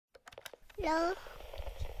Hello.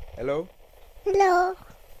 Hello? Hello.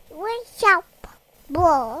 What's up,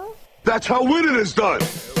 bro? That's how winning is done.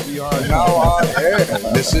 We are now on air.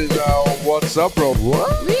 This is What's Up, Bro.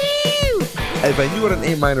 What? Woo! If I knew what an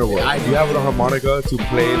A minor was, you have it on harmonica to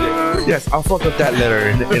play it. Yes, I'll fuck up that letter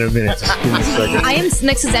in a minute. Just give me a second. I am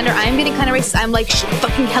next to Xander. I am getting kind of racist. I'm like,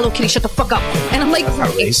 fucking Hello Kitty, shut the fuck up. And I'm like, That's not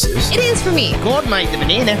racist. It is for me. God, mate, the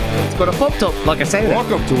banana. It's got a pop top, like I said.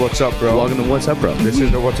 Welcome to What's Up, Bro. Welcome to What's Up, Bro. This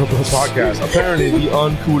is the What's Up, Bro podcast. Apparently the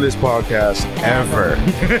uncoolest podcast ever.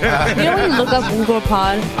 You know when you look up Google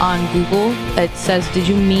Pod on Google, it says, did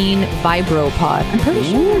you mean Vibropod? I'm pretty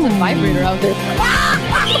sure there's a vibrator out there.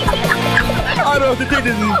 I don't have to take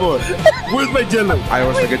this anymore. Where's my jello? I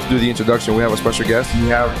always forget to do the introduction. We have a special guest. We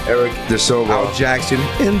have Eric De Silva, Al Jackson,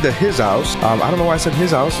 in his house. I don't know why I said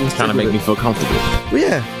his house. It's kind of make me feel comfortable. Well,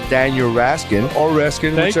 yeah. Daniel Raskin, or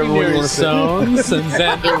Raskin, whichever one you want to say. Songs and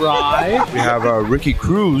Xander Rye. We have Ricky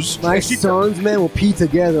Cruz. My sons, man, will pee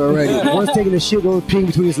together already. One's taking a shit, the other's peeing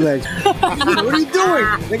between his legs. What are you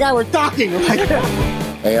doing? The guy we're talking. I'm like,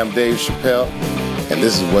 Hey, I'm Dave Chappelle, and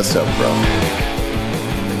this is What's Up, Bro.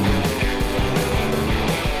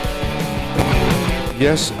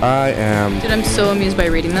 Yes, I am. Dude, I'm so amused by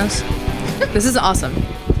reading this. This is awesome.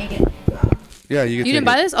 Yeah, You didn't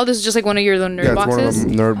buy this? Oh, this is just like one of your little nerd Yeah, it's boxes? one of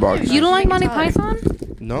them nerd boxes. You don't like Monty Python?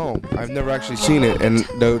 No, I've never actually seen it, and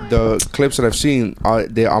the clips that I've seen,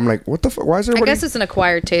 I'm like, what the fuck? Why is I everybody? guess it's an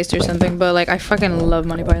acquired taste or something, but like I fucking love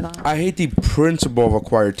Monty Python. I hate the principle of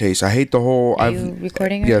acquired taste. I hate the whole. Are you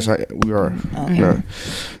recording? Yes, we are. Okay. Yeah.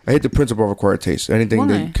 I hate the principle of acquired taste. Anything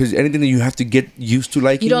Why? because anything that you have to get used to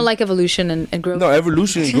liking. You don't like evolution and growth? No,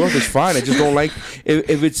 evolution and growth is fine. I just don't like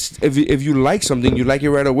if you like something, you like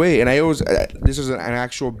it right away. And I always this is an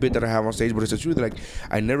actual bit that I have on stage, but it's the truth. Like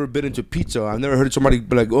I never bit into pizza. I've never heard somebody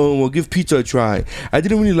be like, "Oh, well, give pizza a try." I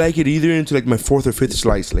didn't really like it either until like my 4th or 5th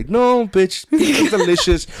slice. Like, no, bitch, pizza's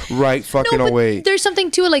delicious right fucking No, but away. there's something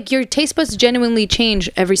to it. Like your taste buds genuinely change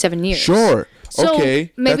every 7 years. Sure. So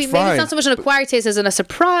okay, maybe that's fine. it's not so much an acquired taste as in a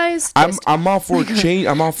surprise taste. I'm all for change.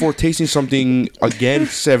 I'm all for tasting something again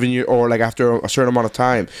 7 years or like after a certain amount of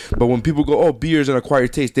time. But when people go, "Oh, beer is an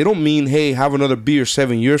acquired taste," they don't mean, "Hey, have another beer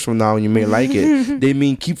 7 years from now and you may like it." They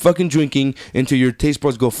mean keep fucking drinking until your taste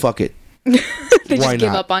buds go fuck it. They Why just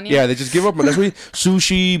give not? up on you. Yeah, they just give up. That's why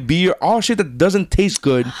sushi, beer, all shit that doesn't taste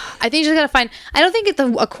good. I think you just gotta find. I don't think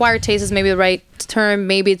the acquired taste is maybe the right term.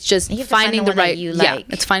 Maybe it's just You have to find finding the the one that right. you Yeah, like.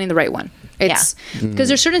 it's finding the right one. It's Mm. because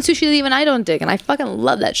there's certain sushi that even I don't dig, and I fucking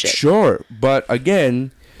love that shit. Sure, but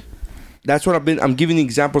again, that's what I'm giving the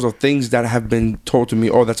examples of things that have been told to me.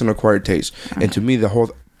 Oh, that's an acquired taste, and to me, the whole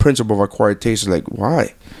principle of acquired taste is like,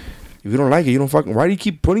 why? If you don't like it, you don't fucking. Why do you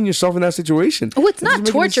keep putting yourself in that situation? Oh, it's That not doesn't make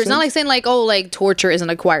any torture. It's not sense. like saying like, oh, like torture is an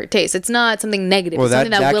acquired taste. It's not something negative. Well, it's something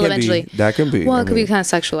that will can eventually. be. That can be. Well, I it could be mean, kind of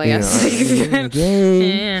sexual, I you guess.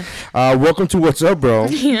 know. Welcome to What's Up, Bro.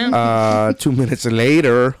 2 minutes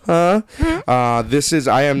later, huh? This is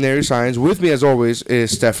I Am Nary Science. With me, as always,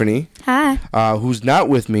 is Stephanie. Hi. Who's not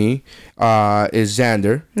with me is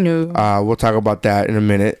Xander. No. We'll talk about that in a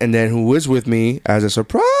minute. And then who is with me as a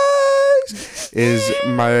surprise is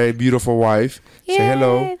my beautiful wife. Say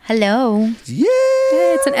hello. Hello. Yeah.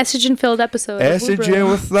 It's an estrogen-filled episode. of Woo Estrogen, Bro.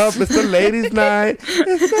 what's up? It's the ladies' night.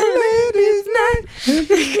 It's the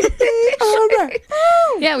ladies' night. All right.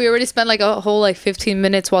 Yeah, we already spent like a whole like 15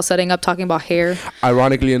 minutes while setting up talking about hair.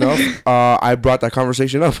 Ironically enough, I brought that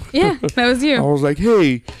conversation up. Yeah, that was I you. was like,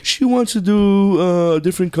 hey, she wants to do a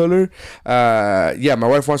different color. Yeah, my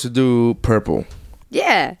wife wants to do purple.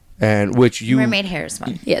 Yeah. And which you... Mermaid hair is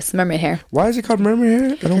fun. Yes, mermaid hair. Why is it called mermaid hair? I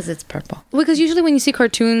don't... Because it's purple. Because usually when you see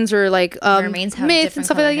cartoons or like Mermaids have myths and different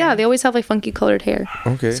stuff like that, colored yeah, hair. they always have like funky colored hair.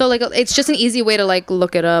 Okay. So like it's just an easy way to like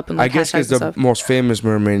look it up and I like guess hashtags because and the stuff. most famous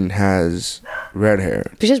mermaid has red hair.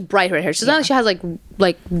 But she has bright red hair. It's not like she has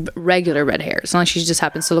like regular red hair. It's not like she just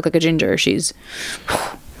happens to look like a ginger. She's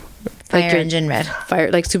Fire your- engine red.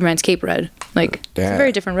 fire like Superman's cape red. Like it's a Damn.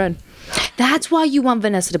 very different red. That's why you want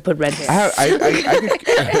Vanessa to put red hair.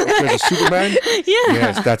 There's a Superman? Yeah.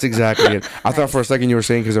 Yes, that's exactly it. I thought for a second you were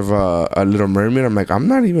saying because of a Little Mermaid. I'm like, I'm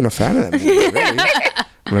not even a fan of that movie, really.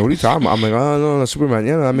 I'm like, what are you talking about? I'm like, oh, no, Superman.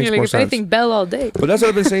 Yeah, that makes You're like, more if sense. anything, Belle all day. But that's what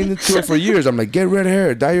I've been saying to her for years. I'm like, get red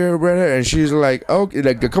hair, dye your hair red hair. And she's like, oh,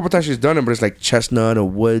 like a couple times she's done it, but it's like chestnut or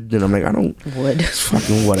wood. And I'm like, I don't. Wood. It's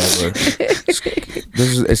fucking whatever.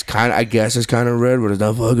 It's kind of, I guess it's kind of red, but it's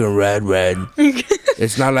not fucking red.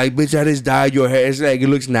 It's not like, bitch, I just dyed your hair. It's like, it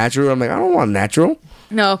looks natural. I'm like, I don't want natural.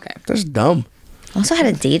 No, okay. That's dumb. Also had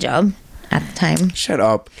a day job. at the time. Shut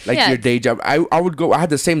up. Like Yeah. your day job. I would go. I had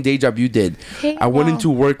the same day job you did. Okay, I went well. into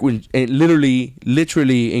work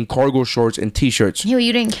literally in cargo shorts and t-shirts. You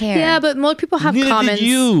didn't care. Yeah, but most people have Neither comments. did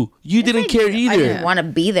you. You didn't care I either. didn't want to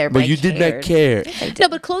be there, but I you did not cared. care. No,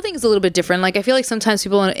 but clothing is a little bit different. Like I feel like sometimes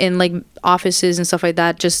people in like offices and stuff like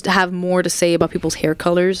that just have more to say about people's hair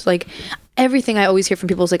colors. Like everything I always hear from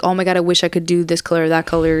people is like, "Oh my god, I wish I could do this color or that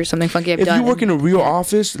color or something funky I've If done." you work in a real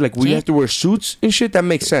office, like where you have to wear suits and shit, that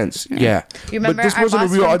makes sense. Yeah. You remember but this our wasn't a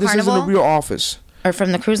boss real. from This isn't a Carnival? real office. Or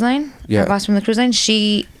from the cruise line. Yeah. Our boss from the cruise line.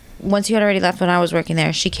 She, once you had already left when I was working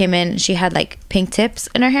there, she came in. She had like pink tips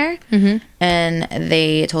in her hair, and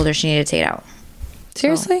they told her she needed to take it out.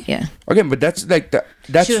 Seriously? Yeah. Again, but that's like that.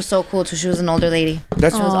 That's She was so cool too. She was an older lady.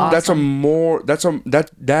 That's She was that's a awesome. more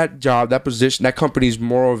that job, that position, that company's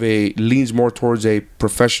more of a leans more towards a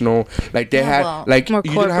professional. Like they had well, like more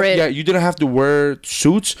you didn't have, corporate. you didn't have to wear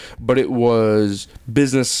suits, but it was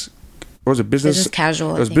business. What was it? Business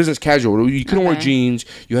casual, I It was think. business casual. You couldn't wear Okay. jeans.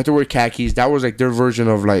 You had to wear khakis. That was like their version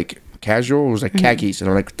of like casual. It was like khakis, and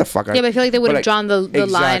I'm like, what the fuck? Yeah, but I feel like they would have drawn the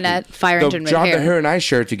line at fire engine The red job hair. that her and I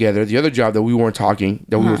shared together, the other job that we weren't talking,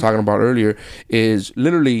 that we were talking about earlier, is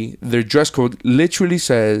literally their dress code literally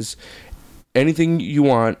says anything you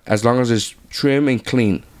want as long as it's trim and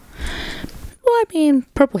clean. Well, I mean,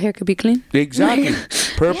 purple hair could be clean. Exactly.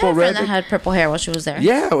 Purple, Yeah, a friend red. that had purple hair while she was there.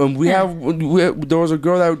 Yeah, and there was a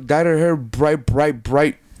girl that dyed her hair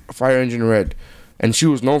bright fire engine red, and she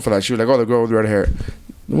was known for that. She was like, "Oh, the girl with red hair."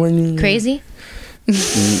 Crazy.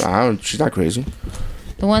 She's not crazy.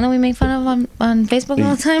 The one that we make fun of on Facebook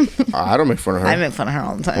all the time. I don't make fun of her. I make fun of her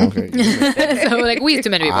all the time. Okay. So like we used to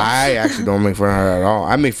many people. I actually don't make fun of her at all.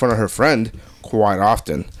 I make fun of her friend quite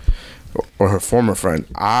often, or her former friend.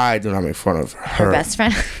 I do not make fun of her. Her best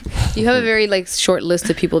friend. You have a very like short list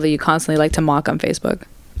of people that you constantly like to mock on Facebook.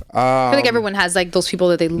 I feel like everyone has like those people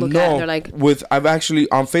that they look at and they're like, I've actually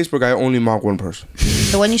on Facebook I only mock one person.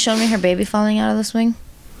 The one you showed me, her baby falling out of the swing.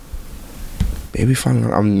 Baby falling.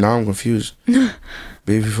 I'm confused.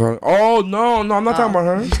 Baby falling. Oh no, I'm not talking about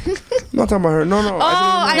her. I'm not talking about her. No.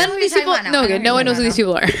 I none of these people. No, okay, no one knows who these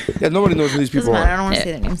people are. Yeah, nobody knows who these people Doesn't matter. I are. don't want to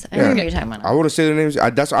say their names. I don't know what you're talking about. I wouldn't say their names.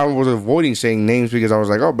 I was avoiding saying names because I was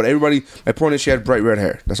like, oh, but everybody. My point is, she had bright red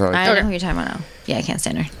hair. That's all. I know who you're talking about now. Yeah, I can't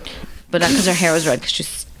stand her. But not because her hair was red, because she's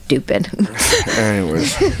stupid.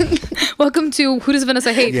 Anyways, Welcome to Who Does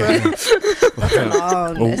Vanessa Hate, bro?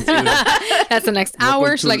 That's the next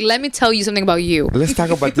hour. She's like, let me tell you something about you. let's talk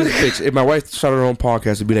about this bitch. If my wife started her own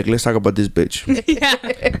podcast, it'd be like, let's talk about this bitch.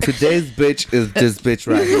 Today's bitch is this bitch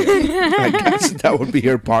right here. I guess that would be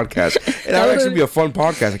her podcast, and that would actually be a fun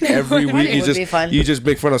podcast. Like every week, It would be fun. you just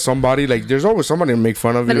make fun of somebody. Like there's always somebody to make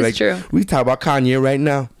fun of. That You're is like, true. we talk about Kanye right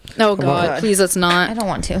now. Oh God, please let's I not. don't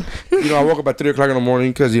want to. You know, I woke up at 3 o'clock in the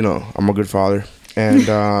morning because I'm a good father, and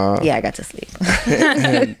Yeah, I got to sleep.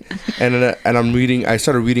 and I'm reading. I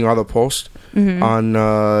started reading all the posts on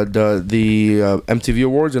the MTV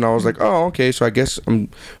Awards, and I was like, oh, okay. So I guess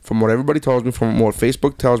from what everybody tells me, from what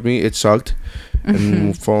Facebook tells me, it sucked,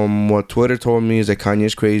 and from what Twitter told me is that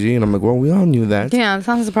Kanye's crazy, and I'm like, well, we all knew that. Yeah, it's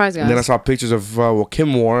not surprising. And then I saw pictures of what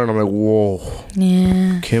Kim wore, and I'm like, whoa,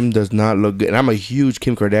 Yeah. Kim does not look good. And I'm a huge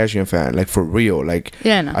Kim Kardashian fan, like for real. Like,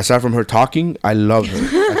 Yeah, I know. aside from her talking, I love her.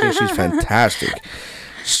 I think she's fantastic.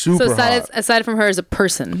 Super So hot. aside from her as a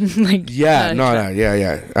person, like Yeah, not a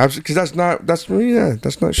yeah. Because that's not.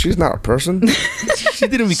 She's not a person. She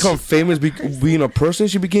didn't become famous being a person.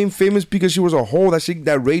 She became famous because she was a hole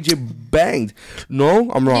that Ray J banged.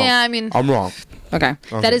 No, I'm wrong. Yeah, I mean- I'm wrong. Okay.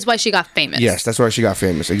 That is why she got famous. Yes, that's why she got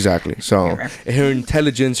famous. Exactly. So her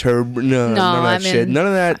intelligence, none of that shit, none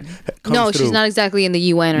of that comes No, through. she's not exactly in the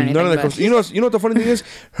UN or anything. None of that but- comes. You know what the funny thing is?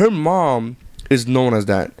 Her mom is known as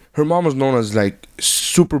that. Her mom was known as like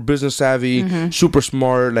super business savvy, super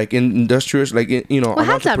smart, like industrious, like Well, an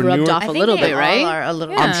has that entrepreneur. rubbed off a little bit, right? Are a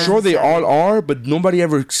little I'm sure they all are, but nobody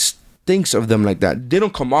ever thinks of them like that. They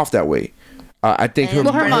don't come off that way. I think her,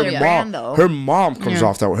 Well, her mom, yeah. brand, though. her mom comes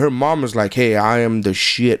off that way. Her mom is like, "Hey, I am the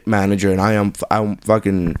shit manager, and I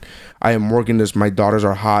am working this. My daughters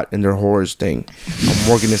are hot and they're whores thing. I'm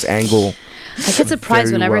working this angle." I get surprised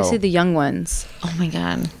very whenever I well. see the young ones. Oh my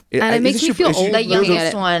god. And it makes me feel old The looking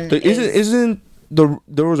at youngest it. one Isn't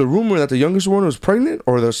there was a rumor that the youngest one was pregnant,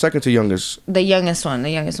 or the second to youngest? the youngest one.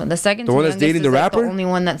 The second The one that's dating the is, like, rapper? the only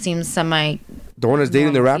one that seems semi. The one that's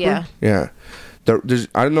dating the rapper? Yeah. Yeah.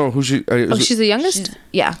 I don't know who she. She's the youngest.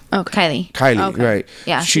 Yeah. Okay. Kylie. Okay. Right.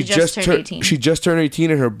 Yeah, She she just turned 18. She just turned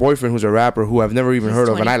 18, and her boyfriend, who's a rapper who I've never even heard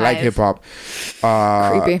of, and I like 25. hip hop.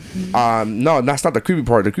 Creepy. No, that's not the creepy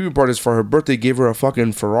part. The creepy part is for her birthday, gave her a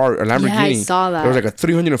fucking Ferrari, a Lamborghini. Yeah, I saw that. It was like a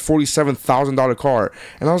 $347,000 car,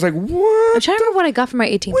 and I was like, what? I'm trying to remember what I got for my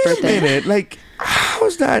 18th Wait birthday. a minute, like. How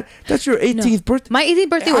is that? That's your 18th birthday. My 18th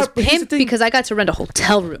birthday was But here's the pimped thing. because I got to rent a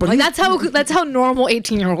hotel room. Like that's how normal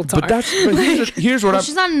 18-year-olds are. But here's what I'm.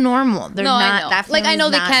 She's not normal. They're no, not. I know. That Like I know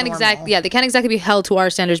they can't exactly. Yeah, they can't exactly be held to our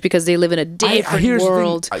standards because they live in a different Here's the thing.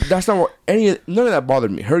 world. That's not what none of that bothered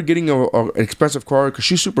me. Her getting an expensive car because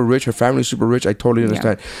she's super rich. Her family's super rich. I totally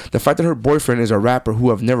understand. The fact that her boyfriend is a rapper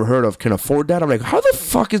who I've never heard of can afford that. I'm like, how the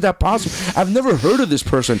fuck is that possible? I've never heard of this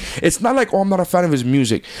person. It's not like, oh, I'm not a fan of his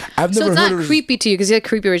music. I've So never it's heard not of creepy to you because you're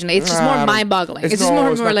creepy originally. It's just more mind-boggling. It's just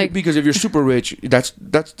more not like because if you're super rich, that's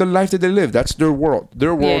the life that they live. That's their world.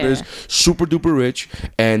 Their world is super duper rich,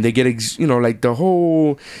 and they get like the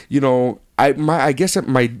whole I guess that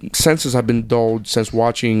my senses have been dulled since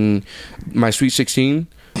watching My Sweet 16.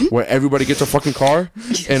 Where everybody gets a fucking car,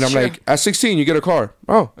 and I'm like, at 16 you get a car.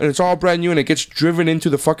 Oh, and it's all brand new, and it gets driven into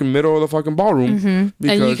the fucking middle of the fucking ballroom. and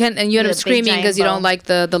you end up screaming because you don't like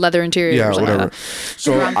the leather interior. Yeah, or something whatever. like that.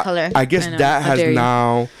 So Wrong color. I guess I know. that How has dare you.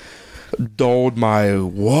 now dulled my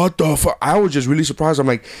what the fuck. I was just really surprised. I'm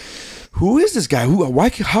like, who is this guy?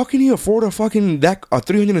 How can he afford a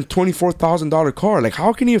 $324,000 car? Like,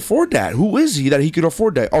 how can he afford that? Who is he that he could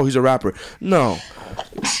afford that? Oh, he's a rapper. No.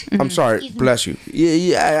 I'm sorry. Bless you.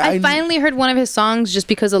 Yeah. I finally heard one of his songs just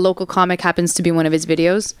because a local comic happens to be one of his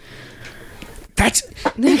videos. That's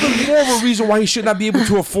even more of a reason why he should not be able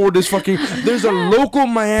to afford this fucking. There's a local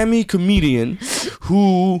Miami comedian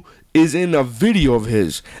who is in a video of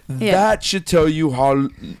his. That should tell you how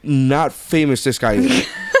not famous this guy is.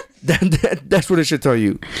 That's what it should tell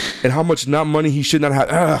you, and how much not money he should not have.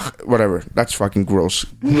 Ugh, whatever. That's fucking gross.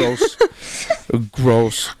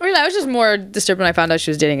 Gross. Really, I was just more disturbed when I found out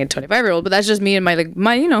she was dating a 25-year-old. But that's just me and my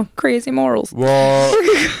crazy morals. Well,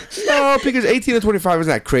 no, because 18 and 25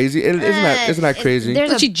 isn't that crazy. Isn't that crazy?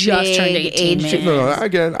 There's She just turned 18. man. No,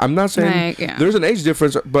 again, I'm not saying there's an age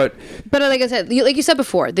difference, but like I said, like you said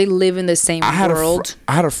before, they live in the same world.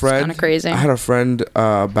 I had a friend. Kind of crazy. I had a friend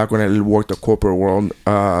back when I worked the corporate world.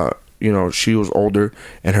 She was older,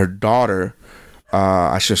 and her daughter.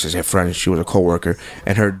 I should say a friend. She was a coworker,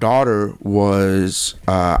 and her daughter was,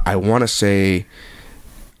 I want to say,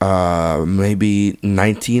 maybe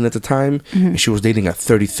 19 at the time, and she was dating a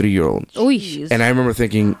 33-year-old. And I remember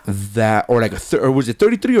thinking that, or like or was it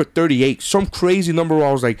 33 or 38? Some crazy number where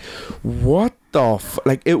I was like, what the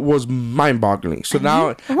like, it was mind-boggling. So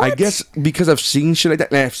now I guess because I've seen shit like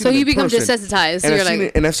that, and I've seen So it you in become person, desensitized. and You're I've seen like,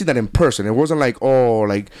 it, and I've seen that in person. It wasn't like, on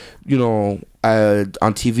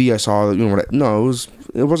TV I saw, no,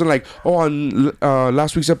 it wasn't like, on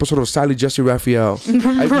last week's episode of Sally Jesse Raphael.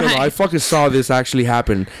 I fucking saw this actually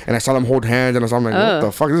happen, and I saw them hold hands, and I'm like, what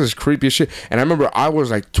the fuck, this is creepy as shit. And I remember I was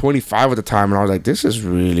like 25 at the time, and I was like, this is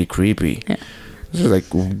really creepy. Yeah. This is like,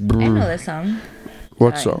 I know this song.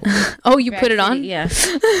 what song? oh, you put it on? Yeah.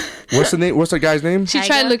 What's the name? What's the guy's name? She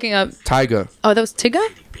tried looking up. Tyga. Oh, that was Tigga?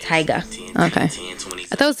 Tyga. Okay. I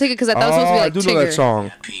thought it was Tigga because I thought it was supposed to be like I do know that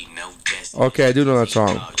song. Okay, I do know that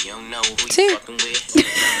song. See?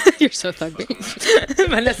 You're so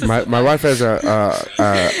thuggy. My wife has a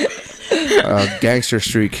gangster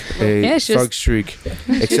streak, a thug streak,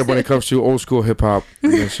 except when it comes to old school hip hop.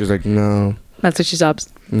 She's like, no. That's what she stops.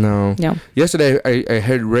 No. Yeah. Yesterday, I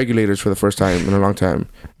heard Regulators for the first time in a long time.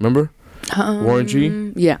 Remember? Warren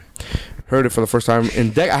G? Yeah. Heard it for the first time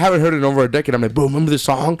in I haven't heard it in over a decade. I'm like, bro, remember this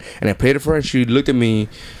song? And I played it for her, and she looked at me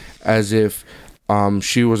as if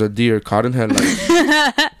she was a deer caught in headlights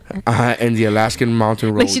in the Alaskan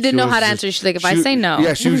mountain road. Like she didn't know how to answer. She's like, if I say no.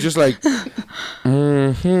 Yeah, she was just like,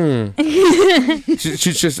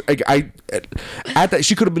 She's just like, at that,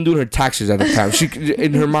 she could have been doing her taxes at the time. She,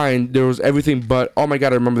 in her mind, there was everything but, oh my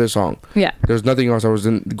God, I remember this song. Yeah. There's nothing else that was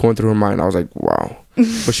going through her mind. I was like, wow.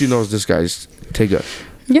 But she knows this guy's Tyga.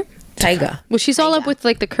 Yeah. Tyga. Well, she's all up with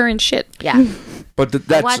like the current shit. Yeah. But I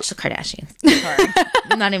that's watch the Kardashians. Sorry.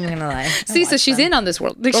 I'm not even gonna lie. See, so she's in on this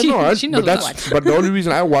world. Like, she knows but the only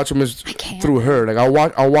reason I watch them is through her. Like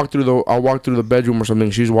I'll walk through the bedroom or something.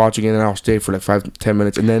 She's watching it, and I'll stay for like 5-10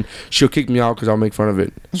 minutes, and then she'll kick me out because I'll make fun of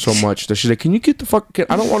it so much that she's like, "Can you get the fuck?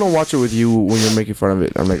 I don't want to watch it with you when you're making fun of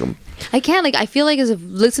it." I'm like, I can't. Like, I feel like as if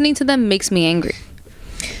listening to them makes me angry.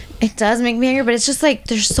 It does make me angry, but it's just like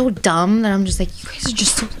they're so dumb that I'm just like, you guys are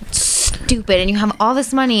just so stupid, and you have all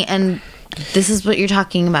this money, and this is what you're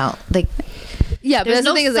talking about. Like, yeah, but there's that's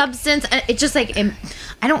no the thing is, substance. Like, it's just like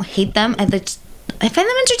I don't hate them. I find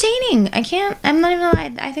them entertaining. I can't. I'm not even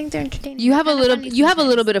gonna lie. I think they're entertaining. You have a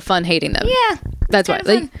little bit of fun hating them. Yeah, that's why. kind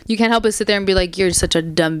Like of fun. you can't help but sit there and be like, "You're such a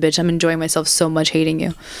dumb bitch. I'm enjoying myself so much hating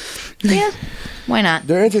you." Yeah, why not?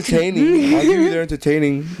 They're entertaining. I'll give you they're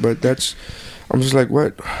entertaining, but that's. I'm just like,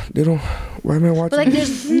 what? They don't. Why am I watching? But like,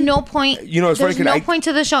 there's no point. You know, it's funny, there's no point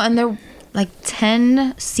to the show, and they're like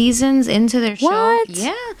 10 seasons into their show. What?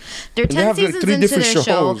 Yeah, they're And they 10 have, like, seasons 3 into different their show.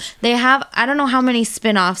 shows. They have I don't know how many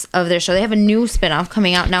spin-offs of their show. They have a new spin-off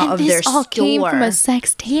coming out now And of this their all store. came from a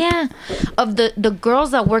sex tape. Yeah, of the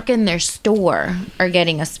girls that work in their store are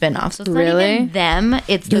getting a spin-off. So it's not Really? even them.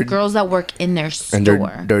 It's the girls that work in their and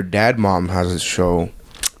store. their dad mom has a show.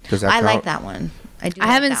 Does that I like count? that one. I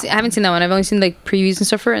haven't seen that one. I've only seen like previews and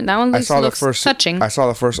stuff for it. And that one looks touching. I saw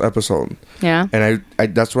the first episode. Yeah. And I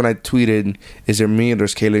that's when I tweeted, "Is it me or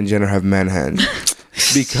does Caitlyn Jenner have man hands?"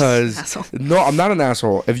 Because Asshole. no, I'm not an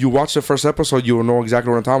asshole. If you watch the first episode, you will know exactly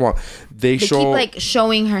what I'm talking about. They They show keep like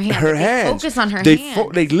showing her hands. her They hands. Focus on her they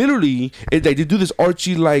hands. they literally they do this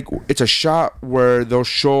artsy, like it's a shot where they'll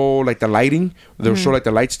show like the lighting, they'll show like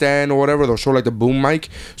the light stand or whatever, they'll show like the boom mic,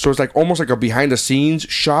 so it's like almost like a behind the scenes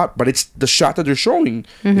shot, but it's the shot that they're showing.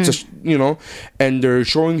 It's just and they're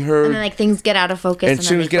showing her, And then like things get out of focus. And then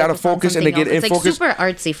things they get out of on focus and they something get else. in It's focus. like super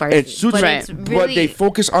artsy fartsy. it's super, but it's but really, they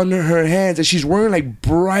focus on her hands, and she's wearing like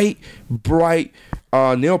bright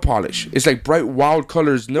nail polish. It's like bright wild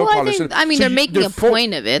colors nail Well, polish. I mean, they're making a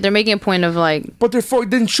point of it. They're making a point of like. But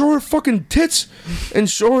then show her fucking tits and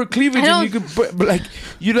show her cleavage, and you could, but like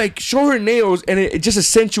you like show her nails, and it just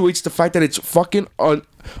accentuates the fact that it's fucking a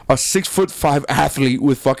 6'5" athlete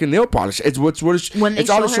with fucking nail polish. It's what it's when they it's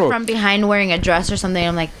all show the her show. from behind wearing a dress or something,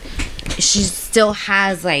 I'm like, she still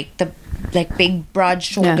has like the like big broad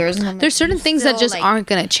shoulders. And I'm There's like, certain you things that still, just like, aren't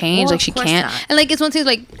gonna change. well, Like she of course can't. not. And like it's one thing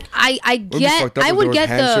like I Wouldn't be get fucked up I if would there was get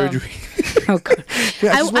hand the. surgery. Oh god.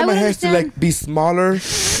 Yeah, I just want my would hands to understand- like be smaller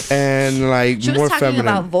and like She was more talking feminine.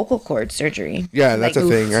 about vocal cord surgery. Yeah, that's a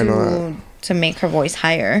thing. I know that. To make her voice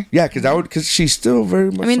higher. Yeah, because she's still very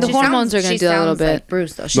much. I mean, the She hormones are sounds- gonna she do that a little sounds bit. like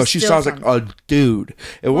Bruce though. No, she still sounds like a dude.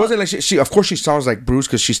 It wasn't like she. Of course, she sounds like Bruce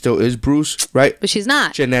because she still is Bruce, right? But she's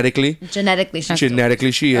not. Genetically, genetically she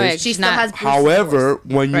she Oh, yeah, is. she she's still not. has Bruce's However, voice.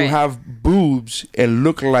 when you Right. have boobs and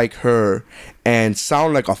look like her and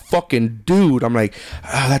sound like a fucking dude, I'm like,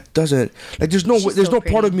 that doesn't like. There's no so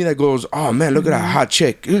part of me that goes, oh man, look at that hot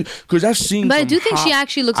chick. Because I've seen. But I some do think she hot-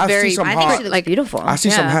 actually looks I've seen very. some I think hot- she looks beautiful. I see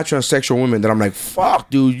some Yeah. hot transsexual women that I'm like, fuck,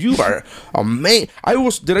 dude, you are amazing.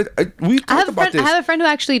 We talked I have a about friend. this. I have a friend who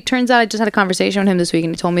actually turns out I just had a conversation with him this week,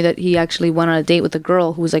 and he told me that he actually went on a date with a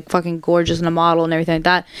girl who was like fucking gorgeous and a model and everything like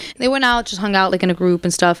that. And they went out, just hung out like in a group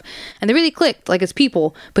and stuff, and they really clicked like as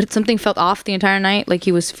people. But something felt off the entire night. Like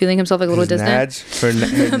he was feeling himself like a little His distant. nads, her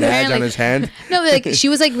nads on Apparently. his hand. No, like she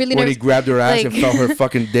was like really when nervous. he grabbed her ass and like- felt her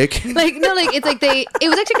fucking dick. Like no, like it's like it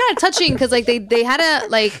was actually kind of touching because like they had a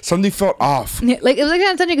like Something felt off. like it was like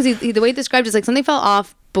kind of touching because the way he described it is like something fell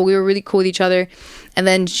off, but we were really cool with each other. And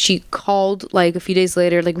then she called like a few days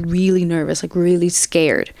later, like really nervous, like really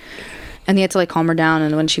scared. And he had to like calm her down.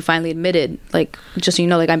 And when she finally admitted, like just so you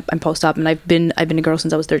know, like I'm post-op and I've been a girl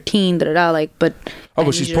since I was 13, like but Oh, I but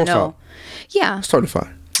need she's you to know. post-op. Yeah. It's totally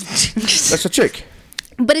fine. That's a chick.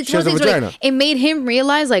 But it's She one has of a those things where, vagina. like, it made him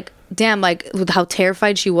realize like damn, like with how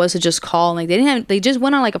terrified she was to just call. And, like they just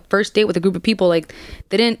went on like a first date with a group of people. Like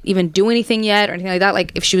they didn't even do anything yet or anything like that.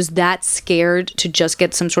 Like if she was that scared to just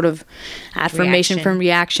get some sort of affirmation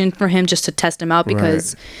reaction from him just to test him out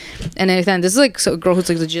because and everything. This is like a girl who's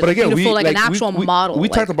like legit But again, beautiful, like an we- actual model. We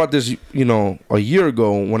like, talked about this, a year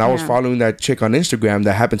ago when I was Yeah. following that chick on Instagram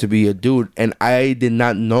that happened to be a dude, and I did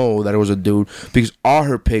not know that it was a dude because all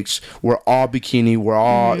her pics were all bikini, were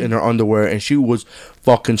all in her underwear, and she was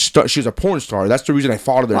fucking she's a porn star. That's the reason I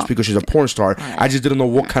followed her, is because she's a porn star. I just didn't know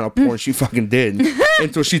what kind of porn she fucking did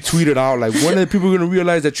until she tweeted out like, when are people gonna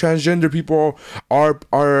realize that transgender people are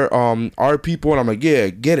people? And I'm like, yeah,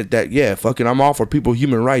 get it, that fucking I'm all for people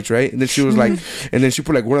human rights, right? And then she was like, and then she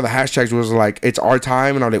put like one of the hashtags was like, it's our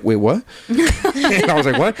time, and I'm like, wait, what? And I was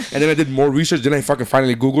like, what? And then I did more research. Then I fucking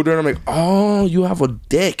finally Googled her, and I'm like, oh, you have a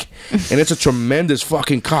dick, and it's a tremendous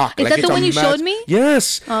fucking cock. Is like, that it's the a one you showed me?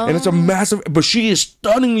 Yes, and it's a massive. But she is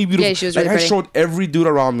stunningly beautiful. Yeah, she was like, really I pretty. showed every dude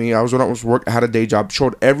around me. I had a day job.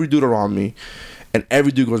 Showed every dude around me, and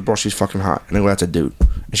every dude goes, bro, she's fucking hot. And I go, that's a dude.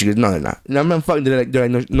 And she goes, no, they're not. And I'm not fucking. Did I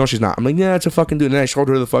know? No, she's not. I'm like, yeah, it's a fucking dude. And then I showed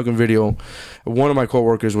her the fucking video. One of my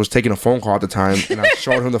coworkers was taking a phone call at the time, and I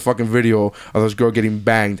showed him the fucking video of this girl getting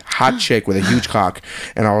banged, hot chick with a huge cock.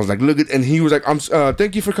 And I was like, look at, and he was like,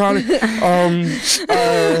 thank you for calling.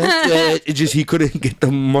 It just, he couldn't get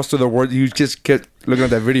the muster of the word. He just kept looking at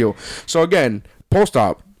that video. So again,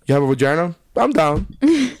 post-op, you have a vagina? I'm down.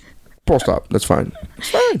 post op. That's fine.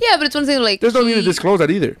 Yeah, but it's one thing like There's no need to disclose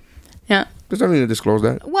that either. Yeah. There's no need to disclose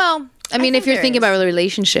that. Well, I mean, if you're thinking about a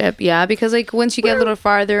relationship, yeah, because like once you get a little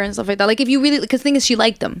farther and stuff like that, like if you really, because the thing is, she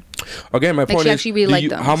liked them. Again, my point she is, actually really liked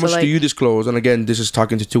them. how So, much like- do you disclose? And again, this is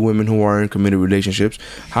talking to two women who are in committed relationships.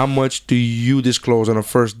 How much do you disclose on a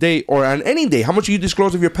first date or on any day? How much do you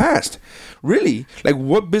disclose of your past? Really? Like,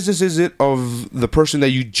 what business is it of the person that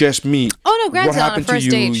you just meet? Oh, no, granted, on a first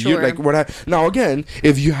date, You- sure. like, now, again,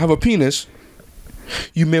 if you have a penis,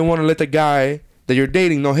 you may want to let the guy that you're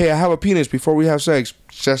dating know, hey, I have a penis before we have sex.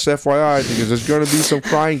 Just FYI, because there's going to be some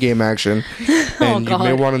crying game action, and you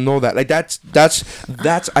may want to know that. Like that's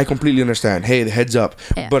I completely understand. Hey, the heads up.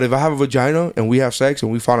 Yeah. But if I have a vagina and we have sex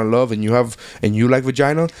and we fall in love and you like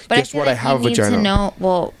vagina, But guess I feel what? like I have you a need vagina. to know.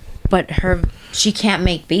 Well, but she can't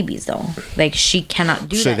make babies though. Like she cannot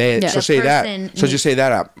do So that. so The say that. person So just say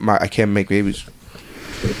that. I can't make babies.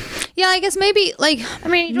 Yeah, I guess maybe like I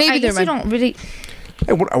mean, maybe I guess there you don't really.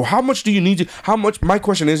 Hey, how much do you need to? How much? My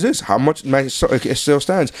question is this: how much? It still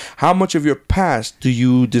stands. How much of your past do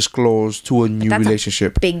you disclose to a new That's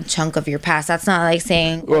relationship? a big chunk of your past. That's not like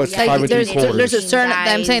saying. Well, it's yeah, 5 you and 3 dated quarters. there's a certain.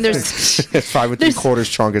 I'm saying there's It's 5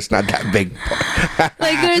 3/4 chunk. It's not that big.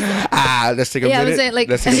 like there's Let's take a Yeah, I minute. was saying, like-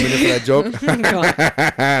 Let's take a minute for that joke. God.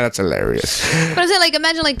 That's hilarious. But I'm saying, like,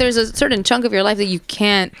 imagine, like, there's a certain chunk of your life that you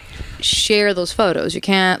can't share those photos. You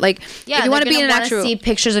can't, like, Yeah, if you want to they're be in an gonna actual. see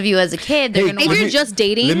pictures of you as a kid. They're Hey, gonna If want you're just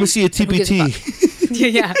dating, Let me see a who gives a TPT. fuck?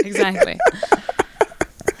 yeah, exactly.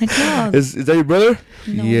 Is that your brother?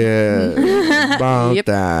 Yeah. About Yep.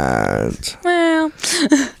 that. Well,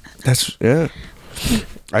 That's yeah.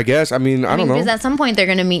 I guess. I mean, I don't know. Because at some point they're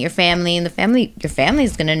gonna meet your family, and your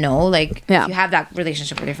family's gonna know. Like, Yeah. you have that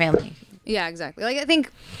relationship with your family. yeah, exactly. Like, I think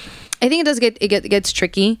it does gets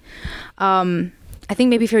tricky. I think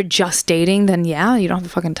maybe if you're just dating, then yeah, you don't have to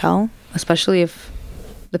fucking tell, especially if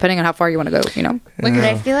depending on how far you want to go, you know. Like, but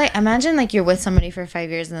I feel like imagine like you're with somebody for 5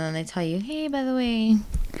 years and then they tell you, hey, by the way,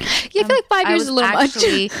 Yeah, I feel like 5 I years was is a little much.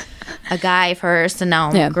 actually a guy first, and now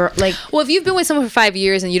I'm Yeah. a girl. Like, Well, if you've been with someone for 5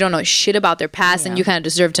 years and you don't know shit about their past, then you kind of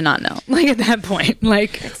deserve to not know. Like at that point,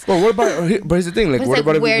 like. Well, what about? But here's the thing. Like, But it's what like,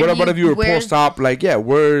 about if? where What do about you- if you were where's- post-op? Like, yeah,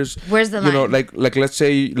 where's Where's the You know, line? like let's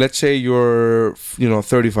say you're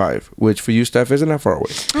 35, which for you, Steph, isn't that far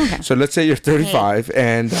away. Okay. So let's say you're 35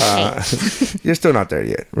 and you're still not there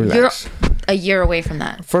yet. you're Relax. a year away from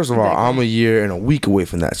that. First of all, I'm a year and a week away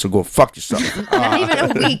from that. So go fuck yourself. Not even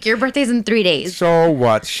a week. Your birthday's in 3 days. So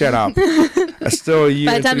what? Shut up. It's still a year.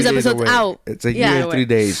 By the and time 3 this days episode's away. out. It's a Yeah. year and 3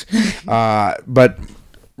 days. But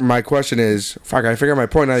my question is, fuck, I figured my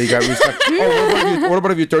point now. You got me stuck. What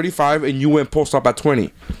about if you're 35 and you went post op at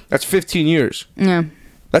 20? That's 15 years. Yeah.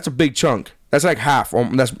 That's a big chunk. That's like half.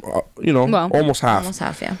 That's Well, almost half. Almost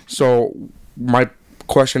half, yeah. So my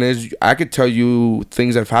question is, I could tell you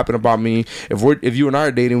things that have happened about me. If you and I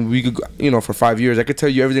are dating, we could, for 5 years, I could tell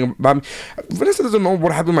you everything about me. Vanessa doesn't know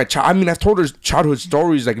what happened to my child. I mean, I've told her childhood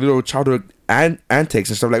stories, like little childhood antics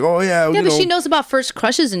and stuff. Like, oh yeah, Yeah, but she knows about first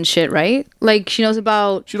crushes and shit, right? Like she knows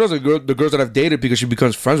about. She knows the girls that I've dated because she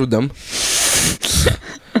becomes friends with them.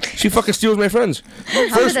 She fucking steals my friends.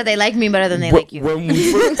 How is it that they like me better than they like you?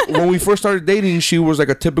 When we first started dating, she was like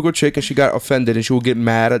a typical chick, and she got offended, and she would get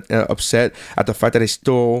mad, upset at the fact that I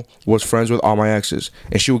still was friends with all my exes,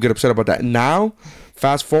 and she would get upset about that. Now,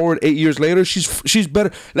 fast forward 8 years later, she's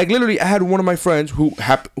better. Like literally, I had one of my friends who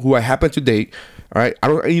I happened to date. All right, I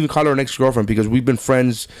don't even call her an ex-girlfriend because we've been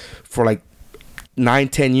friends for like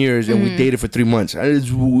 9-10 years and we dated for 3 months. It's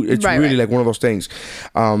really like one of those things.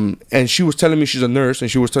 And she was telling me she's a nurse,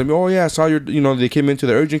 and she was telling me, oh yeah, I saw they came into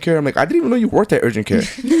the urgent care. I'm like, I didn't even know you worked at urgent care.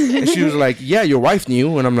 And she was like, yeah, your wife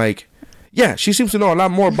knew. And I'm like, yeah, she seems to know a lot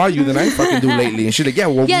more about you than I fucking do lately. And she's like, yeah,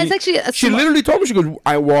 well, Yeah, it's actually she literally told me, she goes,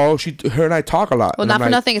 her and I talk a lot. Well, And not I'm for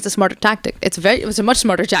like, nothing. It's a smarter tactic. It's a much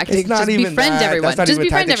smarter tactic. It's not just even befriend that. everyone. That's not Just even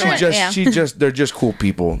befriend tactic. everyone. They're just cool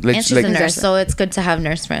people. And she's a nurse, so it's good to have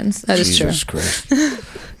nurse friends. That is Jesus true. Christ.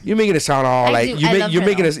 You're making it sound all I like do. I love you're her,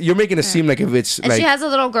 making though. it you're making it seem like if it's And like she has a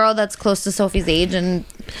little girl that's close to Sophie's age, and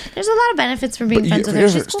there's a lot of benefits for being friends with her.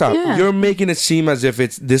 She's cool. stop. Yeah. You're making it seem as if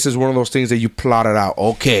this is one of those things that you plotted out.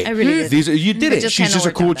 Okay, I really did. You did It it. just She's kinda just a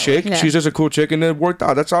worked cool out that chick. way. Yeah. She's just a cool chick, and it worked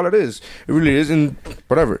out. That's all it is. It really is, and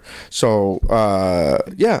whatever. So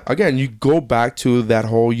yeah, again, you go back to that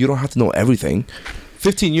whole. You don't have to know everything.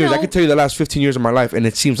 15 years. I could tell you the last 15 years of my life, and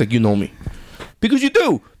it seems like you know me. Because you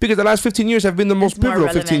do. Because the last 15 years have been the most more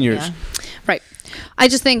pivotal 15 relevant, years. yeah. Right. I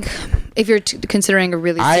just think if you're considering a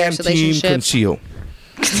really I am serious team relationship, conceal.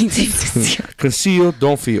 Conceal,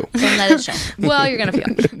 don't feel. Don't let it show. well, you're gonna feel.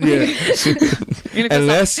 Yeah. You're gonna feel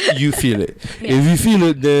Unless you feel it. If you feel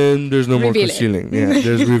it, then there's no more Reveal it. concealing. Yeah,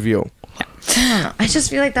 there's reveal. I just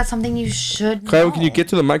feel like that's something you should Claire, know. can you get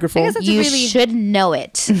to the microphone? You should know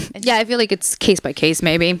it. Yeah, I feel like it's case by case.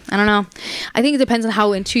 Maybe I don't know. I think it depends on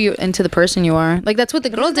how into the person you are. Like that's what the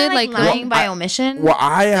girl Isn't that did. Like lying by omission. Well,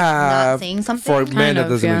 I have saying something? for men Kind that of,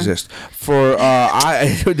 doesn't yeah. exist. For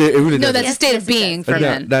it really no, doesn't. that's a state of being for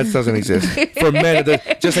men. That doesn't exist. For men,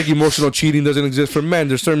 just like emotional cheating doesn't exist. For men,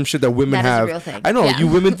 there's certain shit that women That is a have. real thing. I know Yeah. you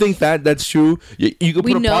women think that's true. You could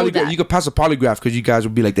We put a know polygraph. that. You could pass a polygraph because you guys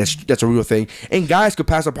would be like that's a real thing, and guys could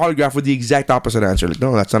pass a polygraph with the exact opposite answer. Like,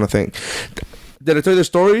 no, that's not a thing. Did I tell you the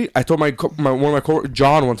story? I told one of my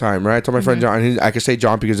John one time, right? I told my friend John, and I can say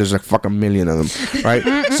John because there's like fucking million of them, right?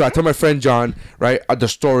 So I told my friend John, right, the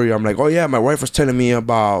story. I'm like, oh yeah, my wife was telling me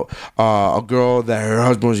about a girl that her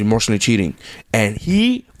husband was emotionally cheating, and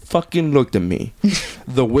he fucking looked at me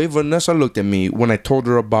the way Vanessa looked at me when I told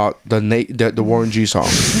her about the Warren G song.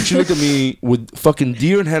 She looked at me with fucking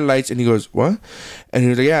deer in headlights, and he goes, what? And he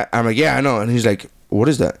was like, yeah. I'm like, yeah, I know. And he's like, what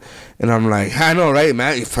is that? And I'm like, I know, right,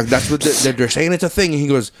 man? Fuck, that's what they're saying. It's a thing. And he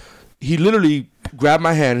goes, he literally grabbed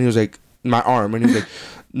my hand and he was like, my arm, and he was like,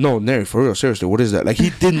 no, Neri, for real, seriously, what is that? Like, he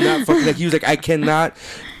did not fucking, like, he was like, I cannot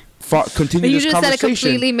continue But you this just said a conversation.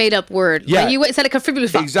 completely made up word. Yeah. Like, you said a completely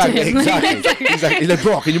fucked. Exactly. He's like,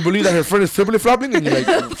 bro, can you believe that her friend is flippity flopping? And you're like,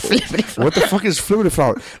 what the fuck is flippity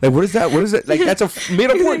flop? Like, what is that? What is it? Like, that's a made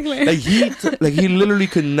up word. Like he literally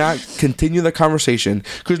could not continue the conversation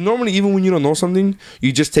because normally, even when you don't know something,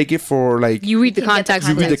 you just take it for like You read the context.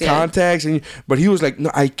 you read the context, but he was like,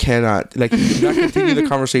 no, I cannot. Like, he did not continue the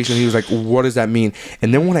conversation. He was like, what does that mean?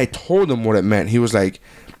 And then when I told him what it meant, he was like,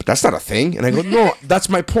 but that's not a thing. And I go, no, that's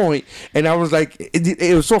my point. And I was like,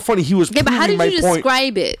 it was so funny. He was Yeah, but how did proving you my point.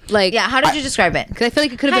 describe it? Like, Yeah, how did you describe it? Because I feel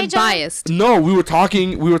like it could have been John. biased. No, we were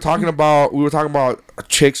talking about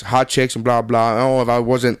chicks, hot chicks, and blah blah. Oh, if I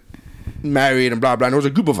wasn't married and blah blah. And there was a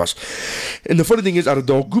group of us. And the funny thing is, out of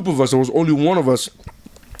the whole group of us, there was only one of us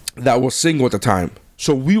that was single at the time.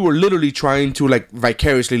 So we were literally trying to like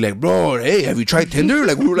vicariously like, bro, hey, have you tried Tinder?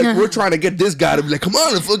 Like we were like, we're trying to get this guy to be like, come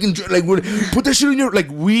on, fucking like, put that shit in your like.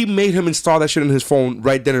 We made him install that shit in his phone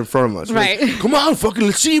right then in front of us. Right. Like, come on, fucking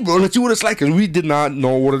let's see, bro. Let's see what it's like. Because we did not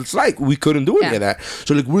know what it's like. We couldn't do any of that.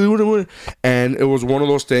 So like we were, and it was one of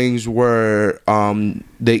those things where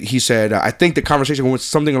he said, I think the conversation went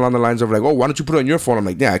something along the lines of like, oh, why don't you put it on your phone? I'm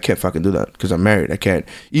like, yeah, I can't fucking do that because I'm married. I can't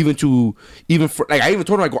even for like I even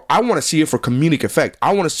told him I go, I want to see it for comedic effect.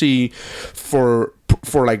 I want to see for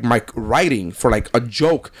like my writing, for like a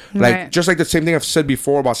joke, like Right. just like the same thing I've said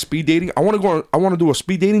before about speed dating. I want to do a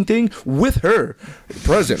speed dating thing with her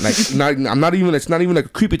present. Like it's not even like a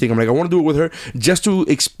creepy thing. I'm like, I want to do it with her just to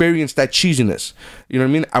experience that cheesiness. You know what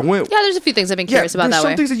I mean? I went. Yeah, there's a few things I've been curious about there's that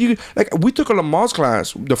some way. things that you like. We took a Lamaze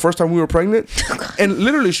class the first time we were pregnant, and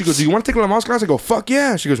literally she goes, "Do you want to take a Lamaze class?" I go, "Fuck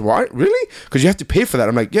yeah!" She goes, "What? Really? Because you have to pay for that."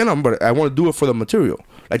 I'm like, "Yeah, no, but I want to do it for the material."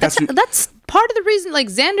 Like That's part of the reason. Like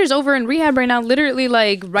Xander's over in rehab right now, literally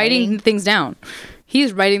like writing things down.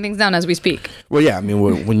 He's writing things down as we speak. Well, yeah, I mean,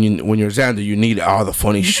 when you're Xander, you need all the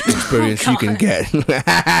funny experience you can get.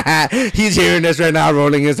 He's hearing this right now,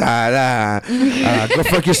 rolling his eyes. Go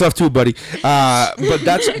fuck yourself too, buddy. But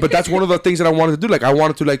that's one of the things that I wanted to do. Like, I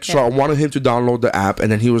wanted him to download the app, and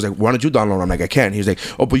then he was like, "Why don't you download it?" I'm like, "I can't." He's like,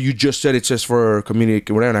 "Oh, but you just said it's just for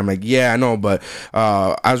community, whatever." And I'm like, "Yeah, I know, but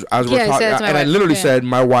as we're talking," and I literally said,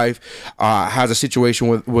 "My wife has a situation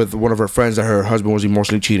with one of her friends that her husband was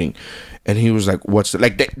emotionally cheating." And he was like, "What's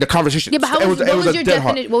the conversation?" Yeah, but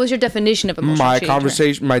what was your definition of emotional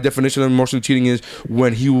cheating? My definition of emotional cheating is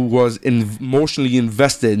when he was emotionally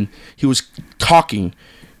invested. He was talking.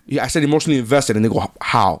 I said emotionally invested, and they go,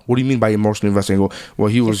 "How? What do you mean by emotionally invested?" I go, "Well,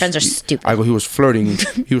 he was." Your friends are stupid. I go, "He was flirting.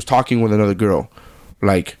 He was talking with another girl,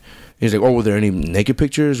 like." He's like, "Oh, were there any naked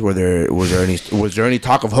pictures? Was there any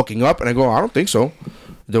talk of hooking up?" And I go, "I don't think so.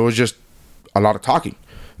 There was just a lot of talking."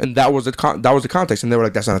 And that was the context, and they were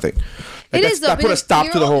like, "That's not a thing." Like, It is, though. That put a stop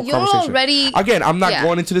to the whole conversation. Already, Again, I'm not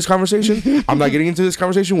going into this conversation. I'm not getting into this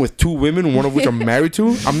conversation with two women, one of which I'm married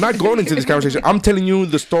to. I'm not going into this conversation. I'm telling you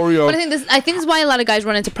the story of. But I think this is why a lot of guys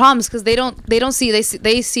run into problems because they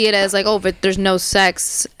see it as like, oh, but there's no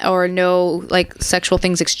sex or no like sexual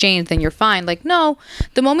things exchanged, then you're fine. Like, no,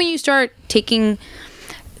 the moment you start taking.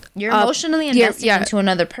 You're emotionally investing into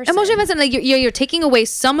another person. Emotionally invested, like you're taking away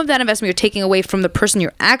some of that investment. You're taking away from the person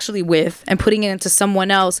you're actually with and putting it into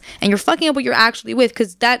someone else, and you're fucking up what you're actually with.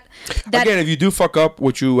 Because that again, if you do fuck up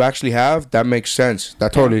what you actually have, that makes sense.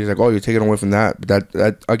 That totally is like, oh, you're taking away from that. But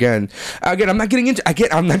that again, I'm not getting into.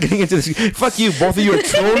 I'm not getting into this. Fuck you, both of you are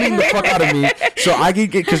trolling the fuck out of me. So I can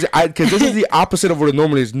get because this is the opposite of what it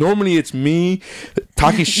normally is. Normally, it's me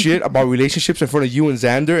talking shit about relationships in front of you and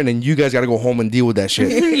Xander, and then you guys got to go home and deal with that shit.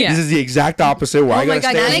 Yeah. This is the exact opposite. Where I got to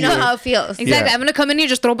stay Now you here. know how it feels. Exactly. Yeah. I'm gonna come in here,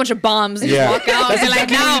 just throw a bunch of bombs, and Yeah. just walk out. And be like,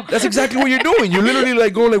 now. That's exactly what you're doing. You're literally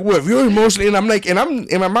like going like, "Well, if you're emotionally," and I'm like, and I'm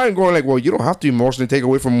in my mind going like, "Well, you don't have to emotionally take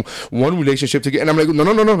away from one relationship to get." And I'm like,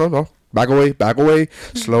 "No. Back away,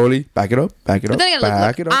 slowly, back it up. But then again,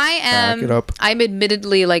 back it up. I back it up." I'm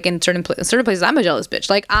admittedly like in certain places, I'm a jealous bitch.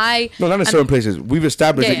 Like No, not in certain places. We've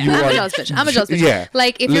established that you I'm are. a jealous bitch. I'm a jealous bitch. Yeah.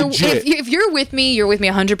 Like if Legit. you're with me, you're with me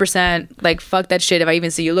 100%. Like fuck that shit. If I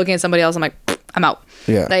even see you looking at somebody else, I'm like, I'm out.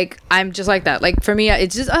 Yeah. Like I'm just like that. Like for me,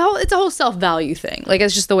 it's just it's a whole self-value thing. Like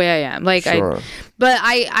it's just the way I am. Like Sure.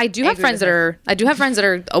 I do have friends that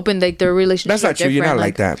are open. Like their relationship. That's not true. You're not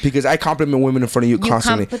like that because I compliment women in front of you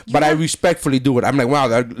constantly, but I respectfully do it. I'm like, wow,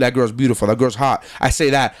 that girl's beautiful. That girl's hot. I say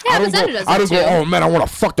that. Yeah, I don't but Xander does I don't that go. too. Oh man, I want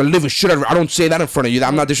to fuck the living shit out of her. I don't say that in front of you.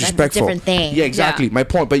 I'm not disrespectful. different thing. Yeah, exactly. Yeah. My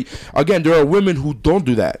point. But again, there are women who don't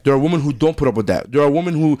do that. There are women who don't put up with that. There are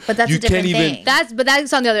women who But that's you a different can't even. thing.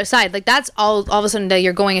 That's on the other side. Like that's all of a sudden that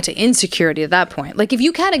you're going into insecurity at that point. Like if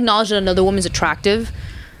you can't acknowledge that another woman's attractive.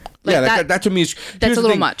 Like Yeah, that to me is that's here's a the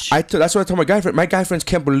little thing. much. That's what I told my guy friend. My guy friends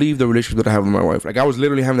can't believe the relationship that I have with my wife. Like I was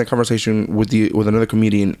literally having that conversation with another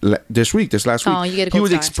comedian this last week. Oh, you get a he gold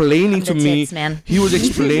was star. explaining to the me. tits, man. He was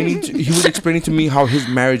explaining to me how his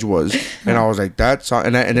marriage was, and I was like, that's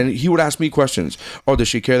and then he would ask me questions. Oh, does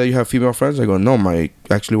she care that you have female friends? I go, no.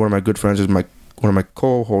 Actually, one of my good friends is one of my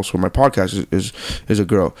co-hosts for my podcast is a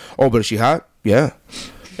girl. Oh, but is she hot? Yeah.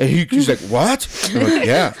 And he's like, what? I'm like,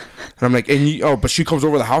 yeah. And I'm like, but she comes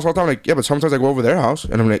over the house all the time. I'm like, yeah, but sometimes I go over their house.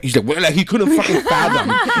 And I'm like, he's like, well, like he couldn't fucking fathom.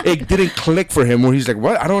 It didn't click for him where he's like,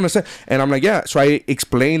 what? I don't understand. And I'm like, yeah. So I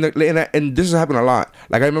explained that, and this has happened a lot.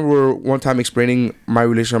 Like I remember one time explaining my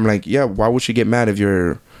relationship. I'm like, yeah, why would she get mad if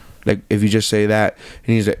you just say that?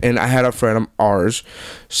 And he's like, and I had a friend of ours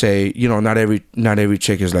say, not every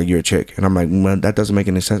chick is like your chick. And I'm like, man, that doesn't make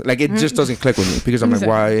any sense. Like it just doesn't click with me because I'm like,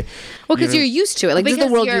 why? Well, because you're used to it. Like this is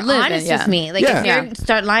the world you're you live honest in. with me. Like Yeah. if you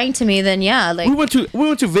start lying to me, then yeah. Like We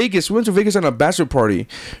went to Vegas. We went to Vegas on a bachelor party,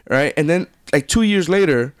 right? And then like 2 years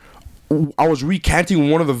later, I was recanting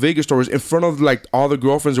one of the Vegas stories in front of like all the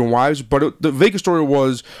girlfriends and wives. But the Vegas story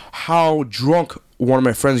was how drunk one of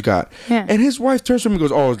my friends got. Yeah. And his wife turns to him and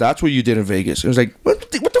goes, "Oh, that's what you did in Vegas." And it was like,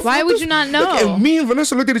 what the Why fuck would is-" you not know? Like, and me and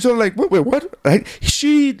Vanessa looked at each other like, wait, what? Like,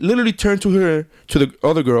 she literally turned to the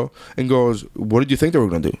other girl and goes, "What did you think they were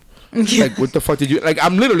gonna do?" Like, what the fuck did you like?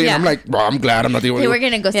 I'm literally, Yeah. I'm like, well, I'm glad I'm not the only they were one.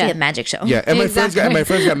 gonna go see Yeah. a magic show. Yeah, and Exactly. my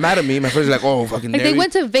friends got mad at me. My friends were like, "Oh, fucking." Like they Neri."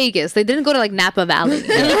 went to Vegas. They didn't go to like Napa Valley.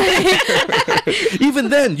 Even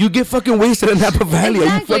then, you get fucking wasted in Napa Valley.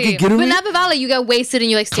 Are you fucking kidding But me? Napa Valley, you get wasted and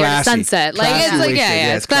you like stare at the sunset. Like Classy it's like wasted.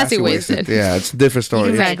 yeah, it's classy wasted. Yeah, it's a different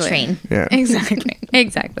story. You can ride Exactly. a train. Yeah.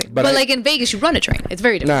 Exactly. But I- like in Vegas, you run a train. It's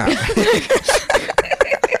very different. Nah.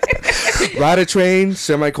 Ride a train,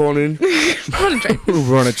 semicolon.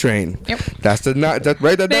 Run a train. Yep. That's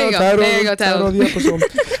write that There you down. go. Title, There you go, title of the episode.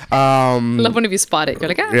 Love when if you spot it. You're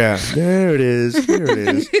like, ah. Yeah, there it is.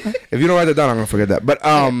 If you don't write that down, I'm gonna forget that.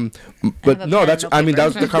 But no, that's. I mean, that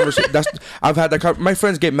was the conversation. I've had that. My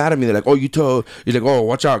friends get mad at me. They're like, "Oh, you're like, oh,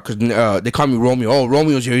 watch out, because they call me Romeo. Oh,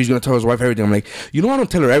 Romeo's here. He's gonna tell his wife everything." I'm like, I don't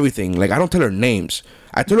tell her everything. Like, I don't tell her names.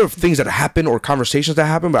 I tell her things that happen or conversations that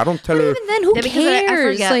happen, but I don't tell her. Even then, who Yeah, because I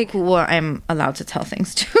cares? forget Like, who I'm allowed to tell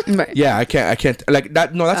things to. right. Yeah, I can't like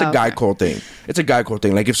that. No, that's a guy code thing. It's a guy code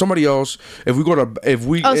thing. Like if somebody else, if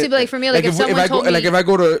we. Oh, see, but like for me, like if someone I told go, me, like if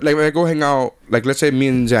I go hang out, like let's say me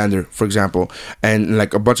and Xander, for example, and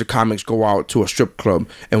like a bunch of comics go out to a strip club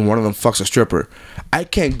and one of them fucks a stripper, I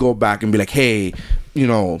can't go back and be like, hey, But you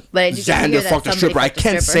can hear Xander that fucked a somebody stripper. I fucked a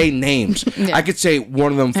can't stripper. say names. I could say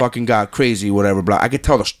one of them fucking got crazy, whatever. Blah. I could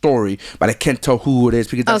tell the story, but I can't tell who it is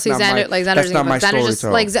because that's not Xander, my. Xander, That's not my Xander story. just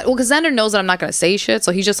like because Xander knows that I'm not gonna say shit,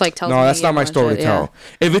 so he just like tells me. No, that's not my and story shit, to tell.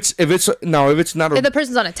 If it's not If the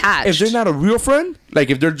person's unattached. if they're not a real friend, like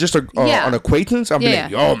if they're just an acquaintance, I'll be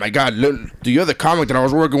like, oh my god, the other comic that I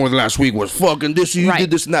was working with last week was fucking this, you did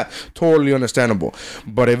this and that. Totally understandable.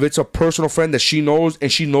 But if it's a personal friend that she knows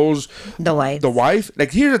and she knows The wife.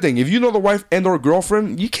 like here's the thing: if you know the wife and or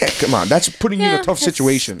girlfriend, you can't. Come on, that's putting you in a tough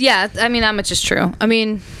situation. Yeah, I mean that much is true. I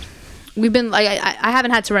mean, we've been like I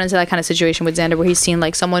haven't had to run into that kind of situation with Xander where he's seen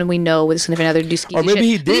like someone we know with a significant other do skeezy Or maybe shit.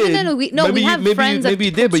 he But did. even then, we have friends maybe he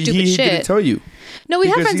that did, put but stupid he shit. didn't tell you. No, we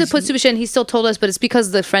have Because friends that he's- put stupid shit, and he still told us. But it's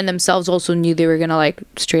because the friend themselves also knew they were gonna like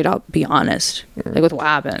straight out be honest, like with what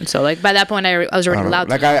happened. So like by that point, I was already allowed.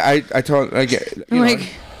 Like to I told like like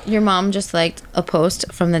Your mom just liked a post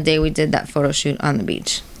from the day we did that photo shoot on the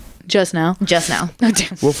beach. just now. Just now.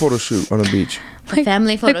 what photo shoot on the beach? A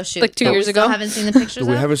family photo shoot. like 2 years We still ago. haven't seen the pictures.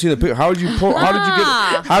 We of? haven't seen the picture. How did you How did you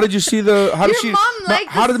get? How did you see the? How did Your she? mom liked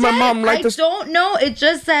How the did my mom like I this? don't know. It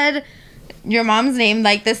just said your mom's name,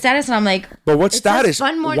 like the status, and I'm like, But what it says status?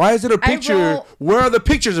 fun morning. Why is it a I picture? wrote- Where are the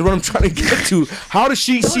pictures? Is what I'm trying to get to. How does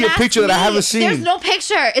she see a Don't picture ask that I me. haven't seen? There's no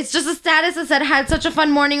picture. It's just a status that said had such a fun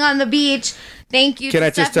morning on the beach. Thank you. Can to I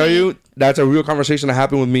just tell Stephanie. you? That's a real conversation that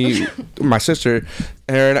happened with me, my sister.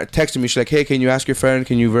 Erin texted me. She's like, "Hey, can you ask your friend?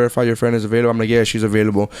 Can you verify your friend is available?" I'm like, "Yeah, she's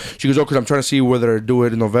available." She goes, "Oh, because I'm trying to see whether to do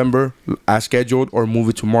it in November as scheduled or move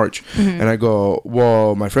it to March." And I go,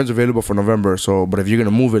 "Well, my friend's available for November, so but if you're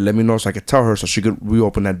gonna move it, let me know so I could tell her so she could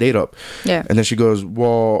reopen that date up." Yeah. And then she goes,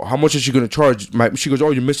 "Well, how much is she gonna charge?" She goes,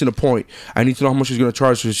 "Oh, you're missing a point. I need to know how much she's gonna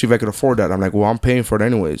charge to see if I can afford that." I'm like, "Well, I'm paying for it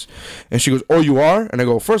anyways." And she goes, "Oh, you are?" And I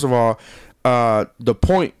go, "First of all, the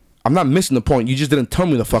point." I'm not missing the point. You just didn't tell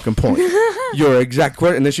me the fucking point. Your exact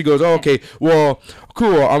question. And then she goes, "Oh, okay. Well,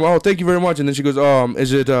 cool. Oh, thank you very much." And then she goes,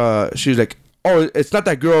 is it?" She's like, "Oh, it's not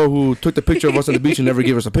that girl who took the picture of us on the beach and never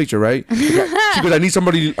gave us a picture, right?" She goes, "I need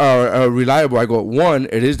somebody reliable." I go, "One,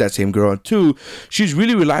 it is that same girl. And two, she's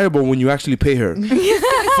really reliable when you actually pay her."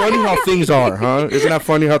 Funny how things are, huh? Isn't that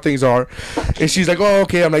funny how things are? And she's like, "Oh,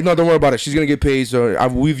 okay." I'm like, "No, don't worry about it. She's gonna get paid. So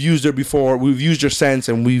we've used her before. We've used her since,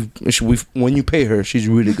 and we've when you pay her, she's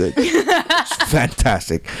really good. It's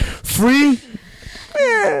fantastic. Free."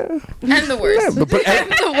 I'm the worst. Yeah, but I'm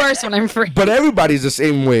the worst when I'm free. But everybody's the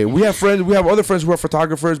same way. We have friends. We have other friends who are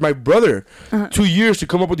photographers. My brother, 2 years to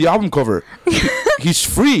come up with the album cover. He's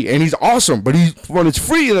free and he's awesome. But when it's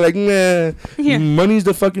free, they're like, "Nah, money's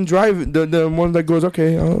the fucking drive." The one that goes,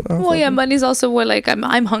 "Okay." I'll Well, yeah, money's also what like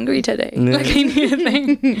I'm hungry today. Like I need a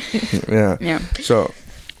thing. Yeah. Yeah. So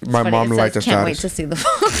my Funny, mom it liked the says, can't wait status. to see the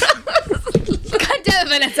photo. God damn it,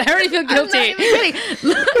 Vanessa! I already feel guilty.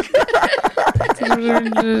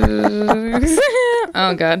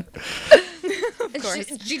 Oh God.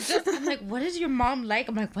 I'm like, what is your mom like?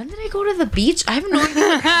 I'm like, when did I go to the beach? I have no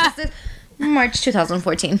idea. This is March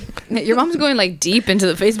 2014. Your mom's going like deep into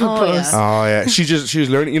the Facebook post. Oh yeah, she's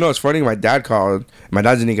learning. You know, it's funny. My dad called. My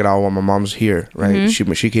dad didn't get out while my mom's here, right?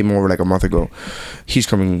 She came over like a month ago. He's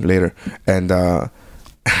coming later, and I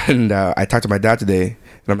talked to my dad today.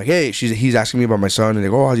 And I'm like, "Hey," he's asking me about my son, and they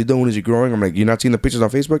go, "Oh, how's he doing? Is he growing?" I'm like, "You not seeing the pictures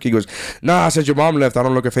on Facebook?" He goes, "Nah, since your mom left, I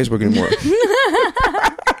don't look at Facebook anymore."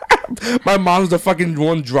 My mom's the fucking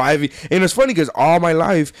one driving, and it's funny because all my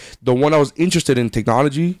life, the one I was interested in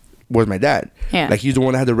technology was my dad. Yeah. Like he's the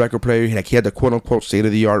one that had the record player. Like he had the quote unquote state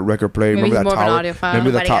of the art record player. Maybe Remember he's that more of an tower? audiophile.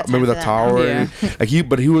 Remember the Nobody got time for tower? that.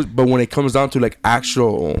 And, but when it comes down to like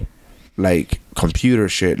actual like computer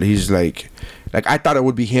shit, he's like I thought it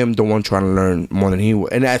would be him, the one trying to learn more than he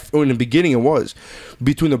would. And in the beginning, it was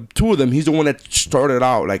between the two of them. He's the one that started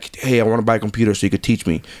out like, "Hey, I want to buy a computer so you could teach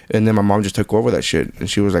me." And then my mom just took over that shit, and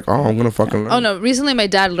she was like, "Oh, I'm gonna fucking learn." Oh no! Recently, my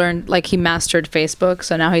dad learned like he mastered Facebook,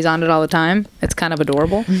 so now he's on it all the time. It's kind of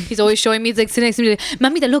adorable. He's always showing me. He's like sitting next to me, like,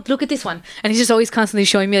 "Mamita, look at this one," and he's just always constantly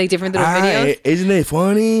showing me like different little videos. Isn't it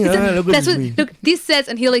funny? He's like, Look at that's this what meme. look. This says,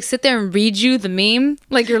 and he'll like sit there and read you the meme,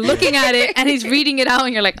 like you're looking at it, and he's reading it out,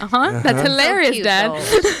 and you're like, that's hilarious, cute, Dad.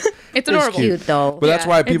 though. It's adorable. Cute though. But that's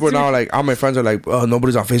why people it's now, like, all my friends are like, "Oh,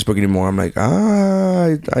 nobody's on Facebook anymore." I'm like,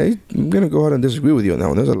 I'm gonna go ahead and disagree with you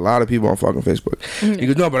now. There's a lot of people on fucking Facebook. He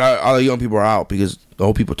goes, "No, but all the young people are out because the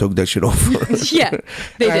old people took that shit over." Yeah,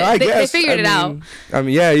 they did. They figured it out. I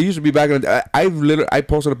mean, yeah, it used to be back in the day. I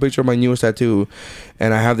posted a picture of my newest tattoo,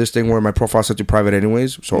 and I have this thing where my profile set to private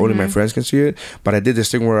anyways, so only my friends can see it. But I did this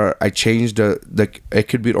thing where I changed the it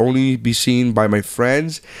could be only be seen by my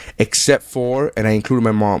friends except for, and I included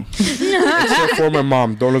my mom. Except for my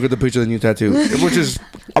mom. Don't look at the picture of the new tattoo, which is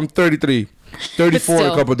I'm 33, 34 in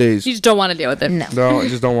a couple of days. You just don't want to deal with it. No, I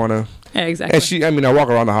just don't want to. Yeah, exactly. And I walk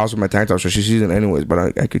around the house with my tank top, so she sees it anyways.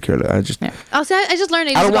 But I could care less. I just. Yeah. Oh, see, I just learned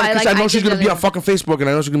ages I don't ago. want because I know she's gonna be on fucking Facebook, and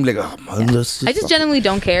I know she's gonna be like, "Oh, man, I just genuinely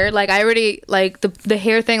don't care. Like I already like the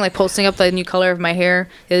hair thing, like posting up the new color of my hair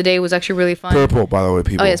the other day was actually really fun. Purple, by the way,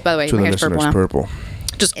 people. Oh yes, by the way, to my the hair's purple listeners, now. purple.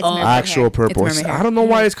 Just It's mermaid Actual hair. purple. It's mermaid hair. I don't know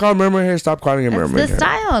why it's called mermaid hair. Stop calling it That's mermaid the hair.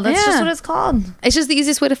 style. That's Yeah. just what it's called. It's just the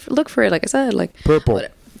easiest way to look for it. Like I said, like Purple.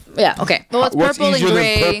 yeah, okay. Well, it's What's purple and easier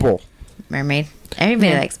gray. than purple? Mermaid.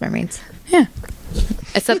 Everybody likes mermaids. Yeah.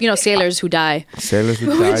 Except sailors who die. Sailors who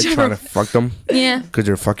died trying to fuck them. Yeah. Because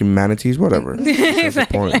they're fucking manatees. Whatever. That's the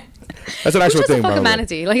point. That's an actual just a thing, by fucking the way.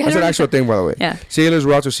 manatee? Like, I That's an don't actual thing, by the way. Yeah. Sailors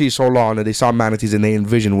were out to sea so long that they saw manatees and they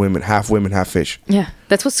envisioned women, half fish. Yeah,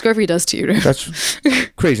 that's what scurvy does to you. Dude. That's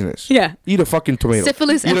craziness. Yeah. Eat a fucking tomato.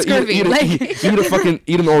 Syphilis and scurvy.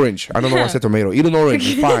 Eat an orange. I don't know why I said tomato. Eat an orange.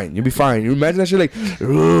 You're fine. You'll be fine. You imagine that shit like,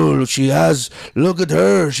 oh, look at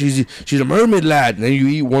her. She's a mermaid lad. And then you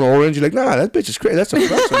eat one orange. You're like, nah, that bitch is crazy. That's a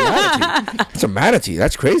manatee. That's a manatee.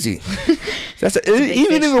 That's crazy.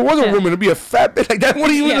 Even if it was a woman, it'd be a fat bitch like that.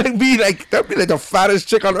 Wouldn't even be like that'd be like the fattest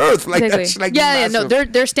chick on earth. Like that's like no,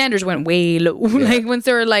 their standards went way low. Like once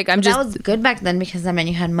they were like, that was good back then because that meant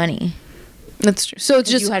you had money. That's true. So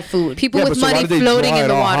it's just you had food. People with money floating in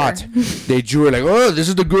the water. They drew it like, oh, this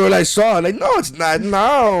is the girl I saw. Like, no, it's not.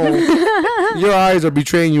 No, your eyes are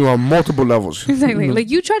betraying you on multiple levels. Exactly.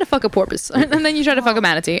 Like you try to fuck a porpoise, and then you try to fuck a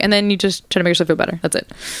manatee, and then you just try to make yourself feel better. That's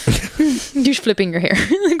it. You're just flipping your hair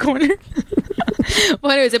in the corner.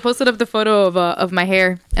 Well, anyways, I posted up the photo of my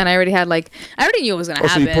hair, and I already knew it was gonna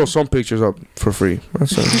happen. So you post some pictures up for free.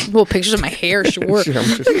 That's well, pictures of my hair, sure.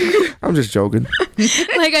 I'm just joking.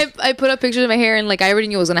 Like I put up pictures of my hair, and like I already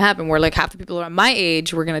knew it was gonna happen. Where like half the people around my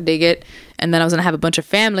age were gonna dig it, and then I was gonna have a bunch of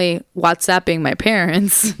family WhatsApping my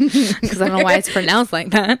parents because I don't know why it's pronounced like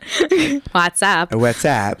that. WhatsApp.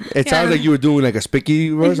 It sounds like you were doing like a spiky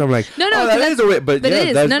verse. I'm like, no, that is the way. But it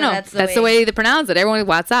is. That's the way they pronounce it. Everyone with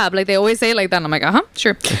WhatsApp, like they always say it like that. And I'm like,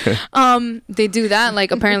 sure. They do that.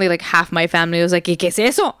 Like apparently, like half my family was like, ¿Qué es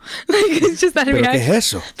eso? Like it's just that. ¿Pero qué es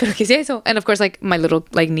eso? ¿Pero qué es eso? And of course, like my little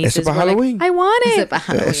like nieces It's about were Halloween. like, I want it.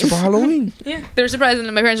 It's about Halloween. Yeah, they're surprised,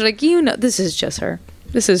 and my parents are like, this is just her.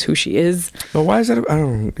 This is who she is. But why is that? I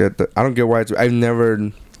don't get that. I don't get why it's. I've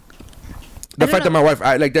never. The fact that my wife,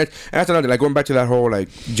 I like that, and that's another, like going back to that whole like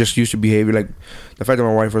just used to behavior, like the fact that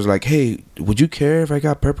my wife was like, "Hey, would you care if I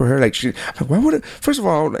got purple hair?" Like, why would it? First of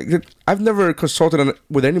all, like I've never consulted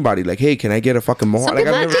with anybody. Like, hey, can I get a fucking mohawk? Like,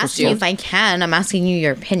 I'm I've not never asking you if I can. I'm asking you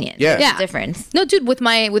your opinion. Yeah. There's a difference. No, dude, with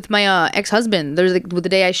my ex-husband, there's like with the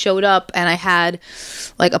day I showed up and I had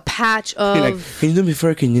like a patch of. Like, can you do me a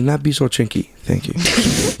favor? Can you not be so chinky? Thank you.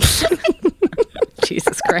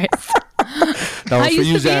 Jesus Christ. That was for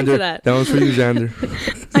you, Xander. That was for you, Xander.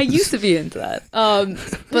 I used to be into that.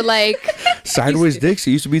 But like sideways dicks.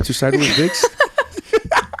 It used to be to sideways dicks.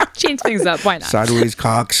 Change things up. Why not? Sideways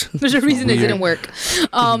cocks. There's a reason it didn't work.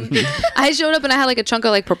 I showed up and I had like a chunk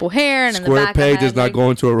of like purple hair, and in the Square back peg I does had, not like, go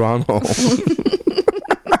into a round hole.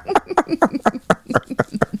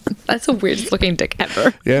 That's the weirdest looking dick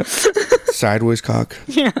ever. Yeah. Sideways cock.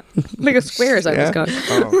 Yeah. Like a square sideways cock.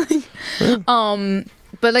 Oh.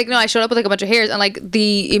 But like no, I showed up with like a bunch of hairs, and like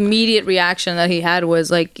the immediate reaction that he had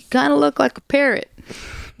was like, "You kind of look like a parrot."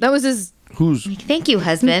 That was his. Who's? Thank you,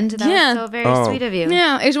 husband. That was so very sweet of you.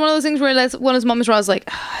 Yeah, it's one of those things where that's one of those moments where I was like,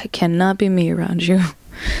 I cannot be me around you.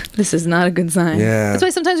 This is not a good sign. Yeah. That's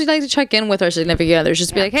why sometimes we like to check in with our significant others,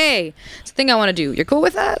 just be like, hey, it's a thing I want to do. You're cool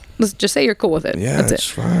with that? Let's just say you're cool with it. Yeah, that's it's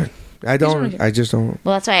it. fine. I just don't.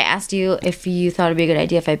 Well, that's why I asked you if you thought it'd be a good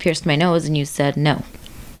idea if I pierced my nose, and you said no.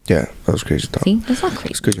 Yeah, that was crazy talk. See, that's not crazy.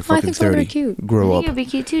 It's because you're I fucking think so, they're 30. cute. Grow I up. think it'd be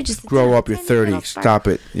cute too. Just Grow up. You're 30. Stop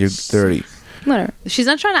it. You're 30. Whatever. She's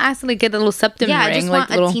not trying to accidentally get a little septum Yeah, ring. I just like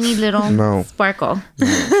want a teeny little No. sparkle.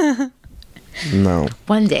 No.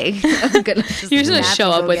 One day, I'm gonna You're just gonna show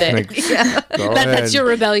up with it. Like, go ahead. That's your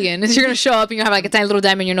rebellion. Is you're gonna show up and you have like a tiny little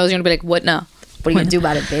diamond in your nose. You're gonna be like, what now? What are you gonna do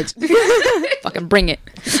about it, bitch? Fucking bring it.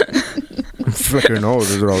 Flick her nose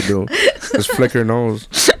is what I'll do. Just flick her nose.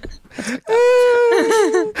 You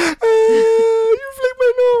flick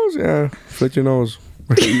my nose. Yeah, flick your nose.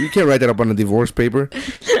 You can't write that up on a divorce paper.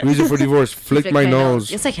 Reason for divorce: flick my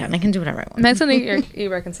nose. Yes, I can. I can do whatever I want. That's an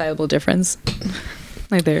irreconcilable difference.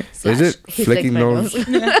 Like there. Is it He flicking flicked my nose?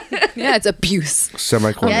 Yeah, it's abuse.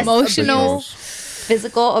 Semicolon. Yes, Emotional.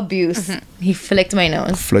 Physical abuse. He flicked my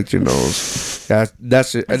nose. Flicked your nose. Yeah,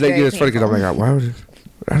 that's it. I think very it's funny because I'm like, why would it?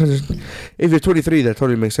 If you're 23, that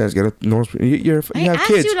totally makes sense. Get a nose. You I have asked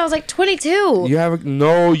kids. you, and I was like 22. You have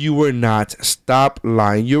no, you were not. Stop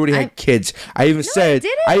lying. You already had kids. I even said.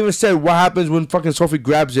 didn't. I even said what happens when fucking Sophie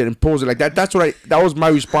grabs it and pulls it like that. That's what That was my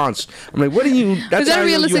response. I'm like, what do you? That's Was that how a I know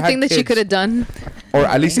you realistic had thing that she kids. could have done? Or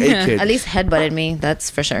at least 8 kids. At least headbutted me. That's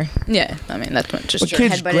for sure. Yeah, I mean that's just But true.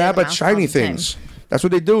 kids headbutted grab in the at mouth shiny all the time. things. That's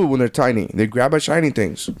what they do when they're tiny. They grab at shiny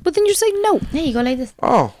things. But then you say no. Yeah, you go like this.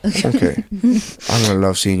 Oh, okay. I'm gonna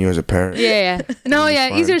love seeing you as a parent. Yeah. No, yeah,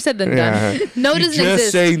 Fine. easier said than done. Yeah. No You doesn't just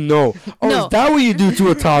exist. say no. Oh, No. is that what you do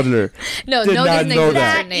to a toddler? No, Did no not doesn't know exist.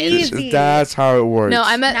 that. That easy. That's how it works. No,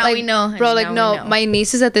 I'm at Now like we know, honey. bro. Like Now we no, know. my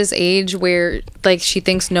niece is at this age where like she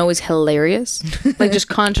thinks no is hilarious. Like just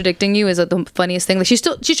contradicting you is like the funniest thing. Like she's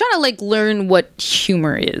trying to like learn what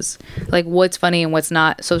humor is, like what's funny and what's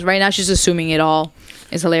not. So right now she's assuming it all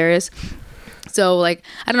is hilarious. So like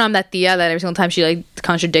I don't know, I'm that Tia that every single time she like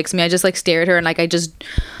contradicts me, I just like stare at her and like I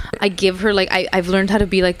give her like I've learned how to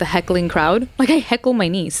be like the heckling crowd. Like I heckle my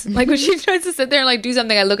niece. Like when she tries to sit there and like do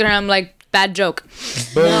something, I look at her and I'm like, bad joke.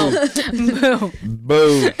 Boom. Boo.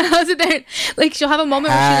 Boom. I'll sit there, like she'll have a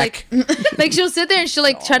moment where she like she'll sit there and she'll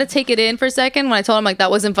like try to take it in for a second. When I told him like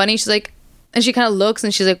that wasn't funny, she's like, and she kind of looks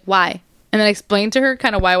and she's like, why? And then I explained to her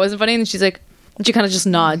kind of why it wasn't funny, and she's like, and she kind of just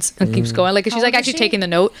nods and keeps going. Like she's like actually taking the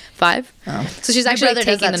note. 5. Oh. So she's actually like,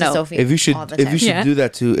 taking the note. If you should do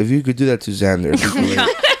that to, if you could do that to Xander,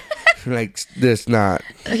 like this, not.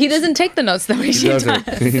 He doesn't take the notes the way she does.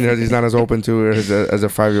 He's not as open to it as a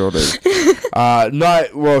 5-year-old is.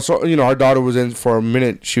 So our daughter was in for a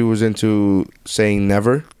minute. She was into saying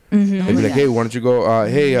never. Mm-hmm. They'd be like, hey, why don't you go?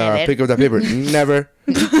 Pick up that paper. Never.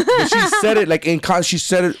 But she said it like she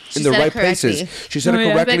said it in the right places. She said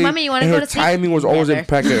it correctly. Like, Mommy, you want to and go her to sleep? timing was always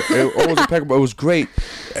impeccable. It was great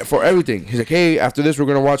for everything. He's like, hey, after this, we're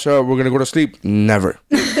gonna watch. We're gonna go to sleep. Never.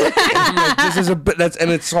 Like, this is a bit.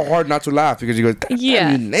 And it's so hard not to laugh because you go,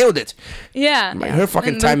 you nailed it. Yeah. Like, her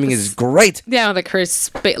fucking timing is great. Yeah, like her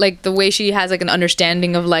like the way she has like an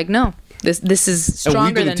understanding of like no. This is stronger than no.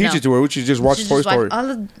 And we didn't teach it to her. We should just watch Toy Story.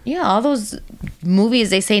 All those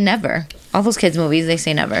movies, they say never. All those kids' movies, they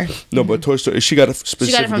say never. No, but Toy Story, she got it specifically.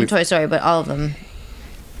 She got it from Toy Story, but all of them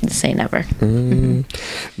say never.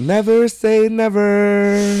 Never say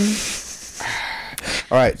never.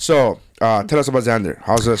 All right, so tell us about Xander.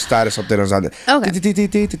 How's the status update on Xander? Okay.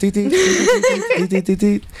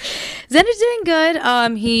 Xander's doing good.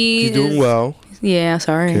 He's doing well. Yeah,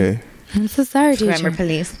 sorry. Okay. I'm so sorry, teacher. Grammar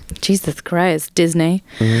police. Jesus Christ, Disney.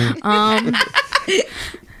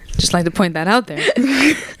 Just like to point that out there.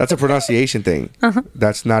 That's a pronunciation thing. Uh-huh.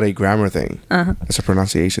 That's not a grammar thing. Uh-huh. That's a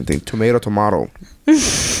pronunciation thing. Tomato.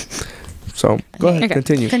 So go ahead,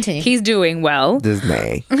 Continue. He's doing well.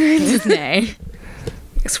 Disney. I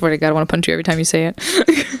swear to God, I want to punch you every time you say it.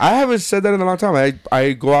 I haven't said that in a long time.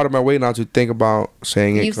 I go out of my way now to think about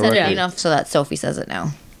saying it You've correctly. said it enough so that Sophie says it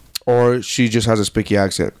now. Or she just has a spiky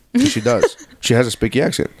accent. She does. She has a spiky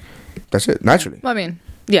accent. That's it. Naturally. I mean,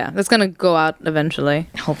 yeah, that's gonna go out eventually.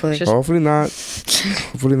 Hopefully. Hopefully not.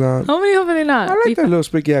 Hopefully not. Hopefully not. I like that little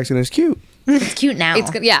spiky accent. It's cute. It's cute now.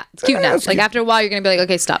 It's cute now. Like after a while, you're gonna be like,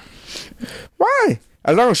 okay, stop. Why?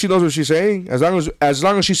 As long as she knows what she's saying, as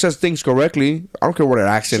long as she says things correctly, I don't care what her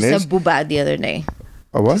accent is. She said boobag the other day.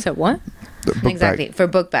 A what? She said what? Exactly. Bag. For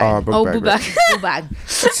book bag. Book bag. Boobag.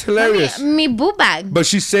 It's hilarious. Me boobag. But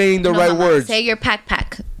she's saying the right Mama, words. Say your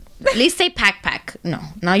pack. At least say pack. No,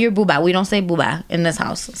 not your boobag. We don't say boobag in this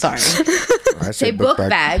house. Sorry. I say book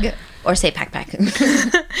bag or say pack.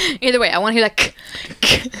 Either way, I want to hear that.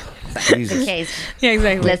 Jesus. Case. Yeah,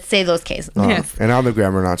 exactly. Let's say those cases. Yes. And I'm the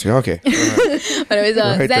grammar Nazi. Okay. But it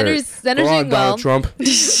was Xander's doing well. Donald Trump.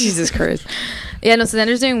 Jesus Christ. Yeah, no, so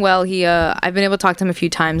Xander's doing well. I've been able to talk to him a few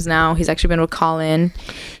times now. He's actually been able to call in.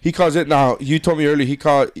 He calls it now. You told me earlier he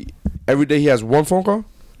called every day. He has one phone call.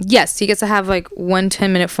 Yes, he gets to have like 1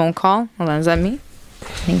 10-minute phone call. Hold on, is that me? I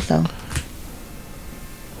think so.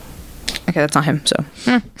 Okay, that's not him. So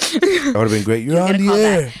that would have been great. You're on the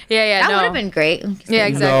air. Yeah, that would have been great. Yeah,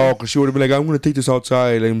 exactly. No, because she would have been like, I'm gonna take this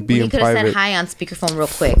outside and be in could have private. said hi on speakerphone real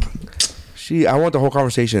quick. I want the whole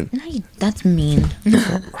conversation. No, that's mean.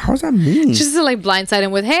 How's that mean? Just to like blindside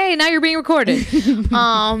him with, hey, now you're being recorded.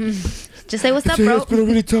 Just say what's up, bro. It's been a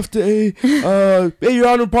really tough day. Hey, you're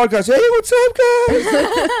on the podcast. Hey, what's up,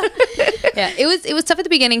 guys? Yeah, it was tough at the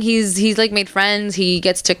beginning. He's like made friends. He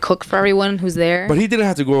gets to cook for everyone who's there. But he didn't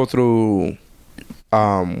have to go through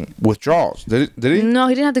withdrawals, did he? No,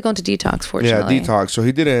 he didn't have to go into detox, fortunately. Yeah, detox. So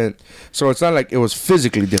he didn't. So it's not like it was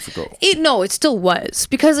physically difficult. It still was,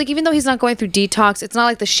 because like even though he's not going through detox, it's not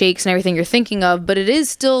like the shakes and everything you're thinking of, but it is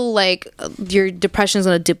still like your depression is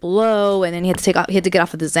gonna dip low, and then he had to get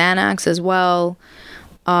off of the Xanax as well,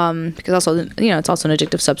 because also it's also an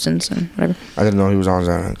addictive substance and whatever. I didn't know he was on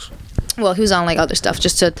Xanax. Well, he was on like other stuff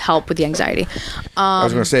just to help with the anxiety. I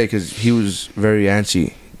was gonna say because he was very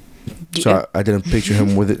antsy. So I didn't picture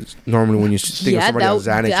him with it. Normally, when you think of somebody on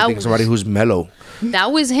Xanax, you think of somebody who's mellow.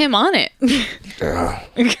 That was him on it. Yeah.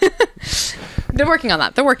 They're working on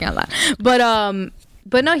that.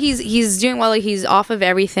 But no, he's doing well. Like, he's off of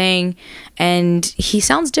everything, and he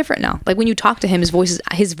sounds different now. Like when you talk to him, his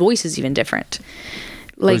voice is even different.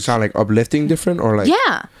 Like, does it sound like uplifting, different, or like?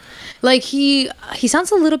 Yeah, like he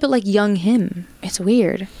sounds a little bit like young him. It's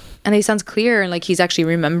weird. And he sounds clear, and like he's actually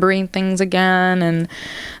remembering things again, and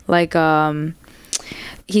like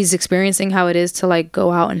he's experiencing how it is to like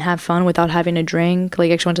go out and have fun without having a drink.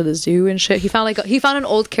 Like actually went to the zoo and shit. He found an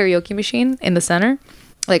old karaoke machine in the center,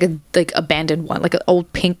 like abandoned one, like an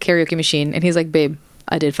old pink karaoke machine, and he's like, babe,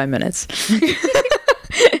 I did 5 minutes.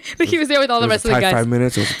 Like he was there with all the rest of the guys. 5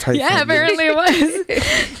 minutes. It was a tight. Yeah, apparently it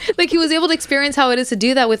was. Like he was able to experience how it is to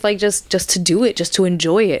do that with like just to do it, just to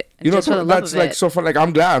enjoy it. You know, just for the love that's of like it. so fun. Like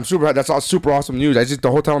I'm glad. I'm super. That's all super awesome news. I just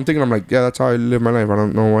the whole time I'm thinking, I'm like, yeah, that's how I live my life. I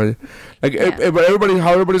don't know why. Like, but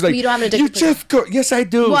everybody's like, you don't have an you addiction. just go. Yes, I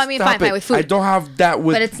do. Well, I mean, Stop fine, it. with food. I don't have that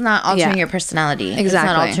with. But it's not altering Yeah. your personality. It's not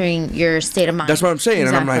Exactly. altering your state of mind. That's what I'm saying,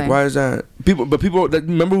 and I'm like, Exactly. why is that? People that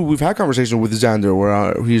remember we've had conversations with Xander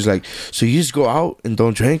where he's like, so you just go out and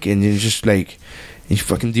don't drink, and you just like, you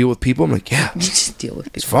fucking deal with people. I'm like, yeah, Just deal with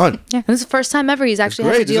it. it's fun. Yeah, this is the first time ever he's actually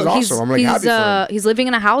had great. to This deal. is awesome. I'm, like, happy for him. He's living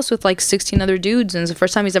in a house with like 16 other dudes, and it's the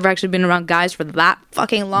first time he's ever actually been around guys for that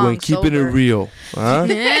fucking long. When keeping it sober. real, huh?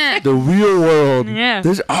 Yeah. The real world. Yeah.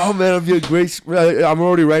 Oh man, it'll be a great. I'm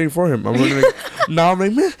already writing for him. I'm already like, now I'm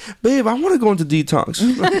like, man, babe, I want to go into detox.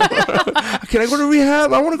 Can I go to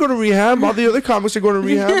rehab? I want to go to rehab. All the other comics are going to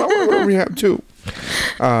rehab. I want to go to rehab too.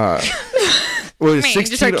 Well, Man,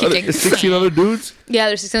 just start kicking. 16 other dudes. Yeah,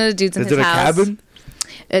 there's 16 other dudes in Is his it a house. cabin?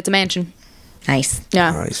 It's a mansion. Nice.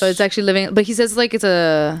 Yeah. Nice. So it's actually living, but he says like it's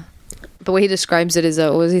a. The way he describes it is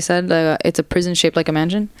what was he said? It's a prison shaped like a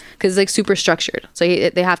mansion because it's like super structured. So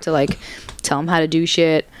they have to like tell him how to do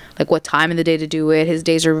shit, like what time in the day to do it. His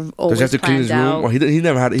days are always Does he have to clean his planned room? out. Well, he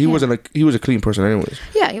never had. He wasn't like he was a clean person anyways.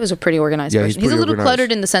 Yeah, he was a pretty organized Yeah, person. he's He's a pretty little organized.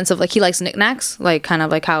 cluttered in the sense of like he likes knickknacks, like kind of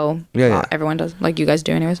like how Yeah. everyone does, like you guys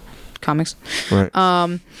do anyways, comics. Right.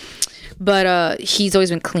 But he's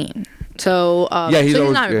always been clean. So Yeah, he's so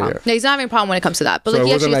always- not having a yeah, problem. Yeah, he's not having a problem when it comes to that. But So like it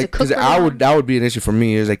he wasn't actually like has to cook. because that would be an issue for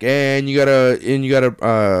me. It's like, and you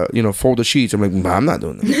gotta fold the sheets. I'm like, nah, I'm not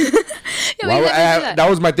doing that. Yeah, Why we would- never do that. that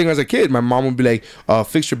was my thing as a kid. My mom would be like,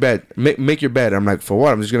 fix your bed, make your bed. I'm like, for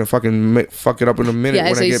what? I'm just gonna fucking fuck it up in a minute Yeah,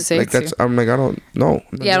 when so I I get used to say like it that's. too. I'm like, I don't know.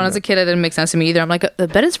 Yeah, when I was a kid, it didn't make sense to me either. I'm like, the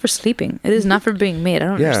bed is for sleeping. It is not for being made. I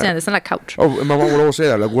don't Yeah. understand. It's not a couch. Oh, and my mom would always say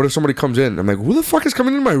that. Like, what if somebody comes in? I'm like, who the fuck is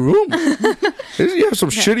coming in my room? You have some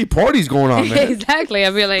shitty parties going on, man. Exactly.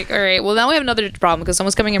 I'd be like, all right, well now we have another problem because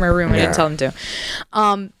someone's coming in my room and I didn't tell him to.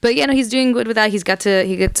 But yeah, no, he's doing good with that. He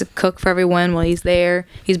gets to cook for everyone while he's there.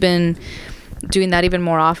 He's been doing that even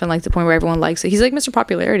more often, like to the point where everyone likes it. He's like Mr.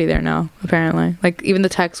 Popularity there now, apparently. Like even the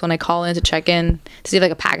texts when I call in to check in to see if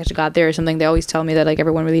like a package got there or something, they always tell me that like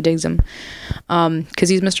everyone really digs him. Because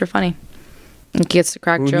he's Mr. Funny. He gets to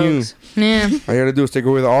crack Who jokes. Yeah. All you gotta do is take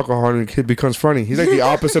away the alcohol and the kid becomes funny. He's like the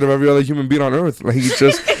opposite of every other human being on earth. Like, he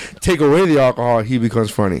just take away the alcohol, he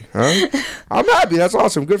becomes funny. Huh? I'm happy. That's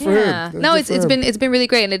awesome. Good for Yeah. him. No, Good for it's him. been really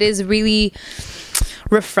great, and it is really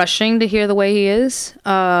refreshing to hear the way he is,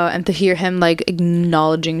 and to hear him like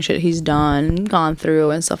acknowledging shit he's gone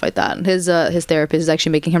through, and stuff like that. And his therapist is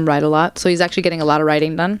actually making him write a lot, so he's actually getting a lot of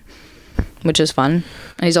writing done, which is fun.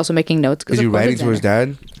 And he's also making notes. Is he writing to his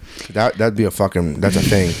dad? That'd be that's a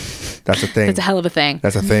thing. That's a thing. It's a hell of a thing.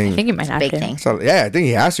 That's a thing. I think he might have Big to. thing. So, yeah, I think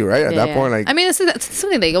he has to, right? At that point, like, I mean, that's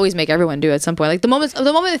something they always make everyone do at some point. Like the moment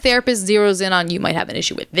the therapist zeroes in on you might have an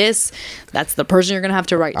issue with this, that's the person you're gonna have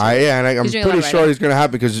to write to. and I'm He's doing a lot pretty of sure writing. it's gonna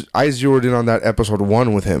happen because I zeroed in on that episode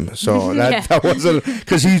 1 with him. So that, Yeah. that wasn't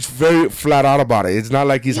because he's very flat out about it. It's not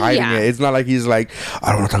like he's hiding Yeah. it. It's not like he's like, I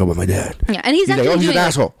don't want to talk about my dad. Yeah, and he's He's actually like, oh, he's an doing it.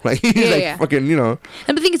 asshole. Like, he's Yeah, like yeah. fucking, you know.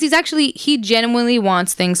 And the thing is, he genuinely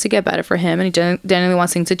wants things to get better for him, and he genuinely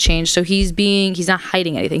wants things to change. So he's not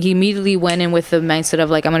hiding anything. He immediately went in with the mindset of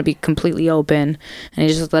like, I'm gonna be completely open, and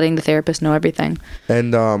he's just letting the therapist know everything.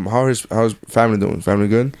 And how's family doing? Family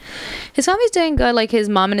good? His family's doing good. Like his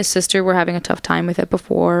mom and his sister were having a tough time with it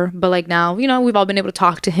before, but like now, we've all been able to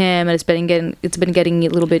talk to him, and it's been getting a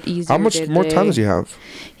little bit easier. How much day to more day. time does he have?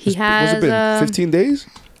 He has. What's it been? 15 days?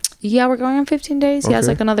 Yeah, we're going on 15 days. He has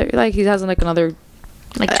Okay. like another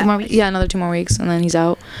 2 more weeks. Yeah, another 2 more weeks, and then he's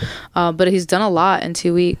out. But he's done a lot in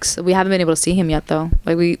 2 weeks. We haven't been able to see him yet, though.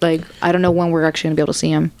 I don't know when we're actually gonna be able to see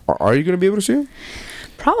him. Are you gonna be able to see him?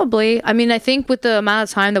 Probably. I mean, I think with the amount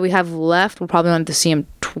of time that we have left, we'll probably want to see him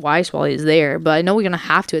twice while he's there. But I know we're gonna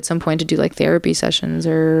have to at some point to do like therapy sessions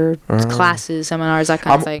or classes, seminars, that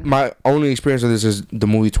kind of thing. My only experience of this is the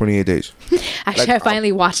movie 28 Days. Actually, I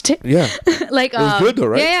finally watched it. Yeah. Like, It was good though,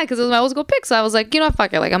 right? Yeah, because it was my old school pick. So I was like,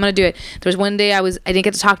 fuck it. Like, I'm gonna do it. There was one day I didn't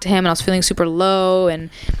get to talk to him, and I was feeling super low,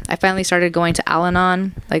 and I finally started going to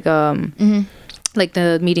Al-Anon, like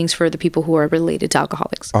the meetings for the people who are related to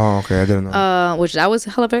alcoholics. Oh, okay. I didn't know. Which that was a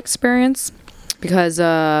hell of an experience. because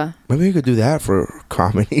maybe you could do that for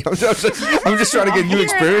comedy. I'm just trying to get new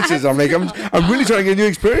experiences. I'm really trying to get new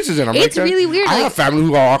experiences, and It's really weird, I like- have family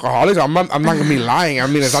who are alcoholics. I'm not gonna be lying. I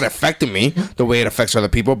mean, it's not affecting me the way it affects other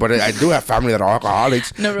people, but I do have family that are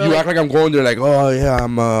alcoholics. No, really. You act like I'm going there like, oh yeah,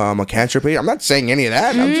 I'm a cancer patient. I'm not saying any of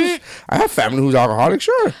that. I have family who's alcoholic.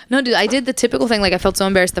 Sure. No, dude, I did the typical thing. Like, I felt so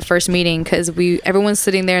embarrassed the first meeting because everyone's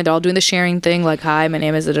sitting there and they're all doing the sharing thing. Like, hi, my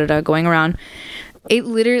name is da-da-da, going around. It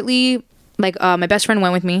literally, like, my best friend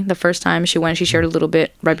went with me the first time she went. She shared a little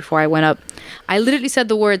bit right before I went up. I literally said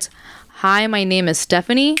the words, hi, my name is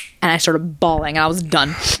Stephanie, and I started bawling, and I was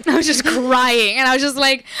done. I was just crying, and I was just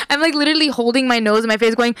like, I'm like literally holding my nose in my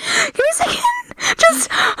face going, give me a second, just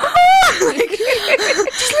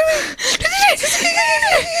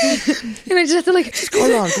and I just have to like,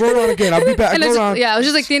 Go on again. I'll be back. and Hold on. I was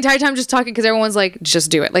just like the entire time just talking because everyone's like, just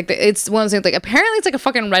do it. Like it's one of those things. Like apparently it's like a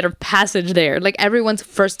fucking rite of passage there. Like everyone's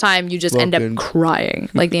first time, you just end Fucking- up crying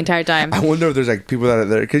like the entire time. I wonder if there's like people that are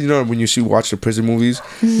there because you know when you watch the prison movies,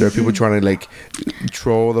 there are people trying to like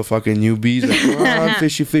troll the fucking newbies. Like,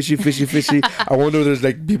 fishy. I wonder if there's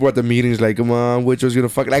like people at the meetings like, come on, which was gonna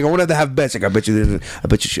fuck? Like I want to have bets. Like I bet you,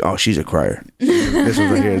 she's a crier. This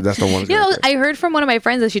one right here, that's the one. You know, I heard from one of my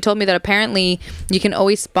friends that she told me that apparently you can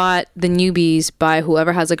always spot the newbies by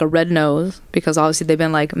whoever has like a red nose because obviously they've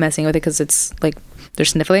been like messing with it because it's like they're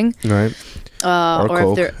sniffling. Right. Or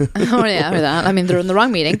Coke. if they're, or that. I mean, they're in the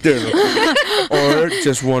wrong meeting. Or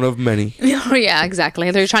just one of many. Yeah, exactly.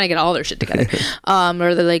 They're trying to get all their shit together.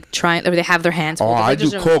 Or they're like trying, or they have their hands. Oh, full. I Like, do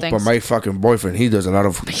there's different coke, but things. my fucking boyfriend, he does a lot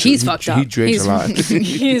of. He's fucked up. He drinks a lot.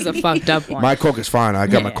 He's a fucked up one. My coke is fine. I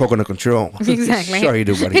got my coke under control. Exactly. Sure you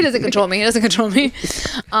do, buddy. He doesn't control me.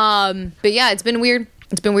 But yeah, it's been weird.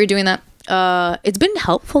 It's been weird doing that. It's been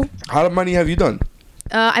helpful. How many have you done?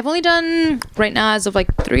 I've only done right now as of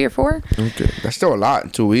like 3 or 4. Okay, that's still a lot in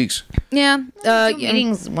 2 weeks. Yeah.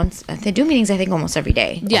 Meetings once they do meetings I think almost every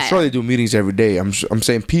day. Yeah. I'm sure they do meetings every day. I'm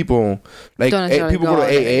saying people like Don't necessarily people go to go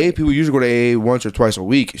every AA. People usually go to AA once or twice a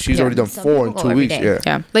week. She's already done Some 4 in people 2 go every weeks. day. Yeah.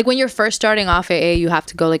 Yeah. Like when you're first starting off AA, you have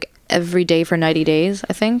to go like every day for 90 days,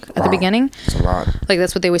 I think, at the beginning. It's a lot. Like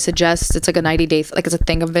that's what they always suggest. It's like a 90-day, like it's a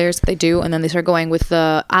thing of theirs that they do. And then they start going with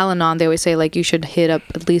the Al-Anon. They always say like you should hit up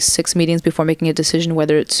at least 6 meetings before making a decision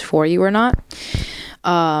whether it's for you or not.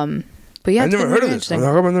 But yeah, I've it's never been heard of really this. interesting.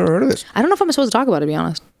 How come I've never heard of this? I don't know if I'm supposed to talk about it, to be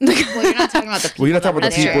honest. Well, you're not talking about the people. Well, you're not talking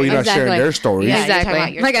about the that people. You're not sharing their stories. Yeah, you're talking Exactly.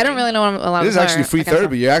 about your Like I don't story. really know what I'm allowed This is to actually free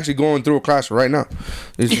therapy. You're actually going through a class right now.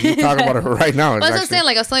 You're talking about it right now. Well, that's what I'm saying.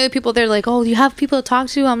 Like, I was telling people, they're like, "Oh, you have people to talk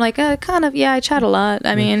to?" I'm like, kind of. Yeah, I chat a lot.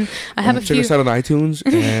 I mean, I have a Check few. us out on iTunes,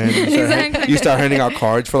 and Exactly. you start handing out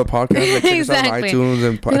cards for the podcast. Like, check us out on Exactly. iTunes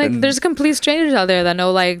and You're like, there's complete strangers out there that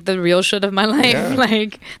know like the real shit of my life. Yeah.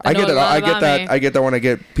 Like, I get that. I get that. Me. I get that when I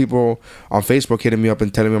get people on Facebook hitting me up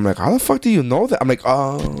and telling me, I'm like, how the fuck do you know that? I'm like,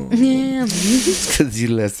 oh, Yeah. because you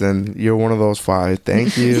listen. You're one of those 5.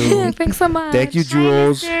 Thank you. Thanks so much. Thank you,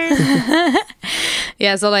 Jules.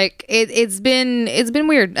 Yeah, so like it's been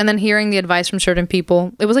weird, and then hearing the advice from certain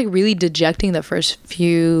people, it was like really dejecting. The first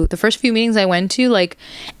few meetings I went to, like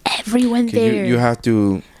everyone there. You have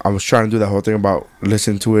to. I was trying to do that whole thing about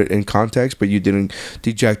listen to it in context, but you didn't.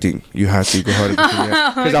 Dejecting. You had to go ahead and continue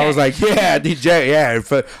because I was like, yeah, deject, yeah.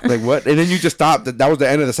 I'm like what? And then you just stopped. That was the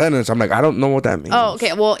end of the sentence. I'm like, I don't know what that means. Oh,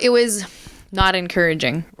 okay. Well, it was not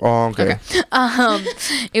encouraging. Oh, okay.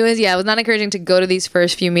 It was not encouraging to go to these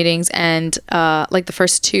first few meetings, and like the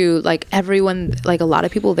first 2, like everyone, like a lot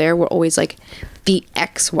of people there were always like the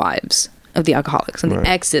ex-wives of the alcoholics and the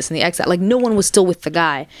ex this and the ex that. Like no one was still with the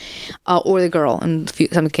guy or the girl in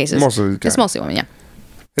some cases. Mostly the guy. It's mostly women, yeah.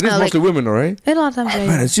 It is mostly women, though, right? A lot of times,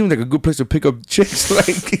 Man, it seems like a good place to pick up chicks.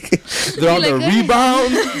 Like they're on the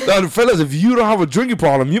rebound. They're fellas, if you don't have a drinking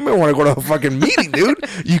problem, you may want to go to a fucking meeting, dude.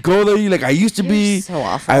 You go there, you're like, I used to be. So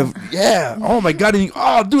awful. Oh my god. And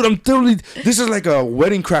dude, I'm totally. This is like a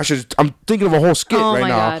Wedding Crashers. I'm thinking of a whole skit Oh right my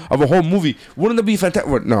now God. of a whole movie. Wouldn't it be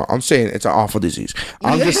fantastic? No, I'm saying it's an awful disease.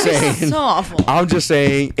 I'm just saying. So awful. I'm just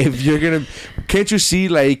saying if you're gonna, can't you see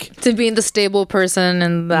like? to being the stable person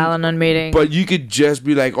in the Al-Anon meeting. But you could just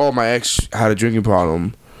be like, oh, my ex had a drinking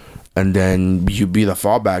problem, and then you be the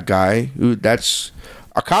fallback guy. That's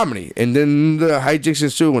a comedy, and then the hijinks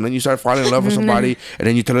ensue, and then you start falling in love with somebody, and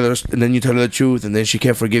then you tell her, the truth, and then she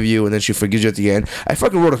can't forgive you, and then she forgives you at the end. I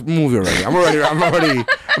fucking wrote a movie already.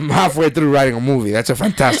 I'm halfway through writing a movie. That's a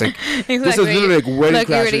fantastic. This is literally like Wedding Look,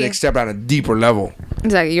 you Crashers, already- except on a deeper level.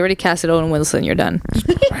 Exactly. You already casted Owen Wilson. You're done.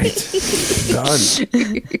 Right. Done.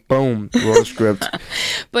 Boom. Wrote a script.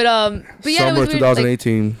 But yeah, it Summer was weird, like,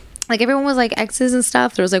 2018. like everyone was like exes and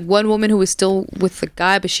stuff. There was like one woman who was still with the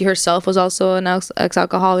guy, but she herself was also an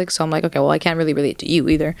ex-alcoholic. So I'm like, okay, well, I can't really relate to you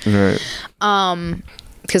either. Right.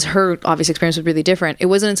 Because her obvious experience was really different. It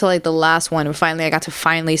wasn't until like the last one where finally I got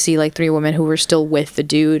to see like 3 women who were still with the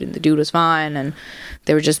dude, and the dude was fine, and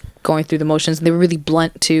they were just going through the motions. And they were really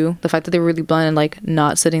blunt too. The fact that they were really blunt and like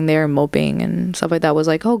not sitting there moping and stuff like that was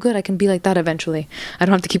like, oh good, I can be like that eventually. I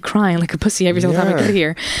don't have to keep crying like a pussy every single time I get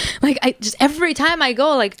here. Like I just every time I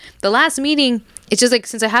go, like the last meeting, it's just like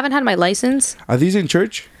since I haven't had my license. Are these in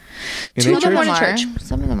church? Two of them were in church.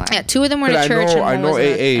 Some of them are. Yeah, 2 of them were in church. I know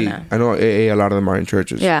AA. I know AA. A lot of them are in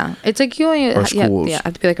churches. Yeah, it's like you only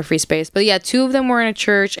have to be like a free space. But yeah, 2 of them were in a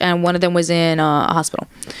church, and one of them was in a hospital.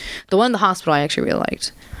 The one in the hospital I actually really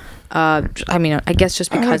liked. I mean, I guess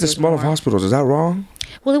just because I like the smell of hospitals. Is that wrong?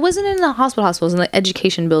 Well, it wasn't in the hospital. It was in the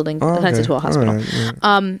education building connected to a hospital.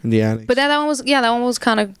 Right, in the attic. But that one was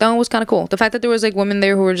kind of cool. The fact that there was like women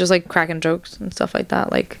there who were just like cracking jokes and stuff like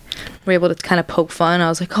that, like were able to kind of poke fun. I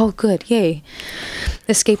was like, oh, good, yay,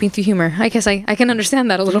 escaping through humor. I guess I can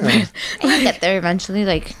understand that a little bit. I get there eventually,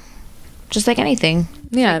 like just like anything.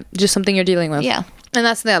 Yeah, just something you're dealing with. Yeah, and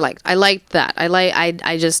that's the I liked. I liked that.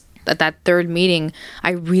 I just. At that 3rd meeting,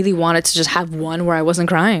 I really wanted to just have one where I wasn't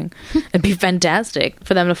crying. It'd be fantastic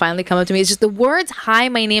for them to finally come up to me. It's just the words, hi,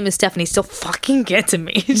 my name is Stephanie, still fucking get to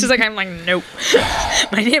me. It's just like, I'm like, nope.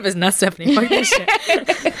 My name is not Stephanie. Fuck this shit.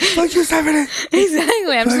 Fuck you, Stephanie.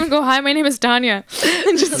 Exactly. I'm just going to go, hi, my name is Tanya.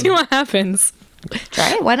 And just see what happens.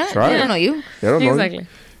 Try it. Why not? Try I don't know you. I don't know exactly.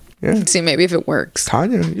 You. Yeah. See, maybe if it works.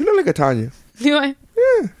 Tanya. You look like a Tanya. Do I?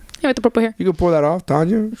 Yeah. Yeah, with the purple hair. You can pull that off,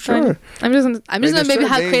 Tanya. Sure. I'm just gonna maybe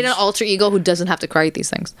create an names. alter ego who doesn't have to create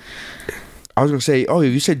these things. I was gonna say, oh,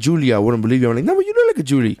 if you said Julia, I wouldn't believe you. I'm like, no, but you look like a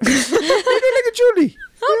Julie. You look like a Julie.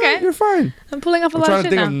 Okay, yeah, you're fine. I'm pulling off a lot I'm of trying to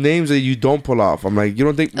shit think now. of names that you don't pull off. I'm like, you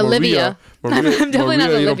don't think Olivia. Maria. I'm definitely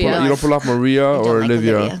not Olivia. You don't pull off Maria or like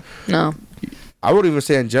Olivia. No. I would even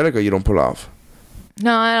say Angelica. You don't pull off.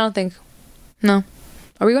 No, I don't think. No.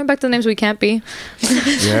 Are we going back to the names we can't be?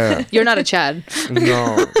 Yeah. You're not a Chad.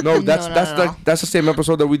 No. That's the same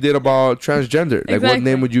episode that we did about transgender. Like, Exactly. what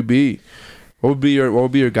name would you be? What would be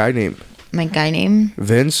your guy name? My guy name?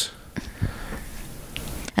 Vince.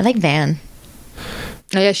 I like Van.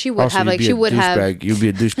 Oh, yeah, she would have You'd be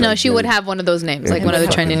a douchebag. No, she would have one of those names, like one of the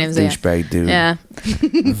trendy names. Douchebag, dude. Yeah.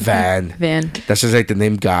 Van. That's just like the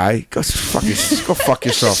name guy. Go fuck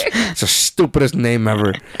yourself. It's the stupidest name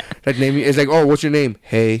ever. That name is like, oh, what's your name?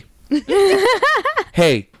 Hey.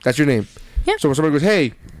 Hey, that's your name. Yeah. So when somebody goes,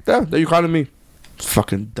 hey, that you calling me?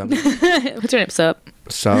 Fucking dumb. What's your name? Sup?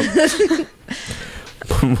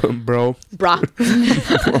 Bro. Brah.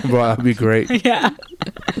 Bro, that'd be great. Yeah.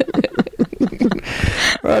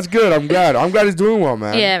 Well, that's good. I'm glad he's doing well,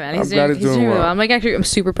 man. Yeah, man. I'm glad he's doing well. I'm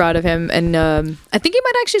super proud of him, and I think he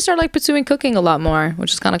might actually start like pursuing cooking a lot more,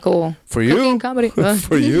 which is kind of cool. For you? Cooking, comedy.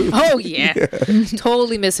 For you? Oh yeah.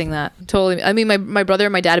 Totally missing that. Totally. I mean, my brother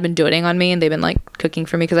and my dad have been doting on me, and they've been like cooking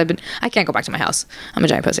for me because I can't go back to my house. I'm a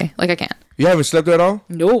giant pussy. Like I can't. You haven't slept at all?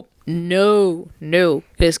 Nope. No. It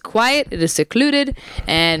is quiet. It is secluded,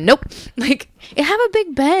 and nope. Like I have a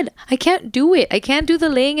big bed. I can't do it. I can't do the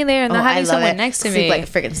laying in there and not having someone next to Sleep me. like a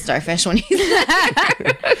freaking starfish when he's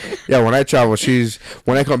Yeah, when I travel,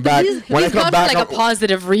 when I come back, He's gone for like a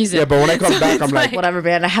positive reason. Yeah, but when I come back, I'm like, whatever,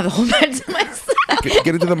 man. I have the whole bed to myself. get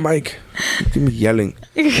into the mic. Give me yelling.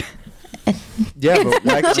 Yeah, but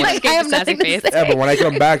when I have nothing to say. Yeah, but when I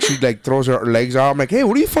come back, she like throws her legs out. I'm like, hey,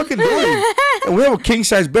 what are you fucking doing? And we have a king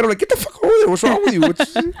size bed. I'm like, get the fuck over there. What's wrong with you?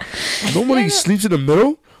 Nobody sleeps in the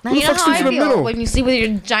middle. Now, Who you the know fuck how sleeps I in the feel middle? when you sleep with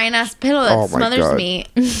your giant ass pillow that Oh my smothers God. me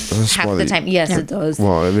half the time. Yes, it does.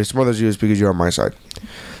 Well, if it smothers you, it's because you're on my side.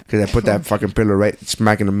 Because I put that fucking pillow right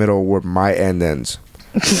smack in the middle where my end ends.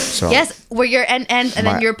 So Yes, where your end ends and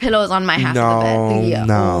then your pillow is on my half of the bed. Yeah.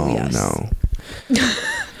 No, Oh, yes. no.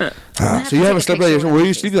 So you haven't slept like where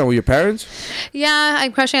you sleeping with your parents? Yeah,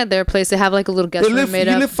 I'm crashing at their place. They have like a little guest room made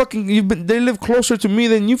up. They live closer to me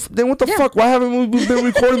than you. Then what the fuck? Why haven't we been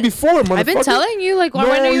recording before, motherfucker? I've been telling you, like, when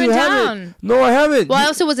are you in town? No, I haven't. Well, I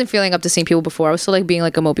also wasn't feeling up to seeing people before. I was still like being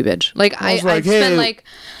like a mopey bitch. Like I like, spent hey. like,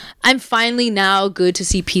 I'm finally now good to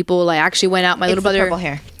see people. I actually went out. My little brother. Purple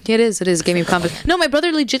hair. Yeah, it is. It gave me confidence. No, my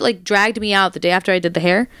brother legit like dragged me out the day after I did the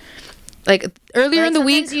hair. Like earlier in the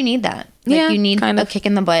week. Sometimes you need that. Like, Yeah, you need kind a of. kick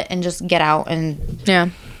in the butt and just get out and Yeah.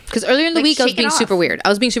 Because earlier in the Like, week, I was shake it being off. super weird.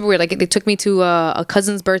 Like, they took me to a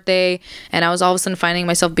cousin's birthday, and I was all of a sudden finding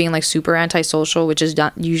myself being, like, super antisocial, which is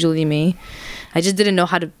not usually me. I just didn't know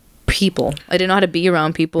how to people. I didn't know how to be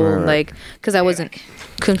around people, like, because I wasn't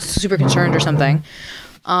super concerned or something.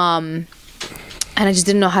 And I just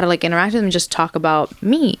didn't know how to, like, interact with them and just talk about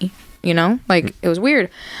me. you know, like it was weird.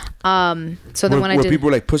 So then when I were did,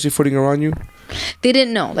 people like pussyfooting around you? they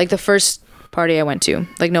didn't know. Like the first party I went to,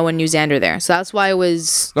 like no one knew Xander there, so that's why it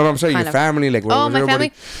was. No, I'm saying kind your of- family. Like, Oh, was my everybody,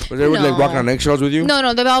 family? Was everybody like walking No. on eggshells with you?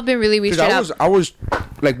 No, they've all been really straight up. I was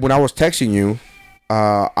like, when I was texting you,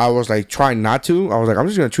 I was like trying not to. I was like, I'm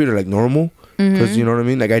just gonna treat her like normal. Because you know what I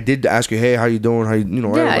mean. Like I did ask you, hey, how you doing? How you know?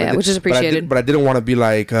 Whatever. Mm-hmm. Yeah, But I yeah, did- which is appreciated. But I didn't want to be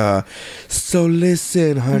like, so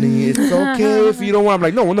listen, honey, it's okay if you don't want. I'm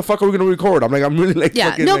like, no, when the fuck are we gonna record? I'm like, I'm really like,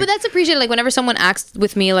 Yeah, fucking, no, like, but that's appreciated. Like whenever someone acts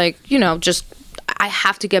with me, like you know, just I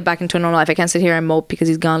have to get back into a normal life. I can't sit here and mope because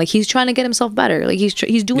he's gone. Like he's trying to get himself better. Like he's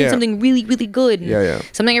doing Yeah. something really really good. And Yeah.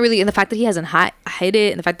 Something I really, and the fact that he hasn't hid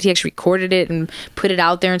it, and the fact that he actually recorded it and put it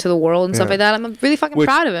out there into the world and stuff Yeah. like that. I'm really fucking Which-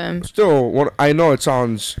 proud of him. Still, I know it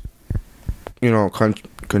sounds, you know,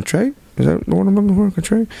 contrite. Is that the word I'm looking for?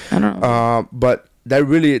 Contrite. I don't know. But that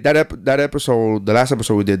really that episode, the last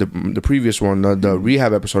episode we did, the previous one, the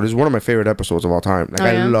rehab episode, is one of my favorite episodes of all time. Like Oh,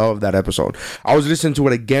 yeah? I love that episode. I was listening to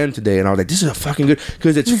it again today, and I was like, "This is a fucking good,"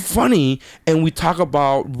 because it's funny, and we talk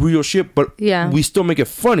about real shit, but Yeah. we still make it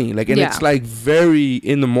funny. Like, and Yeah. it's like very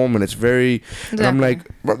in the moment. It's very, and I'm Exactly. like,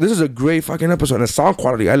 "Bro, this is a great fucking episode." And the sound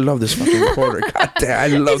quality, I love this fucking recorder. God damn,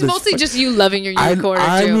 I love It's this. mostly just you loving your I recorder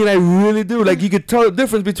I too. mean, I really do. Like, you could tell the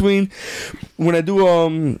difference between when I do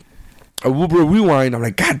a Uber Rewind. I'm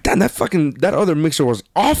like, God damn, that other mixer was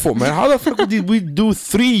awful, man. How the fuck did we do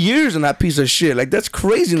 3 years in that piece of shit? Like, that's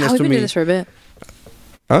craziness We've to been me. doing this for a bit.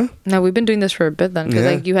 Huh? No, we've been doing this for a bit then. Because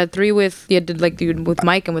Yeah. like you had 3 with with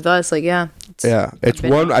Mike and with us. Like yeah. Yeah, it's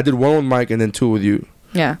been- one. I did one with Mike and then 2 with you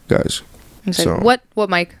Yeah. guys. It's like, So- what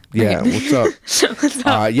Mike? Yeah, Okay. what's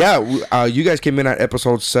up? You guys came in at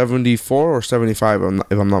episode 74 or 75,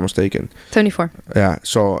 if I'm not mistaken. 74. Yeah.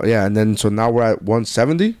 So now we're at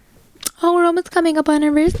 170 Oh, we're almost coming up on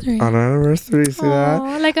anniversary. on our anniversary. See that?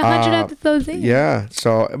 Oh, like 100 episodes in. Yeah.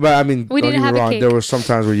 So, but I mean, We don't didn't get me have a wrong. cake. There were some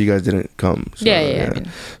times where you guys didn't come. So, Yeah, I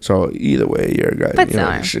mean. So either way, you're a guy. But you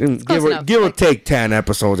know, no, it's close enough. give or take 10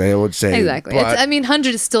 episodes, I would say. Exactly. But I mean,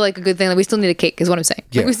 100 is still like a good thing. Like, we still need a cake, is what I'm saying.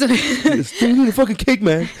 Yeah. Like, we still still need a fucking cake,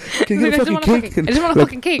 man. Can you I get a just fucking want a cake? fucking- I just want a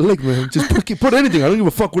fucking cake. Look, man, just put anything. I don't give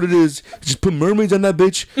a fuck what it is. Just put mermaids on that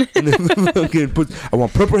bitch, and then fucking put. I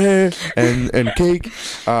want purple hair and cake.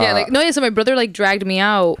 yeah, like no, yeah. So my brother like dragged me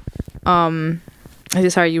out.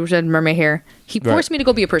 Sorry, you said mermaid hair. He forced me to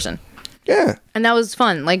go be a person, Yeah. and that was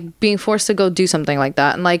fun. Like being forced to go do something like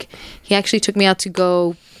that, and like he actually took me out to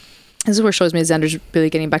go. This is where it shows me Xander's really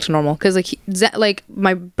getting back to normal because like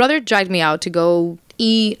my brother dragged me out to go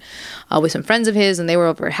eat with some friends of his, and they were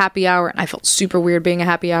over at happy hour, and I felt super weird being a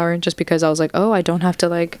happy hour just because I was like, oh, I don't have to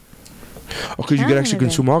like. Because you can actually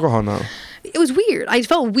consume alcohol now. It was weird. I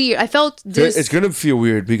felt weird. I felt this. It's gonna feel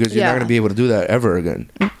weird because you're not Yeah. gonna be able to do that ever again.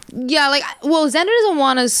 Yeah, like, well, Xander doesn't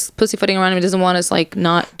want us pussyfooting around him. He doesn't want us, like,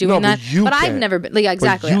 not doing that. you But I've can't. never been, like, yeah, But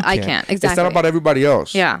exactly. you I can't. Exactly. It's not about everybody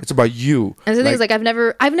else. Yeah. It's about you. And the thing is, like, I've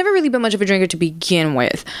never really been much of a drinker to begin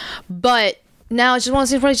with. But now it's just one of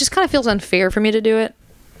those things where it just kind of feels unfair for me to do it.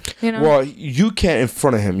 You know? Well, you can't in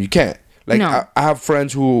front of him. You can't. Like No. I have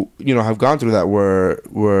friends who have gone through that where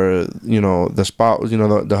the spouse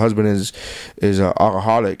the husband is an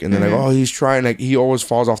alcoholic and they're Mm-hmm. like, oh, he's trying, like he always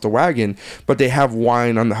falls off the wagon, but they have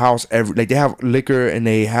wine on the house they have liquor and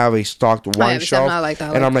they have a stocked wine but shelf. I'm not like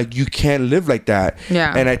that. And I'm like, you can't live like that.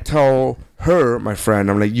 Yeah. And I tell her, my friend,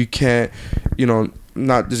 I'm like, you can't,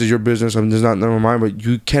 not this is your business. This is not never mind, but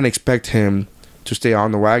you can't expect him to stay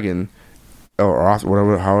on the wagon. Or off,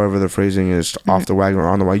 whatever, however the phrasing is, off the wagon or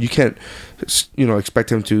on the wagon. You can't,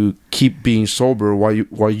 expect him to keep being sober while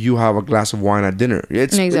you have a glass of wine at dinner.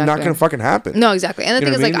 It's not Exactly. gonna fucking happen. No, exactly. And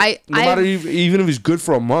the thing is, what I like, mean? No matter even if he's good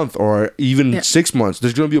for a month or even 6 months,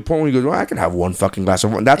 there's gonna be a point when he goes, well, I can have one fucking glass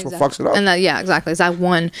of wine. That's what fucks it up. And that, yeah, exactly. It's that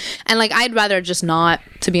one. And, like, I'd rather just not,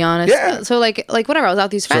 to be honest. Yeah. So, like whatever. I was out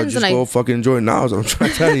with these So friends just and go fucking enjoy it now. Is what I'm trying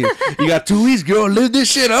to tell you. You got 2 weeks, girl. Live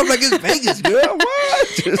this shit up like it's Vegas, girl.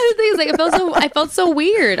 What? And the thing is, like, I felt so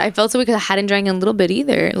weird. I felt so weird because I hadn't drank in a little bit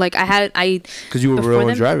either. Like, Because you were before the one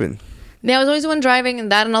then- driving. Yeah, I was always the one driving,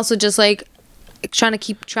 and that, and also just like trying to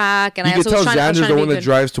keep track. And You I can also tell was trying, I was Xander's trying the to one be that good.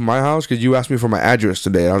 drives to my house because you asked me for my address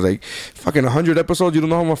today. I was like, fucking 100 episodes, you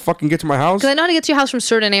don't know how I'm gonna fucking get to my house? Because I know how to get to your house from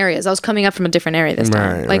certain areas. I was coming up from a different area this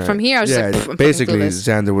time. Like from here, I was just like, "Pff, I'm fucking basically, clueless."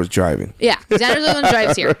 Xander was driving. Yeah, Xander's the one that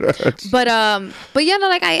drives here. But yeah, no,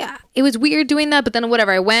 like it was weird doing that. But then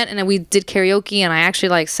whatever, I went and then we did karaoke, and I actually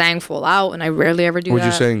like sang full out, and I rarely ever do What'd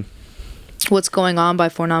that. you sing? What's Going On by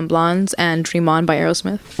Four Non Blondes and Dream On by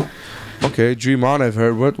Aerosmith. Okay, Dream On, I've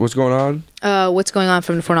heard. What's going on? What's Going On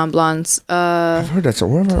from the Four Non Blondes. I've heard that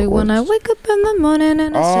song. Like when I wake up in the morning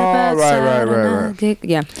and I step outside. right.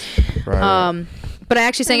 Yeah. Right. but I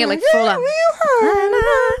actually sang it like full on.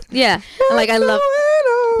 Yeah, and like I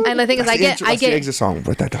think is I get exit song.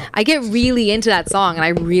 Write that down. I get really into that song, and I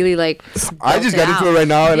really like. I just got into it right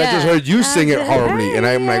now, and I just heard you sing it horribly, and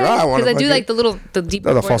I'm like, I want to. Because I do like the deep.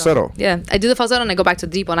 The falsetto. Yeah, I do the falsetto, and I go back to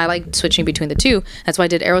the deep one. I like switching between the two. That's why I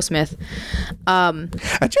did Aerosmith.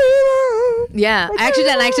 Yeah, I actually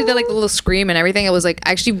did like the little scream and everything. It was like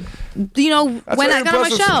actually, when I got on my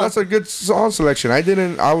show. That's a good song selection. I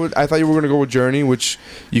thought you were gonna go with Journey, which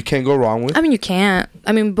you can't go wrong with. I mean, you can't.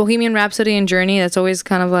 I mean, Bohemian Rhapsody and Journey. That's always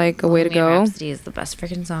kind of like a way to go. Bohemian Rhapsody is the best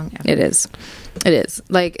freaking song ever. It is.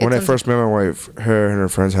 Like when I first met my wife, her and her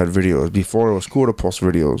friends had videos. Before it was cool to post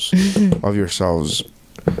videos of yourselves.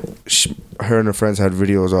 Her and her friends had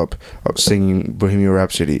videos up of singing Bohemian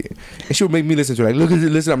Rhapsody, and she would make me listen to it. Like, look at it,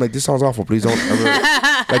 listen. I'm like, this song's awful. Please don't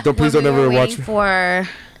ever, please don't ever watch. For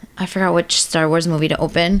I forgot which Star Wars movie to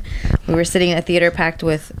open. We were sitting in a theater packed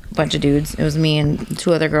with a bunch of dudes. It was me and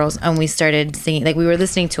two other girls, and we started singing. Like we were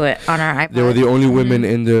listening to it on our iPod. They were the only women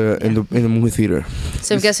in the movie theater.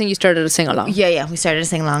 So I'm guessing you started to sing along. Yeah, we started to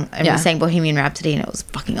sing along, and we sang Bohemian Rhapsody, and it was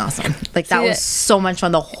fucking awesome. Like that was so much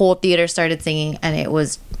fun. The whole theater started singing, and it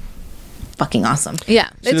was fucking awesome. Yeah,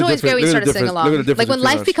 it's always great when you start to sing along. Like when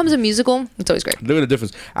life becomes a musical, it's always great. Look at the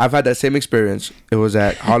difference. I've had that same experience. It was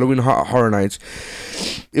at Halloween Horror Nights.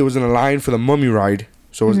 It was in a line for the Mummy ride,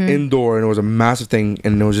 so it was indoor, and it was a massive thing,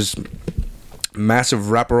 and it was just massive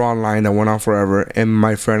wraparound line that went on forever. And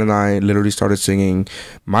my friend and I literally started singing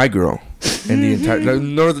 "My Girl." And the entire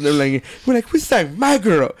we're like, we sang "My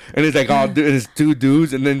Girl," and it's like all it's two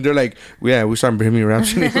dudes, and then they're like, yeah, we sang Bohemian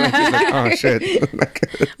Rhapsody. Like, oh shit. But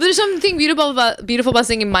there's something beautiful about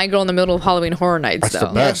singing "My Girl" in the middle of Halloween Horror Nights. That's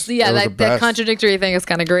the best. That contradictory thing is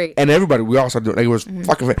kind of great. And everybody, we also do. Like, it was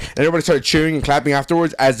fucking fun. And everybody started cheering and clapping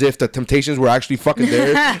afterwards, as if the Temptations were actually fucking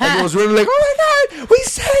there. And it was really like, oh my god, we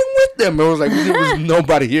sang with them. It was like there was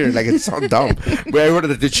nobody here. Like, it's so dumb. But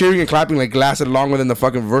everybody, the cheering and clapping like lasted longer than the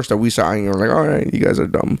fucking verse that we sang. And we're like, all right, you guys are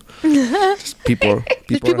dumb. Just people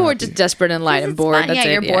were just desperate in line and bored. Yeah,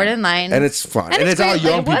 you're bored in line, and it's fun, and it's all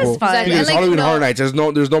young people. Exactly. Because Halloween Horror Nights, there's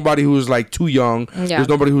nobody who's like too young. Yeah. There's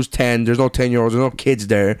nobody who's 10. There's no 10-year-olds. There's no kids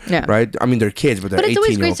there. Yeah. Right? I mean, they're kids, but they're 18-year-old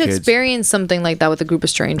kids. But it's always great to experience something like that with a group of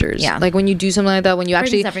strangers. Yeah. Like when you do something like that, when you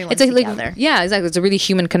actually, it's like yeah, exactly. It's a really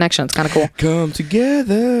human connection. It's kind of cool. Come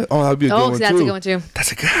together. Oh, that'd be a good one too. That's a good one too.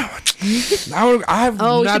 That's a good one. I've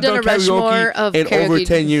not done karaoke in over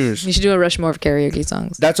 10 years. You should do a Rushmore of karaoke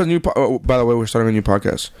songs. That's a new. By the way, we're starting a new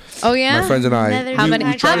podcast. Oh yeah, my friends and I. How many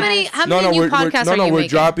new podcasts are you making? We're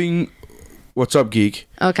dropping What's Up Geek.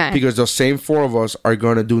 Okay. Because the same four of us are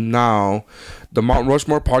going to do now the Mount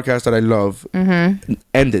Rushmore podcast that I love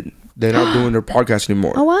ended. They're not doing their podcast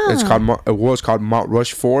anymore. Oh wow. It was called Mount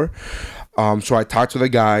Rush 4. So I talked to the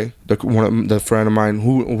guy, the friend of mine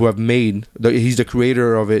who have made he's the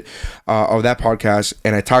creator of it, of that podcast,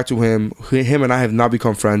 and I talked to him. Him and I have now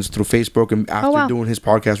become friends through Facebook, and after doing his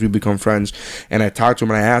podcast, we become friends. And I talked to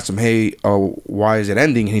him and I asked him, hey, why is it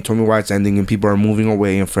ending? And he told me why it's ending, and people are moving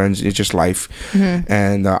away, and friends, it's just life.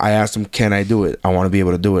 And I asked him, can I do it? I want to be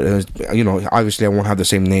able to do it. And it was, obviously I won't have the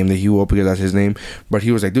same name that he will because that's his name, but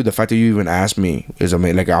he was like, dude, the fact that you even asked me is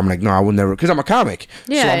amazing. Like, I'm like, no, I would never, because I'm a comic.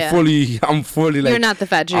 Yeah, so I'm fully like, you're not the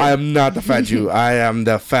fat Jew. I am not the fat Jew. I am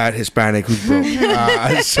the fat Hispanic who's broke.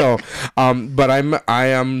 But I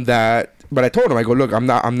am that. But I told him, I go, look, I'm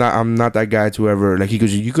not that guy to ever, like, he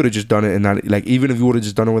goes, you could have just done it and not, like, even if you would have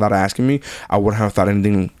just done it without asking me, I wouldn't have thought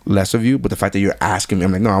anything less of you. But the fact that you're asking me,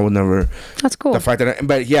 I'm like, no, I would never. That's cool. The fact that,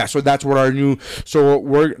 but yeah, so that's what our new, so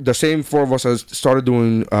we're, the same four of us has started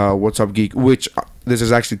doing What's Up Geek, which this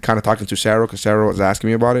is actually kind of talking to Sarah, because Sarah was asking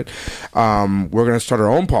me about it. We're going to start our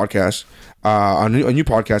own podcast. A new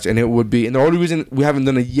podcast, and it would be, and the only reason we haven't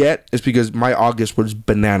done it yet is because my August was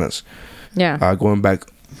bananas. Yeah. Going back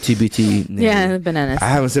TBT. Yeah, bananas. I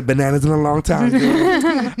haven't said bananas in a long time.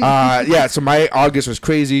 Yeah, so my August was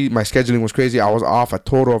crazy. My scheduling was crazy. I was off a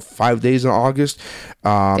total of 5 days in August.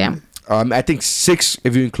 Damn. I think 6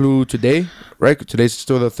 if you include today, right? Today's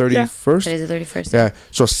still the 31st. Yeah, today's the 31st. Yeah,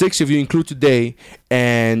 so 6 if you include today,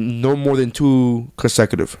 and no more than 2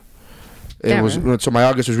 consecutive. It was so my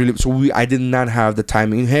August was really I did not have the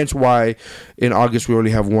timing, hence why in August we only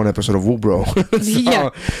have 1 episode of Woo Bro.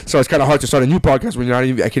 So it's kind of hard to start a new podcast when you're not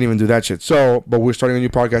even, I can't even do that shit. So but we're starting a new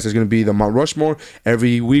podcast. It's going to be the Mount Rushmore.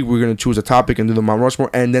 Every week we're going to choose a topic and do the Mount Rushmore,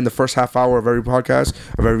 and then the first half hour of every podcast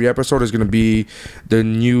of every episode is going to be the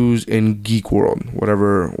news in geek world,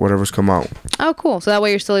 whatever's come out. Oh, cool. So that way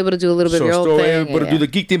you're still able to do a little bit of your own thing. So still able to do the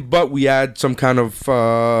geek thing, but we add some kind of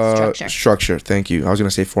structure. Thank you. I was going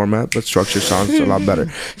to say format, but structure. structure sounds a lot better.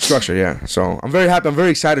 Structure, yeah. So I'm very happy. I'm very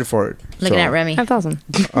excited for it. Looking at Remy. That's awesome.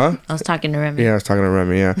 Huh? I was talking to Remy. Yeah, I was talking to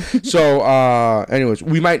Remy. Yeah. So, anyways,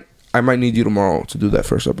 I might need you tomorrow to do that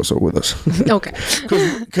first episode with us. Okay.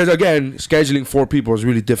 Because again, scheduling 4 people is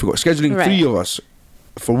really difficult. Scheduling Right. 3 of us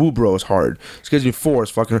for Woo Bro is hard. Scheduling 4 is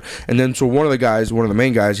fucking. And then so one of the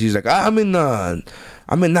main guys, he's like, I'm in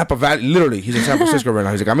Napa Valley. Literally, he's in San Francisco right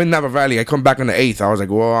now. He's like, I'm in Napa Valley. I come back on the 8th. I was like,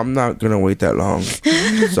 well, I'm not gonna wait that long.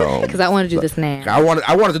 So Because I want to do this now. I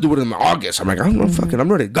wanted to do it in August. I'm like, I'm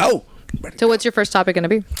ready to go. So what's your first topic going to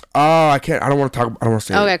be? I can't. I don't want to talk. I don't want to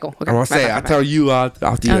say. Okay, it. cool. Okay. I don't want to say. Right, I'll right, tell you. I'll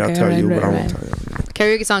tell you, but I won't right. tell you.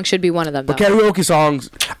 Karaoke song should be one of them, though. But karaoke songs.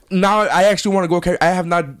 Now I actually want to go. I have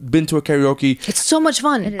not been to a karaoke. It's so much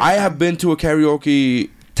fun. I have been to a karaoke.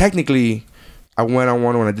 Technically, I went on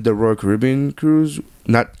one when I did the Royal Caribbean cruise.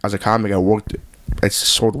 Not as a comic. I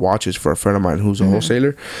sold watches for a friend of mine who's a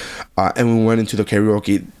wholesaler, and we went into the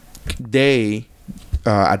karaoke. They,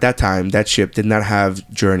 at that time, that ship did not have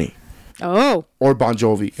Journey. Oh. Or Bon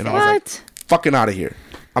Jovi. And I was like, What? fucking out of here.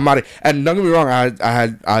 I'm out of. And don't get me wrong,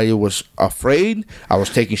 I was afraid. I was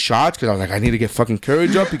taking shots because I was like, I need to get fucking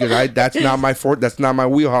courage up because that's not my fort. That's not my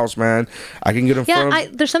wheelhouse, man. I can get in front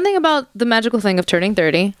of. There's something about the magical thing of turning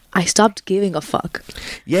 30. I stopped giving a fuck.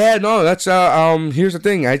 Yeah, no, that's here's the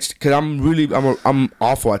thing. Because I'm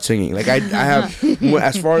awful at singing. Like I have,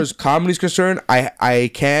 as far as comedy is concerned, I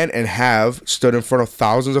can and have stood in front of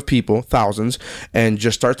thousands, and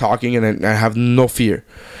just start talking, and I have no fear.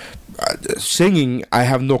 Singing, I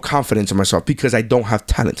have no confidence in myself because I don't have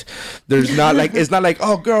talent. There's not like it's not like,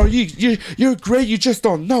 oh girl, you're great, you just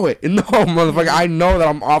don't know it. No, motherfucker, I know that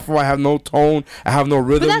I'm awful. I have no tone, I have no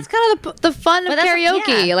rhythm. But that's kind of the fun of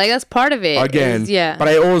karaoke. Yeah. Like that's part of it. Again, Yeah. But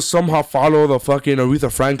I always somehow follow the fucking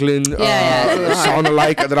Aretha Franklin sound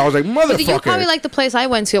alike that I was like, motherfucker. But you probably like the place I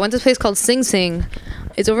went to. I went to this place called Sing Sing.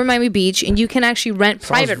 It's over Miami Beach, and you can actually rent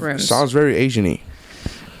private rooms. Sounds very Asian-y.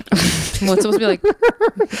 Well, it's supposed to be like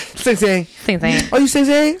Sing Sing. Sing Sing. Oh, you Sing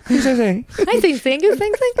Sing? You Sing Sing? Hi, Sing Sing. You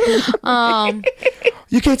Sing Sing.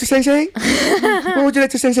 You came to Sing Sing? What would you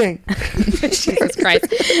like to Sing Sing? Jesus Christ.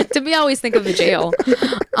 To me, I always think of the jail. But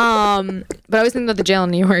I always think of the jail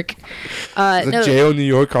in New York. The jail in New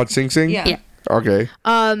York called Sing Sing? Yeah. Okay.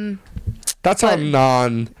 That's a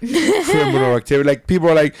non-criminal activity. Like, people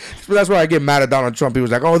are like, that's why I get mad at Donald Trump. He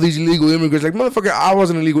was like, oh, these illegal immigrants. Like, motherfucker, I was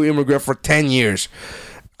an illegal immigrant for 10 years.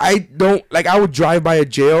 I would drive by a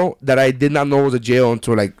jail that I did not know was a jail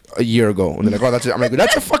until like a year ago. And they're like, oh, that's it. I'm like,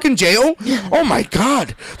 that's a fucking jail? Oh my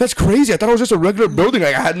God. That's crazy. I thought it was just a regular building.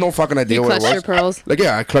 Like, I had no fucking idea what it was. You clutched your pearls. Like,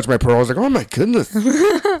 yeah, I clutched my pearls. Like, oh my goodness.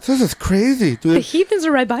 This is crazy, dude. The heathens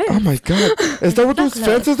are right by it. Oh my God. Is that what those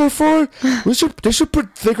fences are for? They should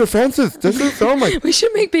put thicker fences. Oh my. We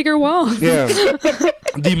should make bigger walls. Yeah.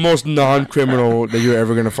 The most non-criminal that you're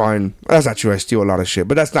ever going to find. That's not true. I steal a lot of shit,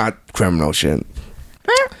 but that's not criminal shit.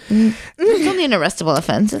 It's only an arrestable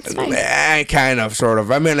offense. It's fine. Kind of, sort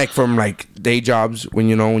of. I mean, like from like day jobs when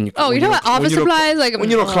you know when you. Oh, you're talking about office supplies, like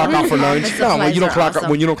when you don't clock off for lunch. No, when you don't clock awesome.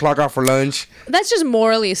 when you don't clock off for lunch. That's just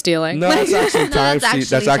morally stealing. No, that's actually time.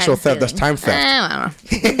 That's actual theft. stealing. That's time theft. I don't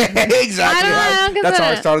know. Exactly. I don't That's how I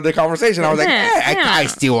consider it. started the conversation. I was like, I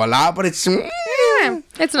steal a lot, but it's.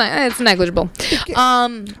 It's not. It's negligible. But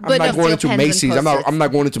I'm not going into pens and Macy's. Post-its. I'm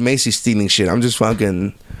not going into Macy's stealing shit. I'm just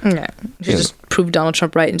fucking. yeah, you should just prove Donald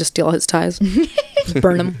Trump right and just steal all his ties,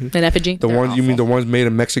 burn them in effigy. The ones you mean the ones made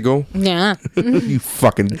in Mexico? Yeah, You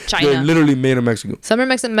fucking China. They're literally made in Mexico. some are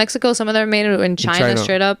mixed in Mexico, some of them are made in China,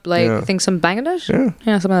 straight up. Like Yeah. I think some Bangladesh.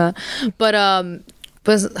 Yeah, some of that. But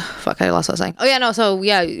fuck, I lost what I was saying. Oh yeah, no. So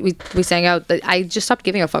yeah, we sang out. I just stopped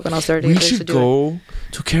giving a fuck when I was 30. We I used to should do it. go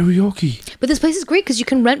to karaoke. But this place is great because you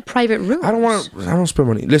can rent private rooms. I don't spend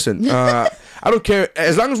money. Listen, I don't care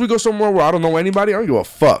as long as we go somewhere where I don't know anybody. I don't give a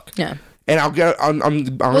fuck. Yeah. And I'm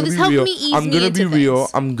gonna this be helped real. me ease I'm me gonna into be real.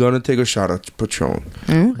 things. I'm gonna take a shot at Patron.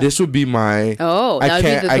 This would be my. Oh, that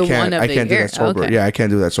would be the one of I the can't do year. that sober. Okay. Yeah, I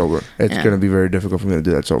can't do that sober. It's Yeah. gonna be very difficult for me to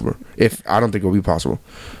do that sober. If I don't think it'll be possible,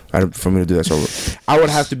 for me to do that sober. I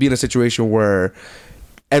would have to be in a situation where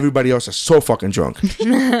everybody else is so fucking drunk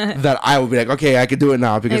that I would be like, okay, I could do it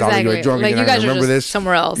now because I'll Exactly. get drunk Like, again. you I guys are remember just this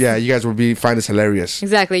somewhere else. Yeah, you guys will find this hilarious.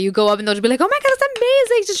 Exactly. You go up and they'll just be like, "Oh my god, it's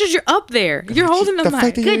amazing!" It's just you're up there. You're holding the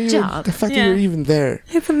mic. Good job. The fact that Yeah. you're even there.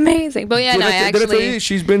 It's amazing. But yeah, Did no, I tell you,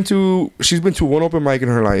 she's been to one open mic in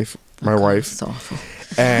her life. My wife. So awful.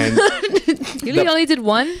 And you only did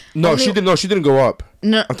one. no, she didn't. No, she didn't go up.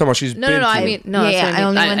 No. I'm talking about she's No, been no, no. to I mean, no. Yeah, that's what I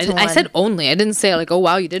only mean. went to I one. said only. I didn't say like, oh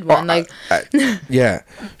wow, you did one. Like, yeah,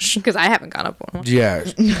 because I haven't gone up one. yeah.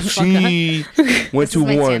 She went to is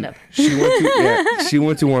my one. stand-up. She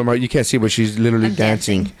went to one. You can't see, but she's literally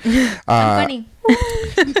dancing. I'm funny.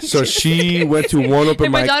 So she went to one open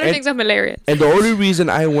And my mic. daughter and, thinks I'm hilarious. and the only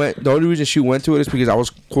reason she went to it is because I was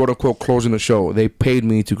quote unquote closing the show. They paid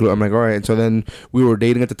me to. I'm like, all right. And so then we were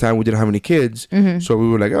dating at the time. We didn't have any kids, so we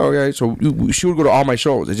were like, oh, okay. So she would go to all my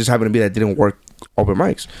shows. It just happened to be that it didn't work open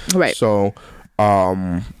mics. Right. So,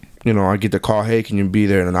 I get the call. Hey, can you be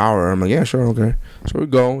there in an hour? I'm like, yeah, sure, okay. So we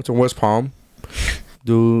go. It's in West Palm.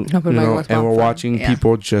 Dude, Open mic West Palm, and we're fun. watching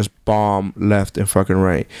people just bomb left and fucking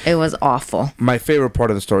right. It was awful. My favorite part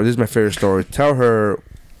of the story. This is my favorite story. Tell her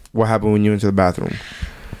what happened when you went to the bathroom.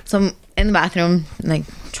 So I'm in the bathroom, like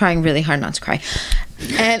trying really hard not to cry.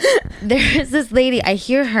 And there's this lady, I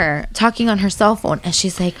hear her talking on her cell phone, and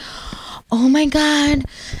she's like, oh my God.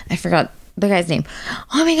 I forgot the guy's name.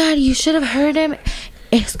 Oh my God, you should have heard him.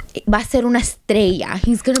 Va a ser una estrella.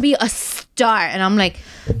 He's going to be a star. And I'm like,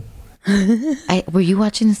 were you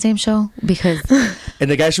watching the same show? Because And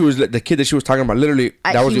the kid that she was talking about, literally,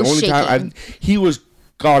 that was he the was only time he was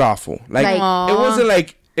god awful. Like,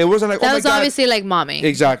 Like- it wasn't like That oh was my God. obviously like mommy.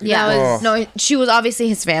 Exactly. yeah, Oh. no, she was obviously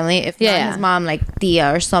his family. If Yeah, not yeah. his mom, like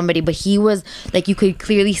Thea or somebody. But he was like, you could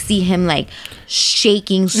clearly see him like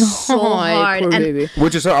shaking so hard. Poor And baby.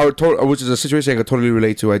 Which is a situation I could totally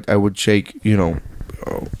relate to. I would shake, when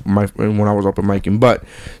I was open micing. But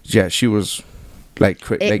yeah, she was like,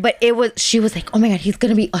 she was like, oh my God, he's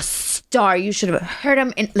gonna be a star. You should have heard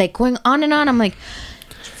him. And like going on and on. I'm like,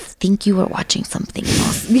 I think you were watching something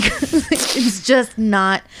else because it's just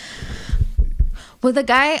not. Well, the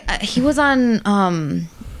guy, he was on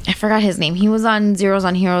I forgot his name. He was on Zeros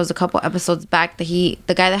on Heroes a couple episodes back. The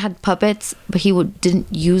guy that had puppets, but he didn't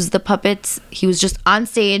use the puppets. He was just on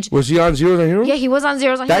stage. Was he on Zeros on Heroes? Yeah, he was on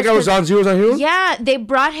Zeros on That Heroes. guy was on Zeros on Heroes? Yeah, they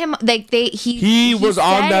brought him like He was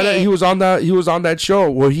on that show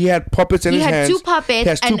where he had puppets in He his had hands. two puppets, He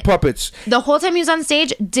has two and puppets. The whole time he was on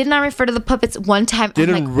stage, did not refer to the puppets one time. I'm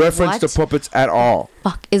Didn't like, reference what the puppets at all.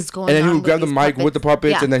 Fuck is going on? And then he would with grab the these mic with the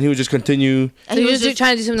puppets, Yeah. and then he would just continue. And So he he was was just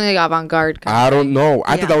trying to do something like avant-garde. I don't know.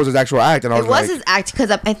 I Yeah. thought that was his actual act, and I It was was like, his act because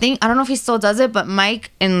I don't know if he still does it, but Mike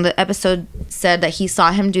in the episode said that he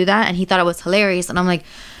saw him do that and he thought it was hilarious. And I'm like,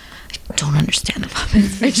 I don't understand the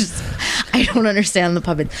puppets. I don't understand the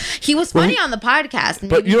puppets. He was funny on the podcast.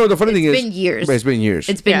 But the funny thing is, it's been years. It's been years.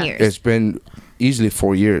 It's been years. It's been easily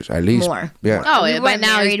 4 years at least. More. Yeah. Oh, we yeah, by weren't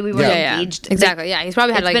now married. We were Yeah. engaged. Exactly. Yeah, he's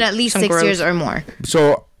probably had It's like been at least some 6 growth. years or more.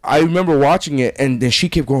 So I remember watching it, and then she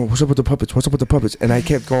kept going, "What's up with the puppets? What's up with the puppets?" And I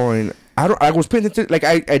kept going. I was paying attention. Like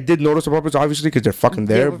I did notice the puppets obviously because they're fucking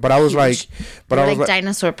They there. were But I was huge. like, They were like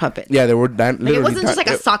dinosaur puppets. yeah, they were. Like, it wasn't just like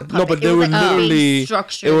a sock puppet. No, but It they was were like a big literally.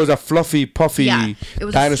 structured- It was a fluffy, puffy Yeah, it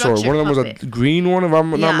was a dinosaur. One of them was a structured green one, if I'm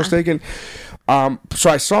not Yeah. mistaken. So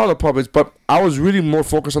I saw the puppets, but I was really more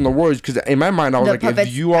focused on the words because in my mind I was The like, puppets,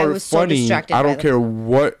 if you I are was so funny, distracted I by don't them. care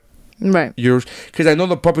what. Right. Yours, because I know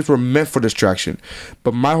the puppets were meant for distraction,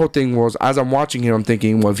 but my whole thing was as I'm watching him, I'm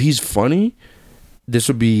thinking, well, if he's funny, this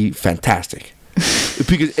would be fantastic.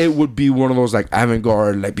 Because it would be one of those like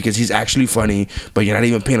avant-garde, like because he's actually funny, but you're not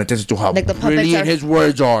even paying attention to how Like the puppets brilliant are- his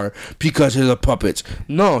words are because of the puppets.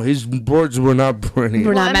 No, his words were not brilliant.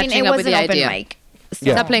 We're not I mean, matching it up was with an the open idea. mic.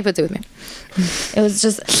 Yeah. Stop playing footsie with me. It was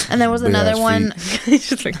just, and there was Big another ass one. He's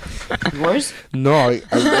just like, Yours? No,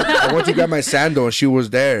 I went to grab my sandal and she was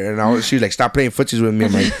there, and she was like, "Stop playing footsies with me."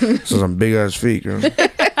 I'm like, "This is some big ass feet, girl."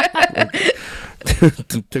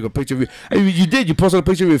 Take a picture of you. I mean, you did. You posted a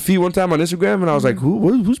picture of your feet one time on Instagram, and I was like,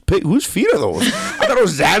 whose feet are those? I thought it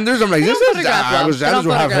was Xander's. I'm like, this is Xander's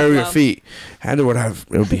would have hairier feet. Xander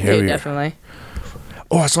would be yeah, hairier. definitely.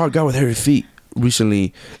 Oh, I saw a guy with hairy feet recently.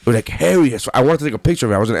 It was like hairy. So I wanted to take a picture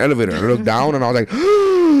of it. I was in an elevator. I looked down and I was like,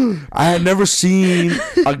 I had never seen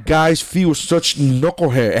a guy's feet with such knuckle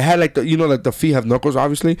hair. It had like the feet have knuckles,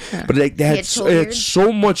 obviously, but like they had it had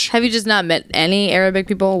so much. Have you just not met any Arabic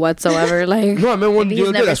people whatsoever? Like, No, I met one Maybe the he's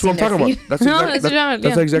other day. never That's what I'm seen talking their about. feet. That's No, exactly. that's what-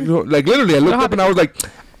 That's yeah. exactly. Like literally, I looked up and I was like,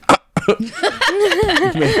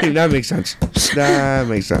 that makes sense. That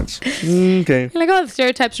makes sense. Okay. you're like, oh, the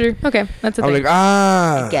stereotypes are okay. That's a I'm thing.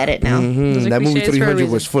 like, Get it now. Those are that movie cliches for a 300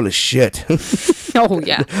 reason. was full of shit. Oh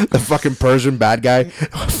yeah. The fucking Persian bad guy,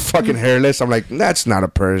 fucking hairless. I'm like, that's not a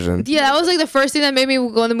Persian. Yeah, that was like the first thing that made me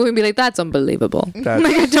go in the movie and be like, "That's unbelievable." That's-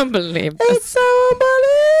 Like, I don't believe this. It's so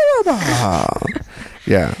unbelievable.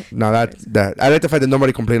 Yeah, no, that I like the fact that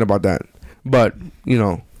nobody complained about that. But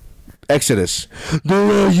Exodus,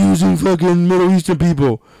 they're using fucking Middle Eastern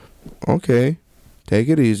people. Okay, take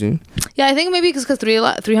it easy. Yeah, I think maybe because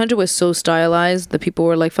 300 was so stylized, the people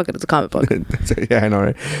were like, "Fuck it, it's a comic book." Yeah, I know,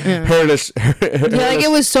 right? Yeah. Hairless. Yeah, like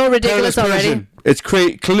it was so ridiculous already. It's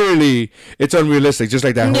clearly it's unrealistic, just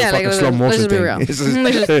like that whole Yeah, like, fucking slow motion let's just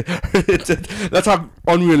be thing. That's how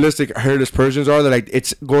unrealistic Hairless Persians are. That like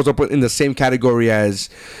it goes up in the same category as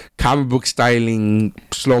comic book styling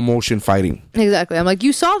slow motion fighting. Exactly. I'm like,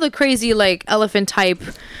 you saw the crazy like elephant type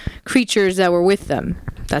creatures that were with them.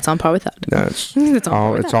 That's on par with that. Yeah, it's It's on par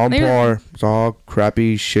all with it's that. on Maybe- par. It's all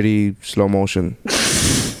crappy, shitty slow motion.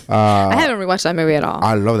 I haven't rewatched that movie at all.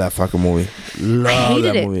 I love that fucking movie. Love I hated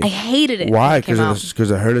that it. movie. I hated it. Why? when it came out.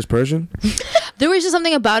 Because of Hairless Persian. There was just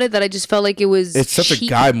something about it that I just felt like it was. It's such cheap.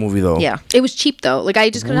 a guy movie though. Yeah. It was cheap though. Like I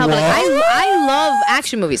just couldn't help it. Like I love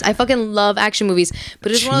action movies. I fucking love action movies.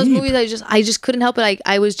 But it's one of those Cheap. movies I just couldn't help it.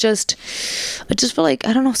 I just felt like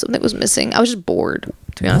I don't know, something was missing. I was just bored.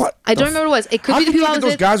 To be honest, What I the don't remember what it was. It could How be the can you people I look was at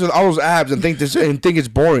those with. guys with all those abs and think it's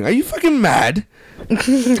boring? Are you fucking mad?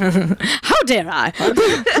 How dare I?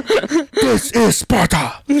 This is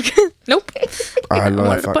Sparta. Nope. I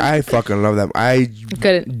love that. I fucking love that. I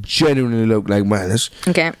Couldn't. genuinely look like man. This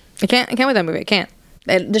I can't with that movie. I can't.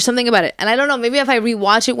 And there's something about it, and I don't know. Maybe if I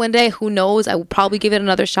rewatch it one day, who knows? I will probably give it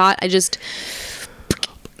another shot.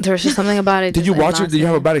 There's just something about it. did you watch it? Did you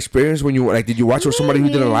have a bad experience when you like? Did you watch it with somebody who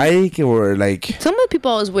didn't like, or like? Some of the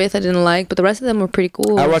people I was with, I didn't like, but the rest of them were pretty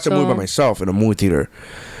cool. I watched a movie by so- myself in a movie theater.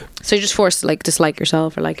 So you're just forced to like dislike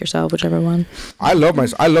yourself or like yourself, whichever one. I love going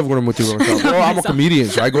to movie theater by myself. Well, I'm a comedian,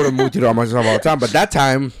 so I go to movie theater by myself all the time. But that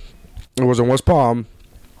time, it was in West Palm,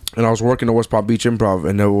 and I was working at West Palm Beach Improv,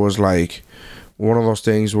 and it was like one of those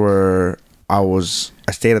things where I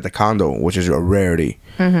stayed at the condo, which is a rarity.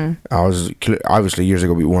 I was obviously years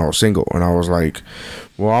ago when I was single, and I was like,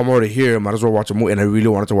 well, I'm already here, might as well watch a movie. And I really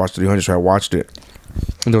wanted to watch 300, so I watched it.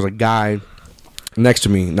 And there was a guy next to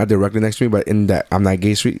me, not directly next to me, but in that I'm Not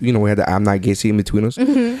Gay Street. You know, we had the I'm Not Gay seat in between us.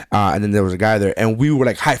 And then there was a guy there, and we were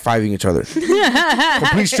like high-fiving each other.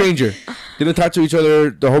 Complete stranger. Didn't talk to each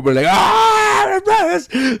other the whole way, like,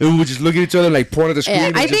 and we would just look at each other and like point at the screen. Yeah,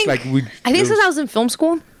 and I just, think like, we. I think since I was in film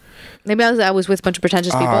school, maybe I was with a bunch of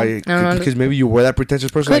pretentious people. I don't know. Because maybe you were that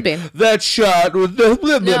pretentious person. Could like, be. That shot with the.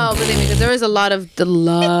 No, believe me, because there was a lot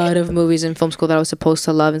of movies in film school that I was supposed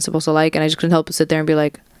to love and supposed to like, and I just couldn't help but sit there and be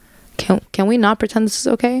like, can we not pretend this is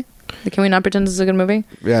okay? Like, can we not pretend this is a good movie?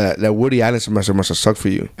 Yeah, that Woody Allen semester must have sucked for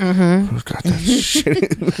you. Mm-hmm. God, that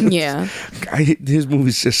shit. Yeah. His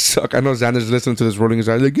movies just suck. I know Xander's listening to this, rolling his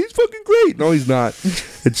eyes like he's fucking great. No, he's not.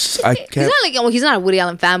 I He's can't. not like he's not a Woody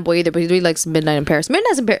Allen fanboy either, but he really likes Midnight in Paris.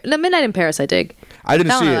 Midnight in Paris, I dig. I didn't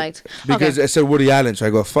that see one it I liked. because Okay. it said Woody Allen, so I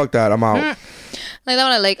go fuck that. I'm out. Like that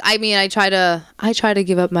one I like. I mean, I try to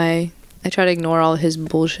give up I try to ignore all his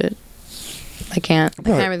bullshit. I can't. I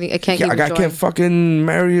can't keep I enjoying. can't fucking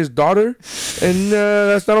marry his daughter, and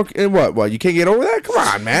that's not okay. And what? You can't get over that? Come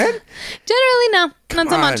on, man. Generally, no, not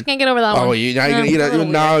so on. much. Can't get over that one. Oh, you're not gonna eat a little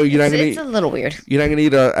now. weird. You're not It's gonna. a little weird. You're not gonna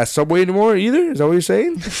eat a Subway anymore either. Is that what you're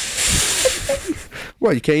saying?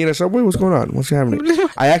 What? You can't eat at Subway? What's going on? What's happening?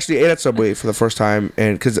 I actually ate at Subway for the first time,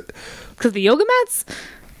 and because the yoga mats.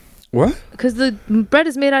 what? Because the bread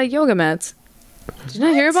is made out of yoga mats. Did you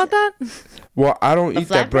not hear about that? Well, I don't eat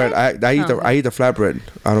that bread. I eat the flatbread.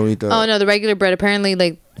 I don't eat the. Oh no, the regular bread. Apparently,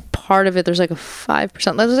 like part of it, there's like a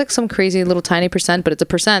 5%. There's like some crazy little tiny percent, but it's a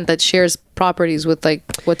percent that shares properties with like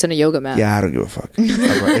what's in a yoga mat. Yeah, I don't give a fuck.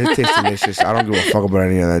 It tastes delicious. I don't give a fuck about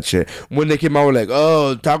any of that shit. When they came out with like,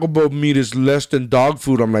 oh, Taco Bell meat is less than dog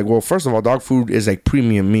food, I'm like, well, first of all, dog food is like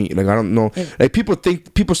premium meat. Like, I don't know. Like, people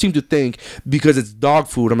seem to think because it's dog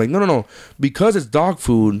food. I'm like, no. Because it's dog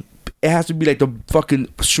food, it has to be like the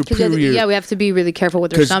fucking superior. Yeah, we have to be really careful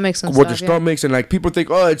with their stomachs and with stuff. their stomachs, and like people think,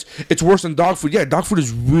 oh, it's worse than dog food. Yeah, dog food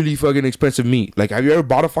is really fucking expensive meat. Like, have you ever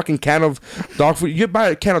bought a fucking can of dog food? You buy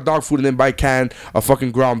a can of dog food and then buy a can of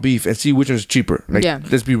fucking ground beef and see which one is cheaper. Like, Yeah.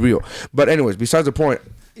 let's be real. But anyways, besides the point,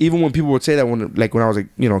 even when people would say that when I was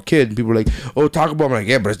like, kid, and people were like, oh, Taco Bell, I'm like,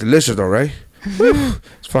 yeah, but it's delicious though, right?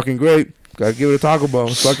 It's fucking great. Gotta give it a Taco Bell.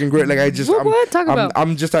 It's fucking great. Like,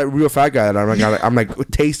 I'm just that real fat guy that I'm like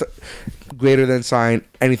taste greater than sign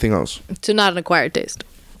anything else. So not an acquired taste.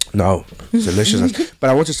 No, it's delicious. But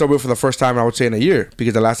I went to Subway for the first time, I would say, in a year,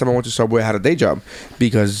 because the last time I went to Subway, I had a day job,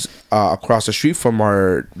 because across the street from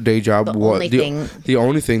our day job, the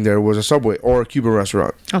only thing there was a Subway or a Cuban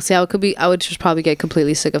restaurant. I'll see how it could be. I would just probably get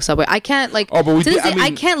completely sick of Subway. I can't like. Oh, but we to this did- I day, I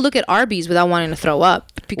mean- can't look at Arby's without wanting to throw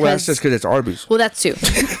up because. Well, that's just because it's Arby's. Well, that's too.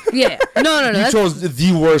 Yeah. No. You That's, chose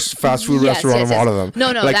the worst fast food Yes, restaurant yes, of all yes. of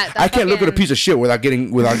them. No, Like, that I can't look at a fucking- piece of shit without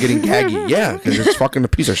getting gaggy. Yeah, because it's fucking a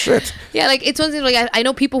piece of shit. yeah, like it's one thing. Like I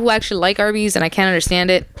know people who actually like Arby's, and I can't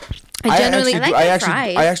understand it. I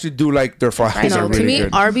I actually do like their fries. No, They're to really me,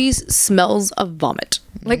 good. Arby's smells of vomit.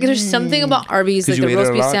 Like there's something about Arby's, like you the eat it roast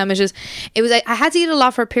a beef lot? sandwiches. It was like I had to eat it a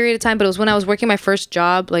lot for a period of time, but it was when I was working my first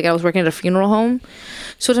job. Like I was working at a funeral home.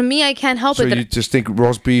 So to me, I can't help So it. you just think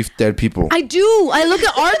roast beef, dead people. I do. I look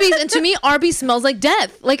at Arby's, and to me, Arby's smells like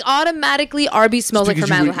death. Like automatically, Arby's smells like because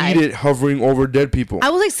you would formaldehyde. eat it hovering over dead people.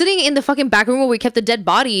 I was like sitting in the fucking back room where we kept the dead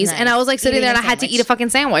bodies, and I was like sitting Eating there, and a I had to sandwich. eat a fucking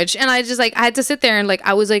sandwich, and I just like I had to sit there, and like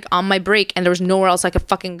I was like on my break, and there was nowhere else I could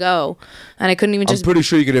fucking go, and I couldn't even I'm just. pretty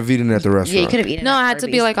sure you could have eaten it at the restaurant. Yeah, you could have eaten. No, at I had to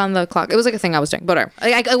be Arby's. like on the clock. It was like a thing I was doing, but whatever.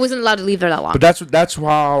 I wasn't allowed to leave there that long. But that's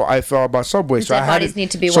how I felt about Subway. So dead I had bodies it,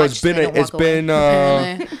 need to be so watched it's been so they don't it's walk away. been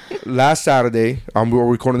last Saturday. We were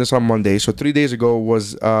recording this on Monday. So 3 days ago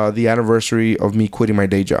was the anniversary of me quitting my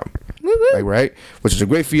day job. Like, right, which is a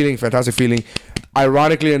great feeling, fantastic feeling.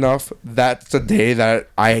 Ironically enough, that's the day that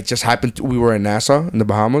I just happened to, we were in Nassau in the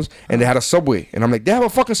Bahamas, and they had a Subway, and I'm like, they have a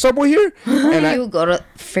fucking Subway here, and you go to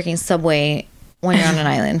freaking Subway when you're on an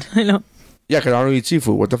island. I know. yeah, because I don't eat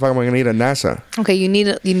seafood. What the fuck am I gonna eat at Nassau? Okay, you need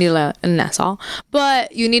a Nassau,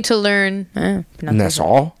 but you need to learn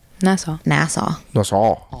Nassau, Nassau. Nassau.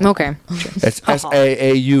 Okay. It's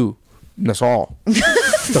SAAU. Nassau.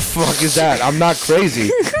 The fuck is that? I'm not crazy.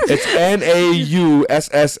 It's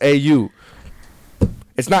NAUSSAU.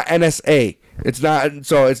 It's not NSA. It's not.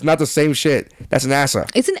 So it's not the same shit. That's NASA.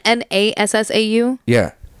 It's an NASSAU.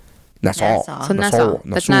 Yeah. Nassau. Nassau. So Nassau.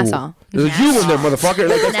 That's Nassau. There's a U in there, motherfucker.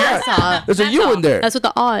 Like, that's Nassau. not- There's a U in there. That's what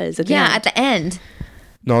the A is. At the Yeah, end. at the end.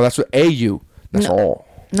 No, that's what AU. Nassau.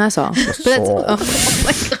 Nassau. But that's, oh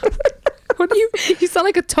my god. What do you sound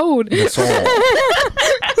like a toad. Nassau.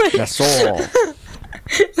 Nassau.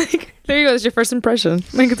 Like, there you go. That's your first impression.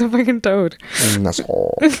 Like it's a fucking toad.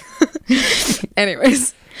 Nassau.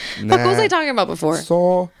 Anyways, what was I talking about before?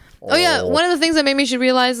 Nassau. Oh yeah, one of the things that made me should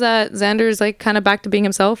realize that Xander is like kind of back to being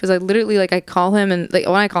himself is like literally like I call him and like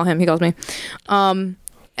when I call him, he calls me,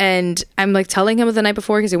 and I'm like telling him the night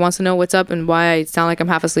before because he wants to know what's up and why I sound like I'm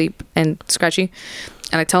half asleep and scratchy.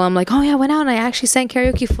 And I tell him like, oh yeah, I went out and I actually sang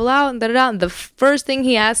karaoke full out and da-da-da. And the first thing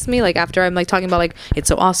he asks me, like after I'm like talking about like it's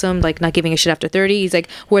so awesome, like not giving a shit after 30, he's like,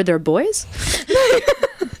 were there boys?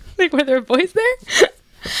 Like were there boys there?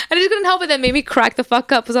 And I just couldn't help it. That made me crack the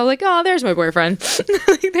fuck up because I was like, oh, there's my boyfriend.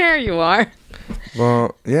 Like, there you are.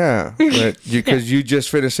 Well, yeah, but because you just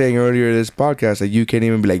finished saying earlier in this podcast that you can't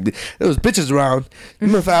even be like, there was bitches around.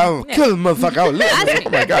 I'll kill the motherfucker. I'll live. Oh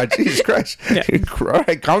my God, Jesus Christ. All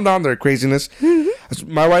right, calm down there, craziness.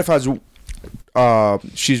 My wife has,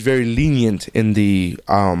 she's very lenient in the,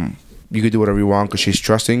 you could do whatever you want because she's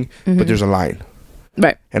trusting, but there's a line.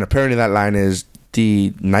 Right. And apparently that line is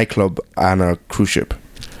the nightclub on a cruise ship.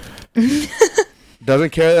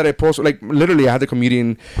 Doesn't care that I post, like literally I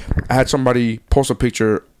had somebody post a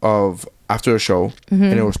picture of after a show and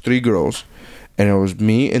it was 3 girls and it was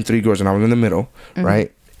me and 3 girls and I was in the middle,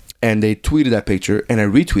 right? And they tweeted that picture and I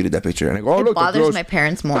retweeted that picture and I go, oh It look, the bothers girls. my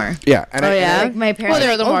parents more. Yeah, and Like my parents,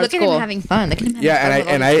 they're are the like, oh, more look at cool. him having fun. Look at him having Yeah, fun and with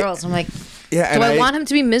all and these I- girls. I'm like, yeah, Do and I want him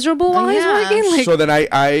to be miserable while he's Yeah. working? Like, so then I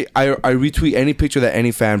retweet any picture that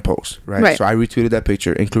any fan posts, right? Right. So I retweeted that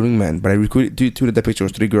picture, including men, but I retweeted that picture. It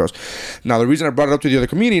was 3 girls. Now the reason I brought it up to the other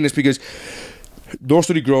comedian is because those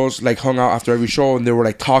 3 girls like hung out after every show and they were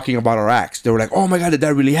like talking about our acts. They were like, "Oh my God, did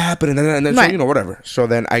that really happen?" And then Right. so, you know, whatever. So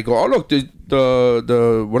then I go, "Oh look, the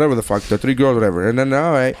whatever the fuck, the 3 girls, whatever." And then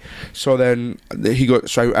all right. So then he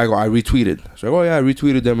goes. So I go, I retweeted. So I go, oh yeah, I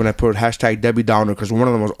retweeted them and I put hashtag Debbie Downer because one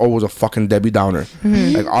of them was always a fucking Debbie Downer.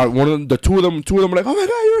 Like one of them, the two of them were like, "Oh my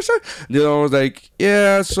God, you're so." The other one was like,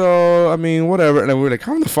 "Yeah, so I mean, whatever." And then we were like,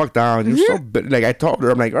 "Calm the fuck down. You're so like." I told her,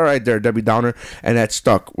 I'm like, "All right, they're Debbie Downer," and that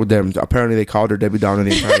stuck with them. Apparently, they called her Debbie Downer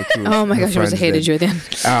the entire cruise. oh my Her gosh, I must have friends hated did. you at the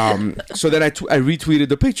end. So then I retweeted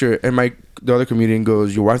the picture, and the other comedian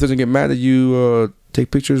goes, "Your wife doesn't get mad that you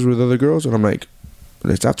take pictures with other girls?" And I'm like,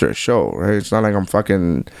 "It's after a show, right? It's not like I'm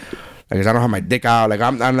fucking." Like, I don't have my dick out. Like,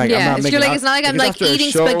 I'm like, Yeah, I'm not it's making like out. it's not like I'm it's like after a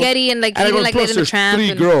eating show. spaghetti and like And I eating go, like plus Lady in the there's Tramp. 3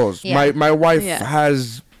 and- girls. Yeah. My wife Yeah.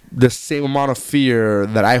 has the same amount of fear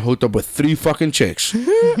that I hooked up with 3 fucking chicks.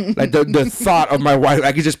 Like the thought of my wife,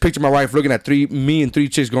 I could just picture my wife looking at me and 3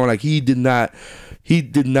 chicks going like, he did not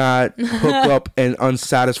hook up and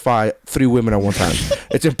unsatisfy 3 women at one time.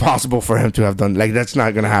 It's impossible for him to have done. Like, that's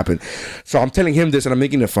not gonna happen. So I'm telling him this and I'm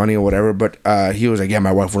making it funny or whatever. But he was like, "Yeah,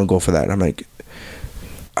 my wife wouldn't go for that." And I'm like,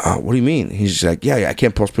 what do you mean? He's just like, yeah, I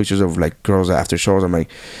can't post pictures of like girls after shows. I'm like,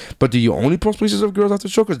 but do you only post pictures of girls after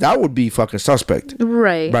show? Because that would be fucking suspect.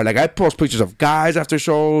 Right. Like I post pictures of guys after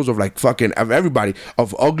shows, of like fucking, of everybody,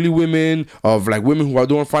 of ugly women, of like women who I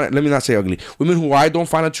don't find, let me not say ugly, women who I don't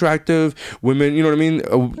find attractive, women, you know what I mean?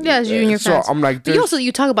 Yeah, you and your friends. So I'm like, but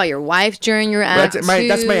you talk about your wife during your act. That's my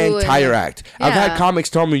entire act. Yeah. I've had comics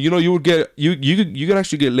tell me, you would get, you could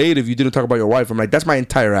actually get laid if you didn't talk about your wife. I'm like, that's my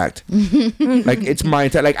entire act. Like it's my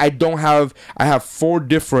entire, like I have 4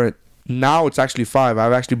 different, now it's actually 5.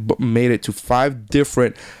 I've actually made it to 5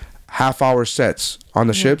 different half-hour sets on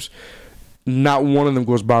the ships. Not one of them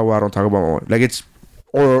goes by where I don't talk about my wife. Like it's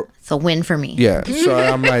a win for me. Yeah. So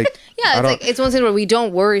I'm like, yeah, it's like, it's one thing where we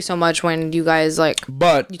don't worry so much when you guys like,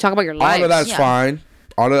 but you talk about your life. All of that's fine.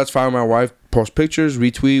 All of that's fine with my wife. Post pictures,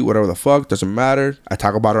 retweet, whatever the fuck, doesn't matter. I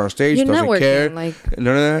talk about it on stage, You're doesn't care. like,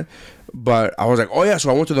 none of that. But I was like, oh yeah, so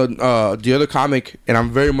I went to the other comic, and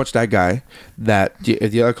I'm very much that guy that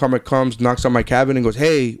if the other comic comes, knocks on my cabin and goes,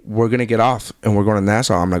 hey, we're gonna get off and we're going to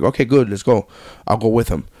Nassau. I'm like, okay, good, let's go. I'll go with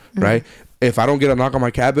him, right? If I don't get a knock on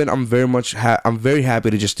my cabin, I'm very much I'm very happy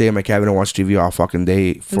to just stay in my cabin and watch TV all fucking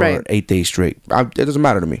day for 8 days straight. It doesn't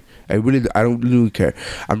matter to me. I don't really care.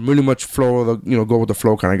 I'm really much go with the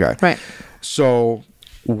flow kind of guy. Right. So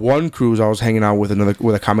one cruise I was hanging out with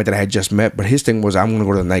a comic that I had just met, but his thing was I'm gonna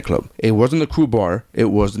go to the nightclub. It wasn't the crew bar, it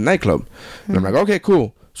was the nightclub. And I'm like, okay,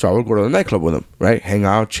 cool. So I would go to the nightclub with him, right? Hang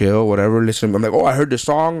out, chill, whatever, listen. I'm like, oh, I heard this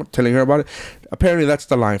song, telling her about it. Apparently that's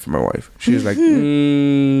the line for my wife. She's like,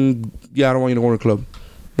 yeah, I don't want you to go to the club.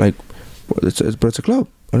 Like, well, but it's a club.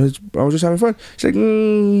 I was just having fun. She's like,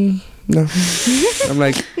 no. I'm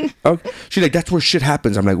like, okay. She's like, that's where shit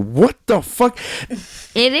happens. I'm like, what the fuck?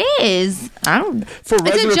 It is. I don't. For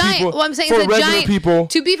regular it's a giant. people. Well, I'm saying for it's a regular giant. people.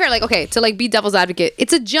 To be fair, like, okay, to like be devil's advocate,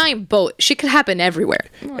 it's a giant boat. Shit could happen everywhere.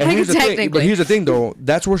 And Like, here's the thing, but here's the thing, though.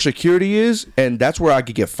 That's where security is, and that's where I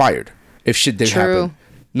could get fired if shit did happen.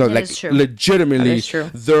 No, That like is true. legitimately, That is true.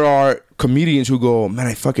 there are comedians who go,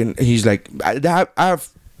 man, he's like,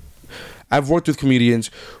 I've worked with comedians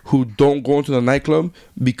who don't go into the nightclub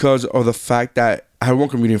because of the fact that I had one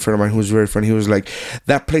comedian friend of mine who was very funny. He was like,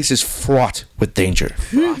 that place is fraught with danger.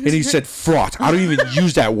 And he said fraught. I don't even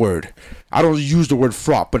use that word. I don't use the word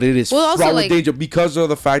fraught, but it is fraught with danger because of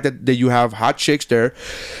the fact that you have hot chicks there,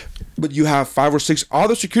 but you have 5 or 6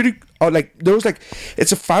 other security,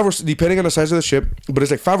 it's a 5 or 6, depending on the size of the ship, but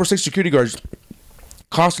it's like 5 or 6 security guards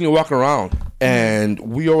constantly walking around, and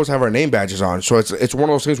we always have our name badges on, so it's one of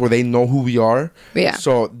those things where they know who we are. Yeah.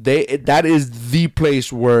 So that is the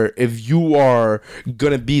place where if you are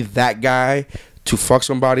gonna be that guy to fuck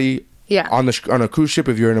somebody. Yeah. On a cruise ship,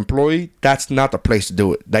 if you're an employee, that's not the place to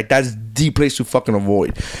do it. Like that's the place to fucking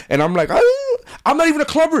avoid. And I'm like, I'm not even a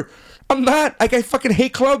clubber. I'm not. Like, I fucking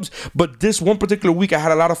hate clubs. But this one particular week, I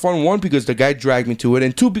had a lot of fun. 1, because the guy dragged me to it.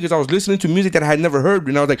 And 2, because I was listening to music that I had never heard.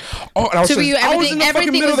 And I was like, oh, and I was in the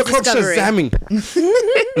fucking middle of the club Shazamming.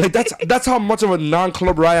 Like, that's how much of a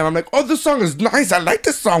non-clubber I am. I'm like, oh, this song is nice. I like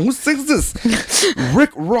this song. Who sings this?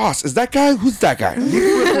 Rick Ross. Is that guy? Who's that guy?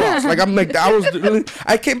 Rick Ross. Like, I'm like,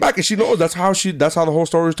 I came back and she knows that's how the whole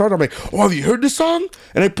story started. I'm like, oh, have you heard this song?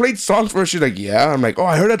 And I played songs for her. She's like, yeah. I'm like, oh,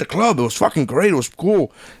 I heard it at the club. It was fucking great. It was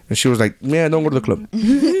cool. And she was like, yeah, don't go to the club.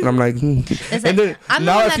 And I'm like, and then I'm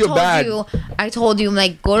now the one I that feel told bad. you. I told you,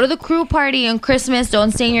 like, go to the crew party on Christmas.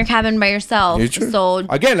 Don't stay in your cabin by yourself. So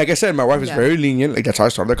again, like I said, my wife is very lenient. Like that's how I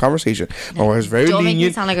started the conversation. My wife is very Don't make lenient,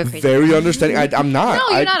 me sound like a crazy very understanding. I'm not.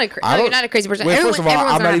 No, you're not you're not a crazy person. Wait, first of all,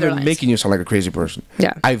 Everyone's I'm gonna not have their even lives. making you sound like a crazy person.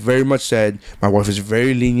 Yeah. I very much said my wife is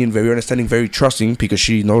very lenient, very understanding, very trusting because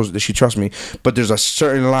she knows that she trusts me. But there's a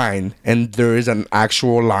certain line, and there is an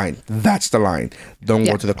actual line. That's the line. Don't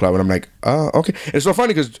go to the club. And I'm like, okay. And it's so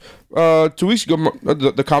funny because 2 weeks ago,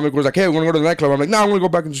 the comic was like, hey, we're going to go to the nightclub. I'm like, no, I'm going to go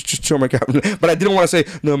back and just chill my cabin. But I didn't want to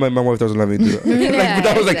say, no, my wife doesn't let me do that. But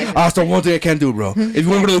that was like, that's the one thing I can't do, bro. If you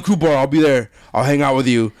want to go to the crew bar, I'll be there. I'll hang out with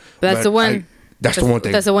you. That's the one. That's the one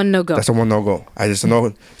thing. That's the one no-go. That's the one no-go. It's a no-go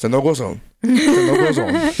zone. It's a no-go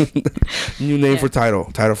zone. New name for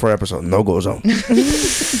title. Title for episode. No-go zone.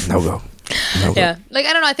 No-go. No-go. Yeah. Like,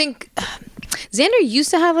 I don't know. I think Xander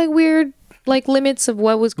used to have like weird like limits of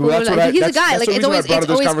what was cool. Well, like, he's a guy. Like it's always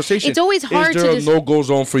hard is there to a no-go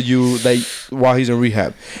zone for you like while he's in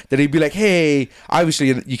rehab? That he'd be like, hey, obviously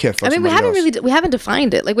you can't fuck I mean, we haven't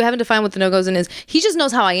defined it. Like we haven't defined what the no-go zone is. He just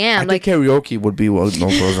knows how I am. I think karaoke would be no-go zone.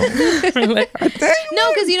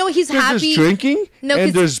 No, because you know he's happy. There's drinking,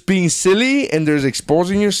 and there's being silly, and there's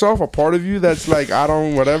exposing yourself, a part of you that's like, I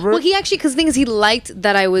don't, whatever. Well, he actually, because the thing is, he liked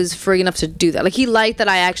that I was free enough to do that. Like he liked that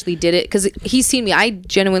I actually did it because he's seen me. I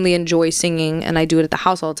genuinely enjoy singing singing, and I do it at the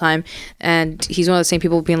house all the time. And he's one of the same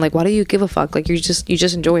people being like, "Why do you give a fuck? Like you just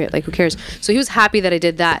enjoy it. Like who cares?" So he was happy that I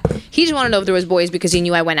did that. He just wanted to know if there was boys because he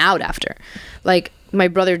knew I went out after. Like my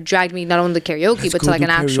brother dragged me not only to karaoke, but to like an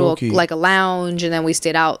actual like a lounge, and then we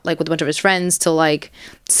stayed out like with a bunch of his friends till like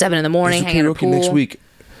 7 a.m. hanging at a pool. Next week.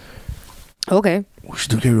 Okay. We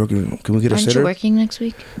should do karaoke. Can we get a Aren't sitter? you working next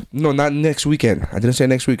week? No, not next weekend. I didn't say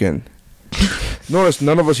next weekend. Notice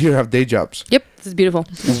none of us here have day jobs. Yep, this is beautiful.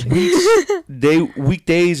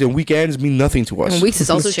 Weekdays and weekends mean nothing to us. And weeks is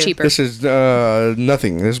also cheaper. This is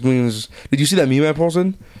nothing. This means. Did you see that meme I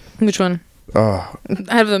posted? Which one? I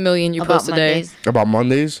have a million you post a day. About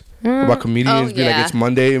Mondays? About comedians being like, it's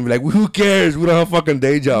Monday, and be like, who cares? We don't have fucking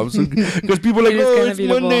day jobs. Because people are like, it's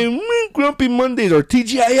Monday, grumpy Mondays, or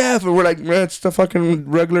TGIF. And we're like, man, it's the fucking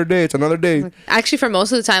regular day. It's another day. Actually, for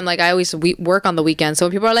most of the time, like, I always work on the weekend. So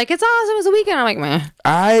when people are like, it's awesome, it's a weekend, I'm like, meh.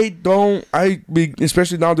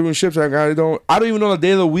 Especially now doing shifts, I don't even know the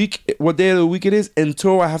day of the week, what day of the week it is,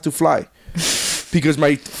 until I have to fly. Because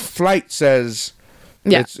my flight says...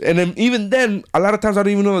 Yeah. And then even then, a lot of times I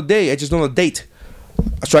don't even know the day. I just know the date.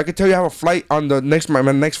 So I can tell you I have a flight on the next. My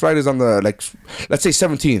next flight is on the let's say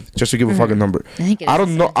 17th, just to give a fucking number. I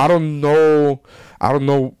don't know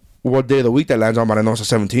what day of the week that lands on, but I know it's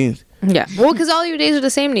the 17th. Yeah. Well, because all your days are the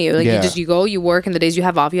same to you. Like you go, you work, and the days you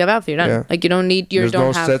have off, you're done. Yeah. Like you don't need. There's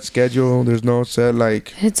no set schedule. There's no set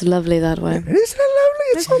like. It's lovely that way. It is so lovely.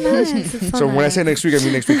 It's so nice. So when I say next week, I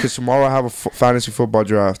mean next week because tomorrow I have a fantasy football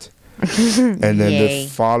draft. And then the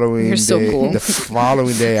following day, the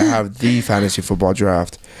following day, I have the fantasy football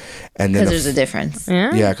draft, and then there's a difference.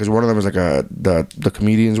 Yeah, because one of them is like the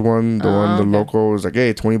comedians one, the local is like,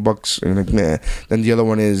 hey, $20, and like, nah. Then the other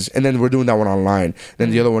one is, and then we're doing that one online. Then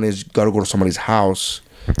the other one is gotta go to somebody's house.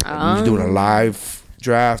 You're doing a live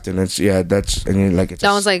draft, and it's like it's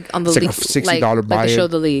that one's like on the league, like a $60 buy-in. Like the show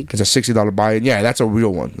The League. It's a $60 buy-in. Yeah, that's a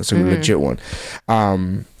real one. That's a legit one.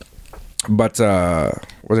 But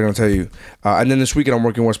what was I gonna tell you? And then this weekend I'm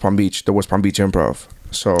working West Palm Beach, the West Palm Beach Improv.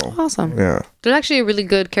 So awesome. Yeah. There's actually a really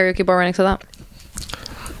good karaoke bar right next to that.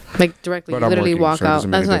 Like directly, you literally walk out.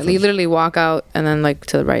 That's nice. You literally walk out, and then like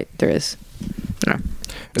to the right there is. No.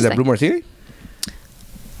 Is that Blue Martini?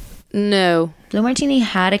 No. Blue Martini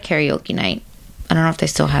had a karaoke night. I don't know if they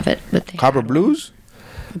still have it, but they Copper Blues.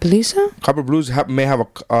 I believe so. Copper Blues may have a.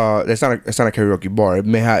 It's not a karaoke bar.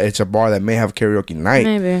 It's a bar that may have karaoke night.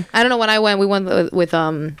 Maybe I don't know. When I went, we went with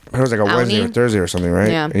It was like a Wednesday or Thursday or something,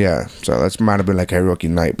 right? Yeah. So that might have been like karaoke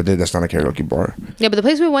night, but that's not a karaoke bar. Yeah, but the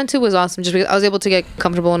place we went to was awesome. Just because I was able to get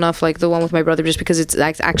comfortable enough, like the one with my brother, just because it's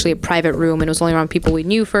actually a private room and it was only around people we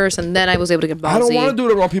knew first, and then I was able to get ballsy. I don't want to do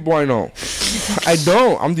it around people I know. I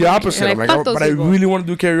don't. I'm the opposite. I'm like, but I really want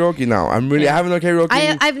to do karaoke now. I haven't done karaoke.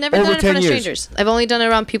 I've never done it in front of strangers. I've only done it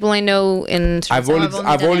around people I know. I've only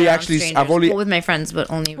with my friends, but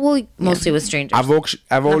mostly with strangers.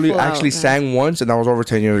 I've only actually sang once, and that was over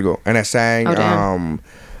 10 years ago. And I sang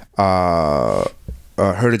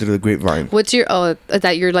Heard It Through the Grapevine. What's your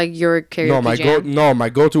that you're like your karaoke my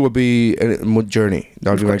go-to would be Journey.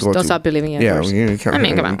 That would be my go-to. Don't Stop Believing. Yeah, come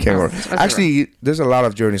on. Actually, there's a lot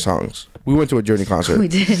of Journey songs. We went to a Journey concert. We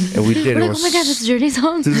did. And we did. We're like, oh my god, this is Journey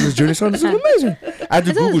song. This is Journey song. This is amazing. I had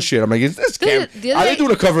to Google shit. I'm like, is this camp? Are they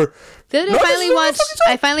doing a cover? The other day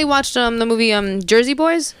I finally watched the movie Jersey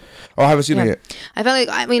Boys. Oh, I haven't seen it yet. I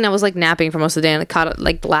was like napping for most of the day and I caught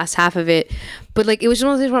like the last half of it. But like it was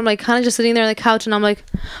one of those things where I'm like kind of just sitting there on the couch and I'm like,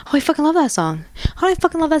 oh, I fucking love that song. Oh, I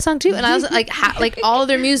fucking love that song too. And I was like, like all of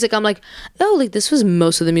their music, I'm like, oh, like this was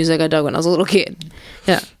most of the music I dug when I was a little kid.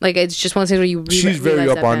 Yeah, like it's just one of those things where you. She's very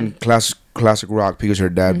up on classic rock because her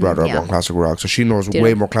dad brought her up on classic rock, so she knows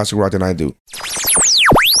way more classic rock than I do.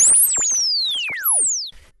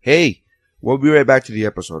 Hey, we'll be right back to the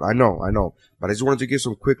episode. I know. But I just wanted to give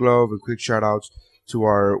some quick love and quick shout outs to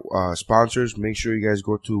our sponsors. Make sure you guys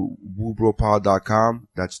go to woobropod.com.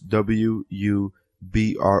 That's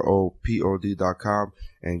WUBROPOD.com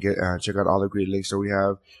and check out all the great links that we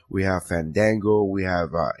have. We have Fandango. We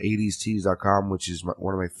have 80stees.com, which is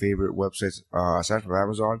one of my favorite websites aside from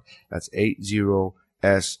Amazon. That's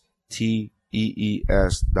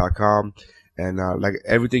 80stees.com. And like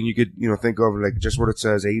everything you could think of, like just what it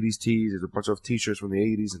says, 80s tees. There's a bunch of t-shirts from the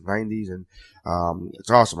 80s and 90s, and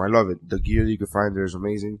it's awesome. I love it. The gear that you can find there is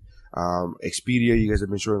amazing. Expedia, you guys have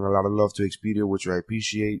been showing a lot of love to Expedia, which I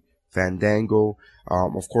appreciate. Fandango,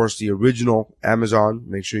 of course, the original Amazon.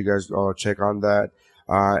 Make sure you guys check on that.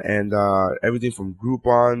 And everything from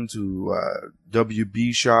Groupon to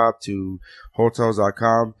WB Shop to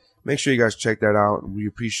Hotels.com. Make sure you guys check that out. We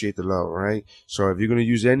appreciate the love, all right? So if you're going to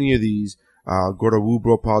use any of these, Go to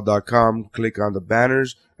woobropod.com, click on the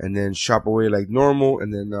banners, and then shop away like normal.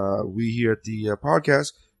 And then we here at the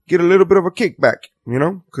podcast get a little bit of a kickback, you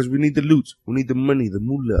know, because we need the loot. We need the money, the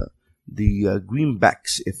moolah, the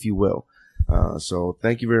greenbacks, if you will. So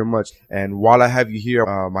thank you very much. And while I have you here,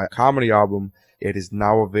 my comedy album, it is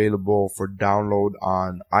now available for download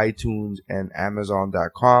on iTunes and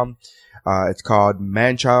Amazon.com. It's called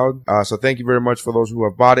Manchild. So thank you very much for those who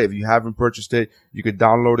have bought it. If you haven't purchased it, you could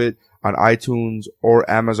download it on iTunes or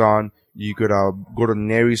Amazon. You could go to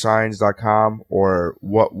narysigns.com or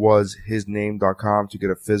whatwashisname.com to get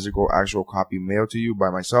a physical actual copy mailed to you by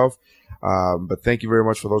myself. But thank you very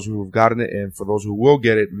much for those who have gotten it, and for those who will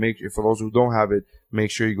get it, for those who don't have it,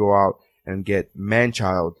 make sure you go out and get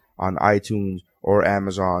Manchild on iTunes or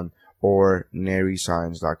Amazon or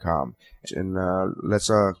narysigns.com. And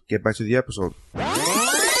let's get back to the episode.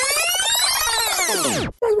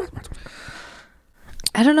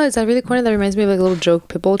 I don't know. It's that really corny. That reminds me of like a little joke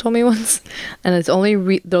Pitbull told me once, and it's the only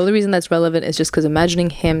reason that's relevant is just because imagining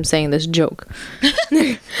him saying this joke.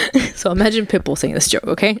 So imagine Pitbull saying this joke.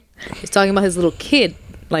 Okay, he's talking about his little kid,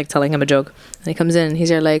 like telling him a joke, and he comes in and he's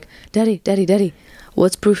there like, "Daddy, Daddy, Daddy,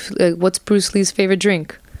 what's Bruce Lee's favorite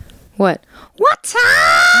drink? What? What's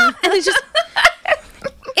up?" And it's just.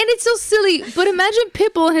 And it's so silly, but imagine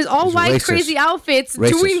Pitbull in his all white crazy outfits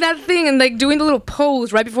doing that thing and like doing the little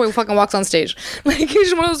pose right before he fucking walks on stage. Like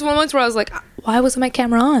it's one of those moments where I was like, why wasn't my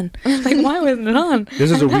camera on? Like why wasn't it on?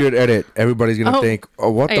 This is a weird edit. Everybody's gonna think, oh,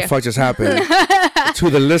 what the fuck just happened? To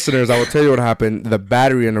the listeners, I will tell you what happened. The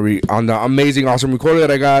battery on the amazing, awesome recorder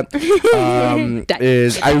that I got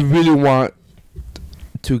is I really want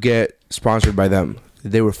to get sponsored by them.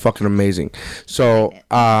 They were fucking amazing. So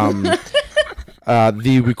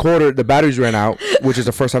the recorder, the batteries ran out, which is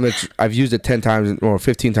the first time that I've used it 10 times or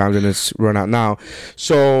 15 times, and it's run out now.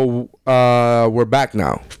 So we're back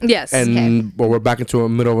now. Yes. And but we're back into the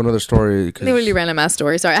middle of another story. They really random ass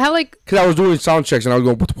story. Sorry, I have like because I was doing sound checks and I was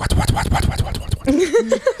going what.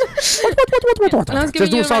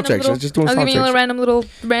 Just doing sound checks. Just doing sound checks. I was giving you a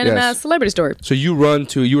random ass celebrity story. So you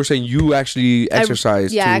were saying you actually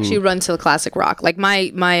exercise. I actually run to classic rock. Like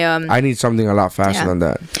my I need something a lot faster than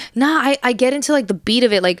that. Nah, I get into like the beat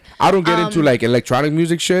of it. Like I don't get into like electronic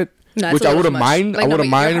music shit. No, which I wouldn't mind. Like, I wouldn't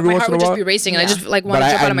mind every once in a while. My heart would just be racing, and I just like want to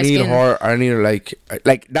jump out of my skin. I need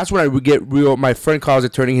like that's when I would get real. My friend calls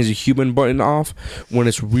it turning his human button off when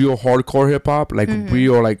it's real hardcore hip hop, like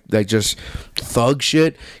real like just thug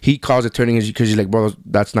shit. He calls it turning his because he's like, bro,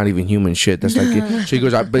 that's not even human shit. That's like so he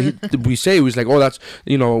goes, we say it was like, oh, that's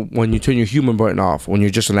when you turn your human button off when you're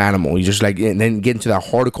just an animal. You just like and then get into that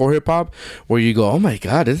hardcore hip hop where you go, oh my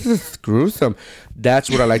god, this is gruesome. That's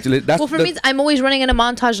what I like to. Well, for me, I'm always running in a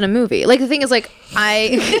montage in a movie. Like the thing is, like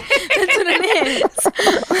that's what it is.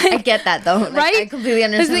 Like, I get that though, like, right? I completely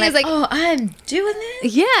understand. The thing is, like, oh, I'm doing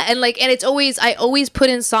this. Yeah, and it's always I always put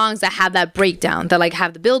in songs that have that breakdown that like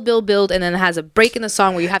have the build, and then it has a break in the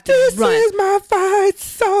song where you have to run. This is my fight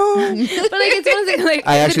song. But like it's one thing. Like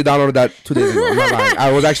I actually downloaded that 2 days ago. I'm not lying.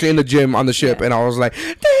 I was actually in the gym on the ship, and I was like,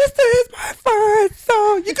 "This is my fight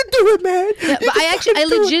song. You can do it, man." Yeah, but I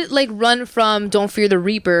legit like run from "Don't Fear the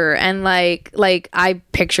Reaper." And like I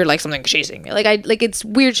picture like something chasing me. Like it's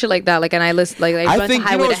weird shit like that. Like and I listen like I run think to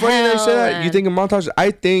Highway to Hell. Say that? You think in montages?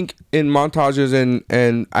 I think in montages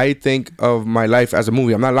and I think of my life as a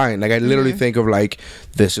movie. I'm not lying. Like I literally think of like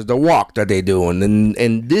this is the walk that they do, and then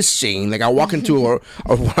in this scene, like I walk into or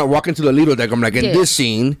when I walk into the Lido deck, I'm like in this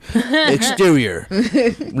scene, exterior,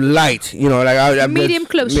 light, like I medium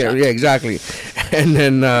close shot. Yeah, exactly. And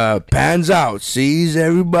then pans out, sees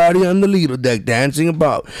everybody on the Lido deck dancing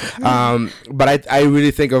about. But I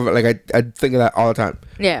really think of like I think of that all the time.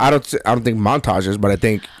 Yeah. I don't think montages, but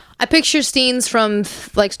I picture scenes from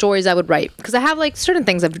like stories I would write because I have like certain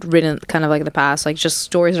things I've written kind of like in the past, like just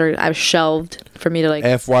stories I've shelved for me to like.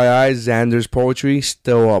 FYI, Xander's poetry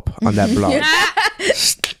still up on that blog.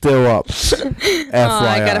 Still up. FYI.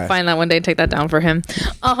 I gotta find that one day and take that down for him.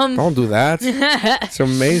 Don't do that. It's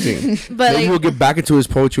amazing. But maybe we'll get back into his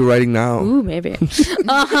poetry writing now. Ooh, maybe.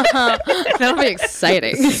 That'll be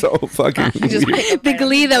exciting. So fucking the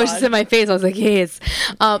glee that was just in my face. I was like, yes.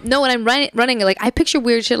 No, when I'm running, like I picture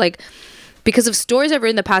weird shit like. Because of stories I've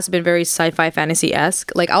written in the past have been very sci-fi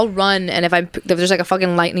fantasy-esque. Like I'll run, and if there's like a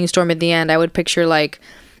fucking lightning storm at the end, I would picture like,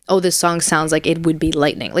 oh, this song sounds like it would be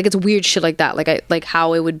lightning. Like it's weird shit like that. Like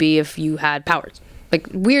how it would be if you had powers. Like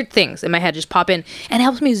weird things in my head just pop in, and it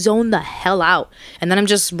helps me zone the hell out. And then I'm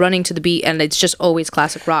just running to the beat, and it's just always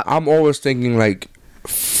classic rock. I'm always thinking like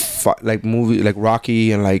movie like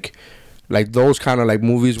Rocky and like Like those kind of like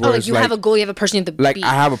movies where like it's you have a goal, you have a person you have to like beat.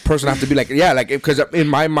 I have a person I have to be like, yeah, like because in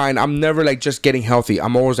my mind I'm never like just getting healthy.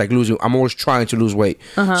 I'm always like losing. I'm always trying to lose weight.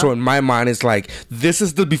 So in my mind it's like this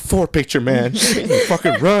is the before picture, man. You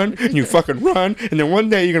fucking run and you fucking run, and then one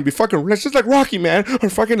day you're gonna be fucking. It's just like Rocky, man, or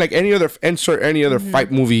fucking like any other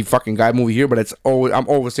fight movie, fucking guy movie here. But it's always I'm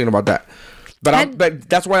always thinking about that. But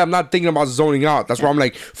that's why I'm not thinking about zoning out. That's why I'm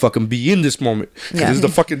like, fucking be in this moment. This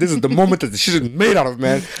is the moment that the shit is made out of,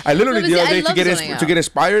 man. I literally the other day to get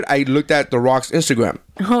inspired, I looked at The Rock's Instagram.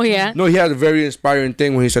 Oh yeah. No, he had a very inspiring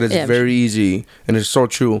thing when he said it's very easy, and it's so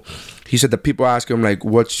true. He said that people ask him like,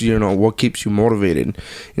 what keeps you motivated, and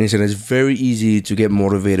he said it's very easy to get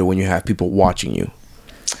motivated when you have people watching you.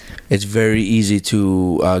 It's very easy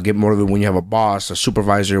to get motivated when you have a boss, a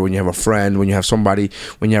supervisor, when you have a friend, when you have somebody,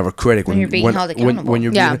 when you have a critic. When you're being held accountable. When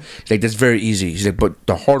you're being, like, that's very easy. He's like, but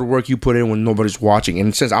the hard work you put in when nobody's watching.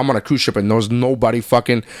 And since I'm on a cruise ship and there's nobody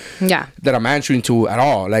fucking that I'm answering to at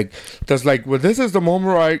all, like, that's like, well, this is the moment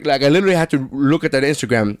where I literally had to look at that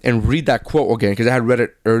Instagram and read that quote again because I had read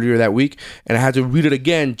it earlier that week, and I had to read it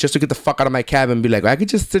again just to get the fuck out of my cabin and be like, I could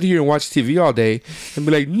just sit here and watch TV all day and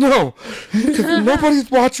be like, no, because nobody's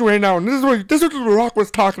watching right now, and this is what The Rock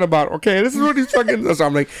was talking about. Okay, this is what he's fucking. So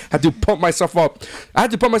I'm like, I had to pump myself up. I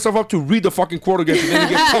had to pump myself up to read the fucking quote again, and then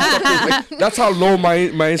get pumped up. Like, that's how low my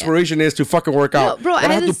inspiration is to fucking work out. No, bro,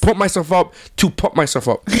 I have to pump myself up to pump myself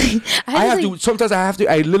up. Sometimes I have to.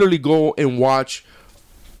 I literally go and watch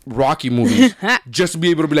Rocky movies just to be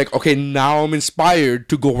able to be like, okay, now I'm inspired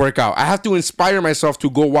to go work out. I have to inspire myself to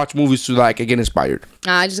go watch movies so that I can get inspired.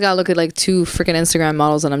 I just gotta look at like 2 freaking Instagram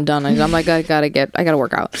models and I'm done. I'm like, I gotta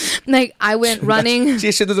work out. Like I went running.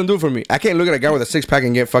 See, shit doesn't do it for me. I can't look at a guy with a 6-pack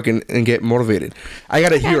and get motivated. I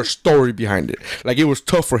gotta hear a story behind it. Like it was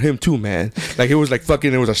tough for him too, man. Like it was like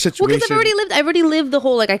fucking. It was a situation. Well, because I already lived the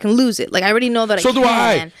whole like I can lose it. Like I already know that. So do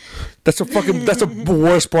I. Man. That's the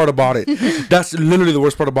worst part about it. That's literally the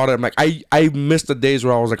worst part about it. I'm like, I missed the days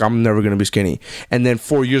where I was like, I'm never gonna be skinny. And then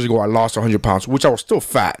 4 years ago, I lost 100 pounds, which I was still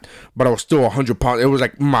fat, but I was still 100 pounds. It was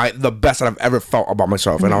like the best that I've ever felt about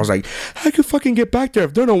myself. And I was like, I could fucking get back there.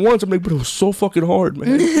 I've done it once. I'm like, but it was so fucking hard,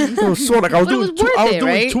 man. It was so like I was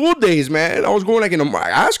doing 2 days, man. I was going like I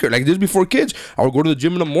asked her like this before kids. I would go to the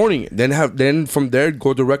gym in the morning, then from there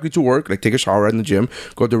go directly to work, like take a shower in the gym,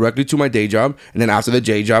 go directly to my day job, and then after the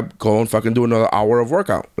day job, go and fucking do another hour of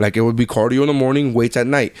workout. Like it would be cardio in the morning, weights at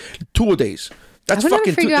night. 2 days. That's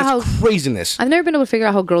fucking craziness. I've never been able to figure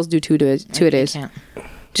out how girls do 2 days.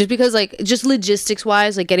 Just because, like, just logistics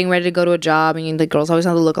wise, like getting ready to go to a job and the girls always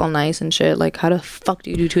have to look all nice and shit. Like, how the fuck do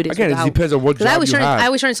you do 2 days? Again, it depends on what job you have. I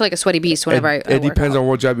always turn into like a sweaty beast whenever it depends on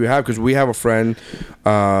what job you have, because we have a friend,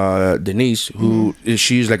 Denise, who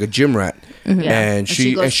she's like a gym rat, and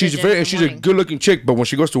she's a good looking chick, but when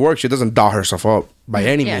she goes to work, she doesn't doll herself up by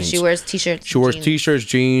any means. She wears t-shirts. She wears t-shirts,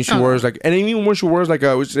 jeans. She wears like, and even when she wears like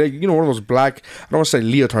one of those black, I don't want to say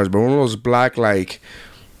leotards, but one of those black like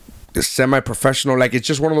semi-professional, like it's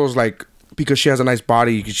just one of those like, because she has a nice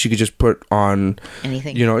body, she could just put on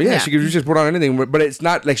anything. She could just put on anything. But it's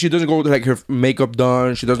not like she doesn't go with like her makeup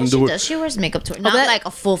done. She doesn't do it. She wears makeup to her. Not like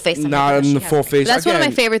a full face. Not in the full face. That's one of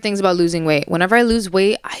my favorite things about losing weight. Whenever I lose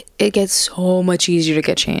weight, it gets so much easier to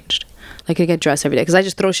get changed. Like I get dressed every day because I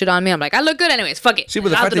just throw shit on me. I'm like, I look good anyways. Fuck it. See, but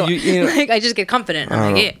the fact that you like I just get confident.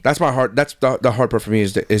 I'm like, yeah. That's my heart. That's the hard part for me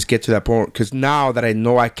is get to that point, because now that I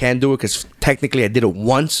know I can do it, because technically I did it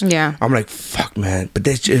once. Yeah. I'm like, fuck, man. But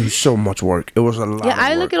it was so much work. It was a lot. Yeah,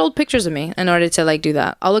 I look at old pictures of me in order to like do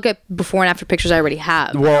that. I'll look at before and after pictures I already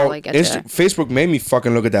have. Well, Facebook made me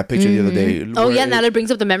fucking look at that picture the other day. Oh yeah, now it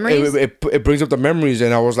brings up the memories. It brings up the memories,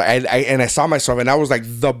 and I was like, I saw myself, and that was like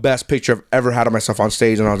the best picture I've ever had of myself on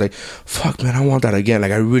stage, and I was like, fuck, man, I want that again.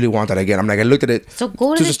 Like I really want that again. I'm like, I looked at it. So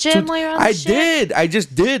go to the gym while you're on the shit. I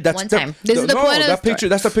just did. That's one time. This is the point of that picture.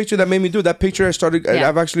 That's the picture that made me do it. That picture I started. Yeah.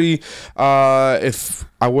 I've actually, if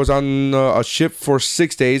I was on a ship for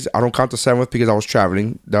 6 days, I don't count the 7th because I was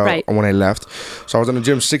traveling when I left. So I was in the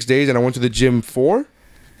gym 6 days, and I went to the gym 4.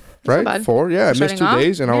 Right? 4. Yeah, I missed 2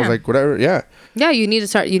 days, and I was like, whatever. Yeah. Yeah, you need to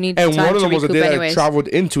start. You need. And one of them was a day that I traveled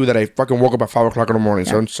into that I fucking woke up at 5 o'clock in the morning.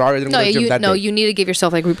 So I'm sorry I didn't go to the gym that day. No, you need to give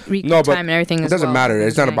yourself like time and everything. It doesn't matter.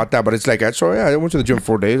 It's not about that. But it's like, so yeah, I went to the gym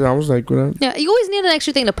 4 days. And I was like, whatever. Yeah, you always need an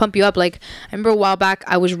extra thing to pump you up. Like I remember a while back,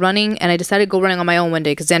 I was running and I decided to go running on my own one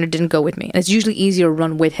day because Xander didn't go with me. And it's usually easier to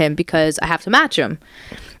run with him because I have to match him.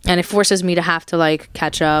 and it forces me to have to like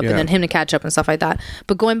catch up, and then him to catch up and stuff like that.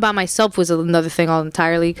 But going by myself was another thing all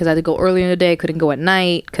entirely, because I had to go early in the day, couldn't go at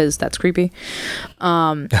night because that's creepy.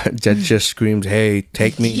 Jet just screams, "Hey,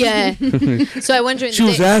 take me!" Yeah. So I went during She the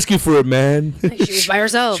was day. asking for it, man. She was by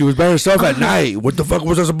herself. She was by herself at night. What the fuck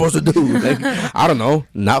was I supposed to do? Like, I don't know.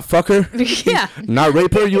 Not fuck her. Yeah. Not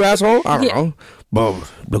rape her, you asshole. I don't know. But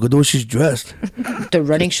look at the way she's dressed. The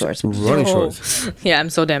running shorts. Running shorts. Yeah, I'm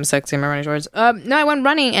so damn sexy in my running shorts. No, I went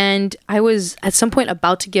running, and I was at some point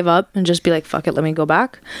about to give up and just be like, fuck it, let me go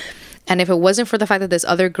back. And if it wasn't for the fact that this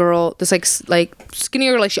other girl, this like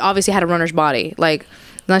skinnier, like she obviously had a runner's body, like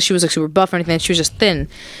not she was like super buff or anything, she was just thin.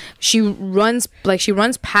 She runs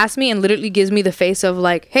past me and literally gives me the face of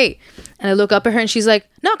like, hey. And I look up at her and she's like,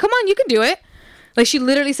 no, come on, you can do it. Like, she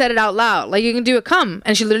literally said it out loud. Like, you can do it, come.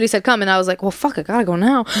 And she literally said, come. And I was like, well, fuck, I gotta go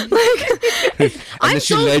now. Like, and then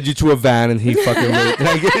she led you to a van and he fucking went.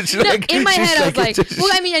 Like, in my head, I was like, well,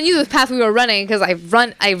 I mean, I knew the path we were running because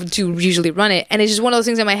I do usually run it. And it's just one of those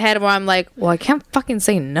things in my head where I'm like, well, I can't fucking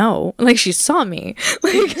say no. Like, she saw me.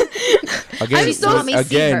 Like, again, she saw me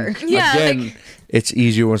see her. Yeah, again, like, it's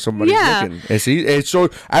easier when somebody's looking. It's so.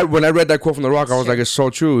 When I read that quote from The Rock, I was like, it's so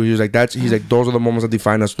true. He was like, he's like, those are the moments that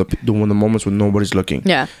define us. The moments when nobody's looking.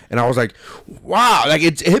 Yeah. And I was like, wow, like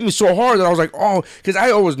it hit me so hard that I was like, oh, because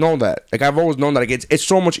I always known that. Like I've always known that. Like it's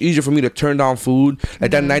so much easier for me to turn down food.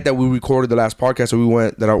 Like that night that we recorded the last podcast,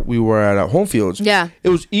 we were at Home Fields. Yeah. It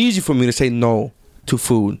was easy for me to say no to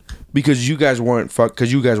food. Because you guys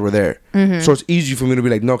because you guys were there. So it's easy for me to be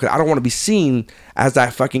like, no, because I don't want to be seen as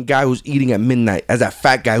that fucking guy who's eating at midnight, as that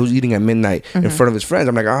fat guy who's eating at midnight in front of his friends.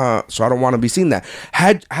 I'm like, so I don't want to be seen that.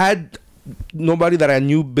 Had nobody that I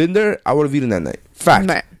knew been there, I would have eaten that night. Fact.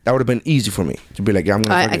 Right. That would have been easy for me to be like, yeah, I'm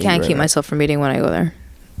gonna I can't keep myself from eating when I go there.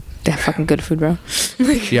 They have fucking good food, bro.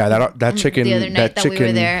 Yeah, that chicken. The other night that we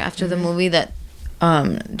were there after the movie, that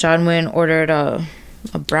John Wynn ordered a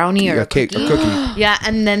brownie or a cookie. Yeah,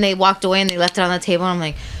 and then they walked away and they left it on the table. And I'm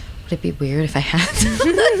like, would it be weird if I had to?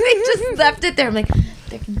 They just left it there. I'm like,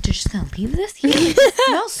 they're just gonna leave this here? It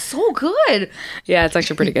smells so good. Yeah, it's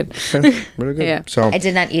actually pretty good. Really good. Yeah. So I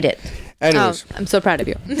did not eat it. anyways, I'm so proud of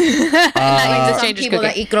you. Some people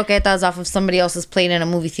that eat croquetas off of somebody else's plate in a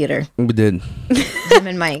movie theater. we did. Him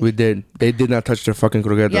and Mike. We did. They did not touch their fucking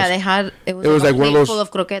croquetas. Yeah, they had. It was It was a like one of plate those. full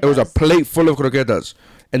of croquetas. It was a plate full of croquetas,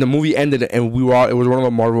 and the movie ended, and we were all. It was one of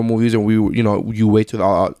the Marvel movies, and we, you wait to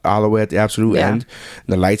all the way at the absolute end.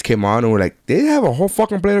 And the lights came on, and we're like, they have a whole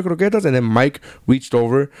fucking plate of croquetas, and then Mike reached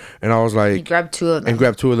over, and I was like, He grabbed two of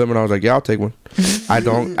them. and I was like, yeah, I'll take one. I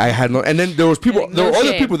had no, and then there was people, there were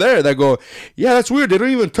other shame. people there that go, yeah, that's weird. They don't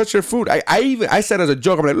even touch their food. I said as a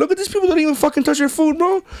joke, I'm like, look at these people that don't even fucking touch their food,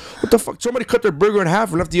 bro. What the fuck? Somebody cut their burger in half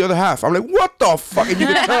and left the other half. I'm like, what the fuck? And you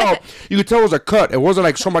could tell it was a cut. It wasn't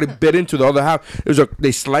like somebody bit into the other half. It was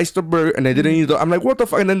they sliced the burger and they didn't eat I'm like, what the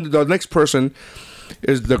fuck? And then the next person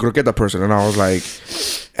is the croqueta person, and I was like,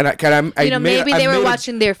 maybe they were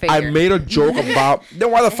watching their figure. I made a joke about, then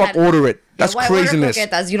why the fuck order it? That's why craziness. Order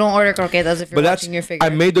croquetas? You don't order croquetas if you're watching your figure. I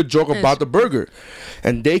made the joke about the burger,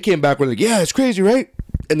 and they came back with like, yeah, it's crazy, right?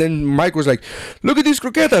 And then Mike was like, look at these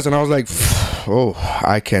croquetas, and I was like, oh,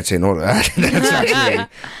 I can't say no to that. That's actually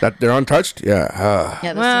that they're untouched. Yeah.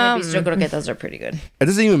 Yeah, the bistro croquetas are pretty good. It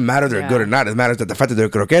doesn't even matter if they're good or not. It matters that the fact that they're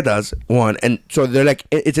croquetas, one, and so they're like,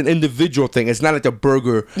 it's an individual thing. It's not like a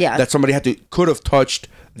burger that somebody could have touched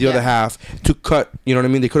the other half to cut. You know what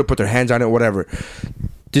I mean? They could have put their hands on it, whatever.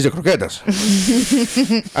 These are croquetas.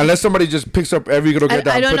 Unless somebody just picks up every croqueta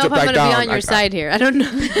I and don't puts know it if I'm back gonna down. be on your side here. I don't know.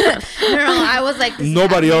 No, I was like,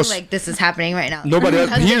 Nobody else. Like, this is happening right now. Nobody else.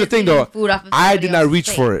 Here's the thing, though. I did not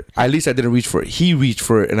reach for it. At least I didn't reach for it. He reached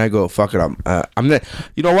for it, and I go, fuck it. I'm not.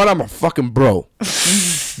 You know what? I'm a fucking bro.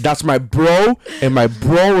 That's my bro, and my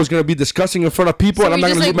bro is gonna be discussing in front of people, and I'm not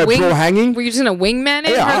gonna leave my bro hanging. Were you just gonna wingman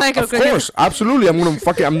it? Yeah, of course, absolutely. I'm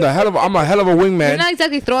a hell of a wingman. You're not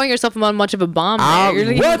exactly throwing yourself on much of a bomb.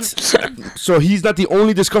 There. What? So he's not the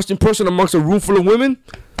only disgusting person amongst a room full of women?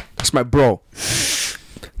 That's my bro.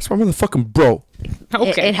 That's my motherfucking bro.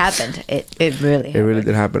 Okay. It happened. It really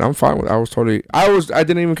did happen. I'm fine with it. I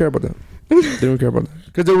didn't even care about that. Didn't even care about that.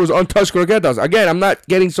 Because there was untouched croquetas. Again, I'm not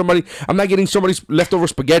getting somebody's leftover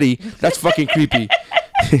spaghetti. That's fucking creepy.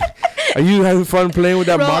 Are you having fun playing with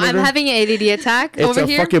that monitor? I'm having an ADD attack it's over a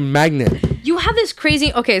here. fucking magnet. You have this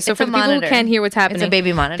crazy. Okay, so for the people who can't hear what's happening, It's a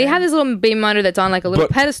baby monitor. They have this little baby monitor that's on like a little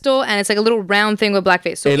pedestal, and it's like a little round thing with black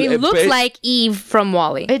face. So it looks like Eve from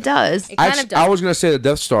WALL-E. It does. It kind of does. I was gonna say the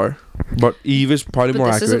Death Star, but Eve is probably more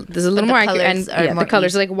accurate. This is a little more accurate, and the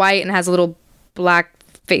colors are like white and has a little black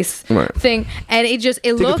face Right. thing, and it Take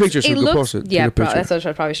looks. a picture so it we can looks. post it. Yeah, Take a picture. that's what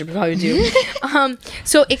I probably should do.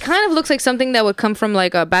 So it kind of looks like something that would come from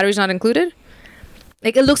like a batteries not included.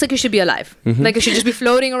 Like it looks like it should be alive. Mm-hmm. Like it should just be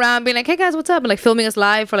floating around, being like, "Hey guys, what's up?" and like filming us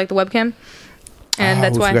live for like the webcam. And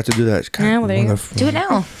that's we why. forgot to do that. God, Yeah, well, there you go. Do it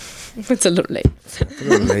now. It's a little late. It's a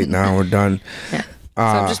little late now. We're done. Yeah. So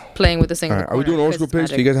I'm just playing with this thing. All in the right. Are we corner doing old 'cause school it's picks?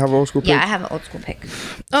 Do magic. you guys have an old school pick? Yeah, I have an old school pick.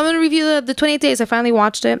 I'm gonna review the 28 Days. I finally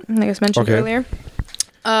watched it, like I mentioned Okay. earlier.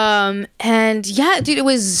 And yeah, dude, it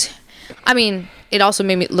was. I mean, it also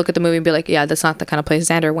made me look at the movie and be like, yeah, that's not the kind of place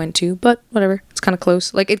Xander went to, but whatever. It's kind of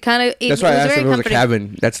close. Like it kind of. That's why I asked if it was a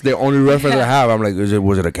cabin. That's the only reference I have. I'm like,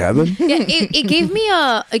 was it a cabin? Yeah,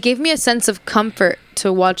 it gave me a sense of comfort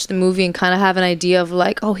to watch the movie and kind of have an idea of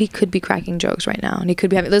like, oh, he could be cracking jokes right now, and he could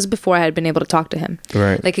be having. This is before I had been able to talk to him.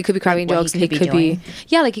 Right. Like he could be cracking What he jokes, and he could be could be, doing.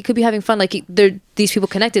 yeah, like he could be having fun. Like these people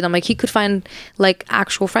connected. I'm like, he could find like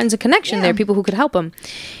actual friends and connection there, people who could help him.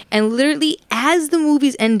 And literally, as the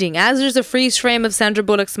movie's ending, as there's a freeze frame of Sandra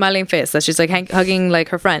Bullock's smiling face, that she's like hugging like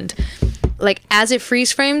her friend. Like as it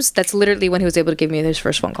freeze frames, that's literally when he was able to give me his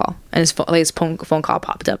first phone call, and his phone call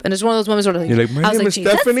popped up, and it's one of those moments where You're like, my I was name like, is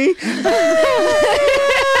Jesus? Stephanie.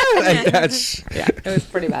 Like that's Yeah, it was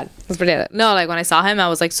pretty bad. It was pretty bad. No, like when I saw him, I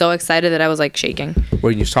was like so excited that I was like shaking.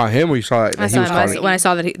 when you saw him or you saw that I he saw was him calling. when I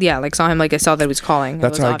saw that. Saw him. Like I saw that he was calling.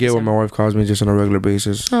 That's how I get when my wife calls me just on a regular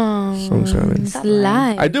basis. So excited.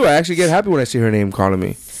 live. I do. I actually get happy when I see her name calling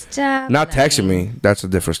me. Stop. Not texting me. That's a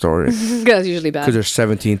different story. That's usually bad. Because there's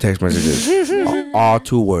 17 text messages. all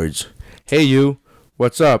 2 words. Hey you,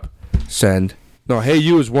 what's up? Send. No, hey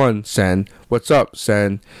you is 1. Send. What's up?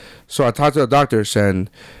 Send. So I talked to the doctor. Send.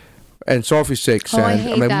 And Sophie's sick. Send. I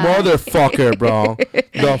hate I'm like, that. motherfucker, bro.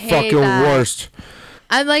 The hate fucking that. worst.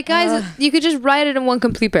 I'm like, guys, you could just write it in one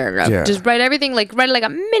complete paragraph. Yeah. Just write everything like a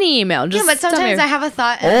mini email. Just Yeah, but tell me sometimes your- I have a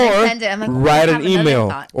thought and I send it. I'm like, write I an have another email.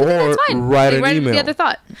 thought. Or It's fine. write Like, an write email. the other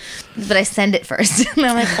thought. But I send it first. And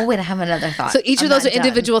I'm like, oh wait, I have another thought. So each I'm of those are not done.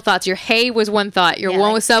 individual thoughts. Your hey was one thought. Your Yeah, one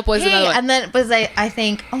like, was up was hey, another one. and then was I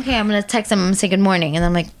think, okay, I'm gonna text him. I'm gonna say good morning, and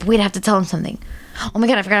I'm like, wait, I have to tell him something. Oh my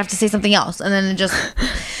god, I forgot I have to say something else, and then it just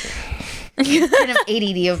kind of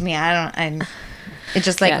ADD of me. It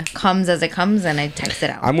just like Yeah. comes as it comes, and I text it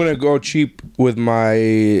out. I'm gonna go cheap with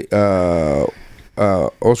my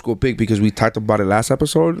old school pick because we talked about it last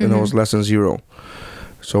episode and it was lesson 0.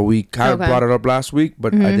 So we kind of Okay. brought it up last week,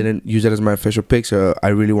 but I didn't use it as my official pick. So I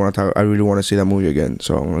really want to I really want to see that movie again.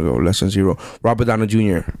 So I'm gonna go lesson 0. Robert Downey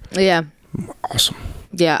Jr. Yeah. Awesome.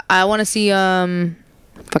 Yeah, I want to see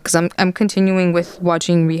because I'm continuing with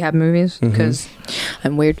watching rehab movies because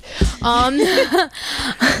I'm weird. It's not Yeah,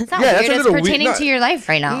 that's weird. a It's little weird. pertaining Not- to your life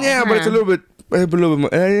right now. Yeah, but it's a little bit more.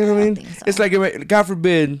 You know what I mean? think so. It's like, God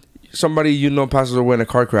forbid, somebody passes away in a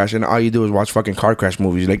car crash, and all you do is watch fucking car crash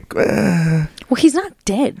movies. Like, Well, he's not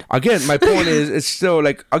dead. again, my point is, it's still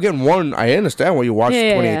like, again, one, I understand why you watch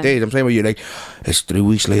Yeah, 28 yeah. days. I'm saying, when you're like, it's 3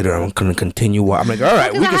 weeks later, I'm gonna continue. I'm like, all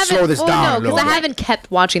right, we can slow this down. a because little I bit. haven't kept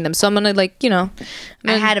watching them, so I'm gonna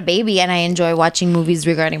I had a baby, and I enjoy watching movies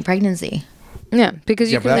regarding pregnancy. yeah, because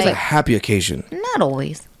you Yeah, but can that's a like happy occasion. Not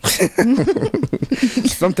always.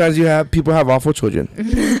 Sometimes people have awful children.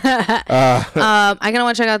 I kind of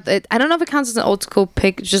want to check out. I don't know if it counts as an old school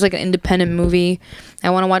pick. It's just like an independent movie. I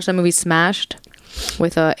want to watch that movie Smashed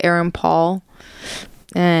with Aaron Paul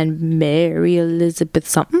and Mary Elizabeth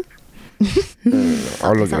something.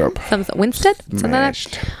 I'll look it up. Something Winstead. Something like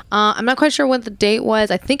Smashed. that. I'm not quite sure what the date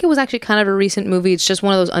was. I think it was actually kind of a recent movie. It's just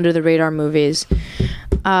one of those under the radar movies.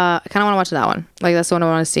 I kind of want to watch that one. Like that's the one I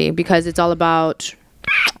want to see because it's all about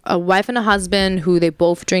a wife and a husband who they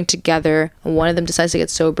both drink together, and one of them decides to get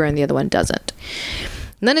sober and the other one doesn't.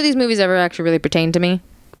 None of these movies ever actually really pertain to me,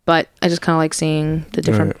 but I just kind of like seeing the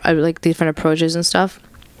different, I like the different approaches and stuff.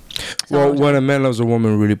 Well, when a man loves a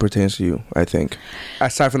woman really pertains to you, I think.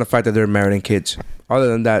 Aside from the fact that they're married and kids. Other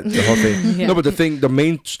than that, the whole thing. Yeah. No, but the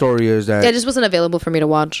main story is that. Yeah, it just wasn't available for me to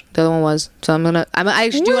watch. The other one was, so I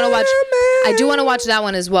actually do want to watch. I do want to watch that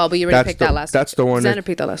one as well. But you already picked that last. That's the one. Xander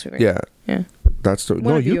picked that last week. Right? Yeah. Yeah. That's the. One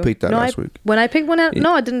No, of you picked that No, last week. When I picked one out,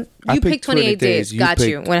 no, I didn't. I You picked picked 28 days. You Got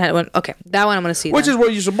you. picked- Okay, that one I'm gonna see. Which then. is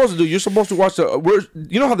what you're supposed to do. You're supposed to watch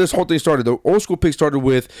you know how this whole thing started. The old school pick started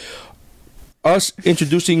with us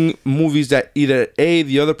introducing movies that either A,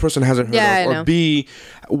 the other person hasn't heard Yeah, of, I or know. B,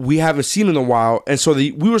 we haven't seen in a while, and so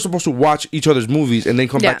we were supposed to watch each other's movies and then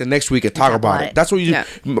come back Yeah. the next week and talk about it. That's what you, Yeah.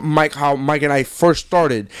 how Mike and I first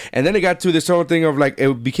started, and then it got to this whole thing of like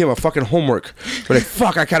it became a fucking homework. We're like,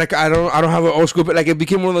 fuck, I don't have an old school, but like it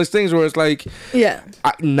became one of those things where it's like, Yeah.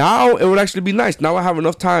 now it would actually be nice. Now I have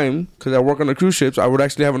enough time because I work on the cruise ships. I would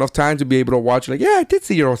actually have enough time to be able to watch. Like, yeah, I did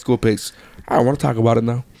see your old school picks. I don't want to talk about it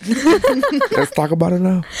now. Let's talk about it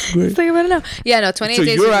now. Great. Let's talk about it now. Yeah, no, 28 So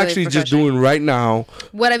days. you're is really actually just refreshing. doing right now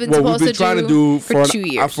what I've been what we've supposed been trying to do for 2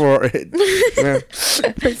 years. For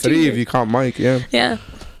 3 if you count Mike. Yeah. Yeah.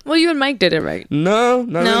 Well, you and Mike did it right. No,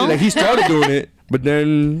 not No? really. Like he started doing it, but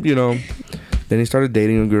then then he started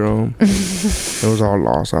dating a girl. It was all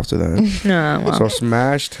lost after that. No, well. So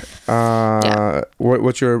smashed.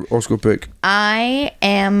 What's your old school pick? I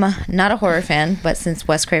am not a horror fan, but since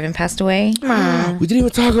Wes Craven passed away, We didn't even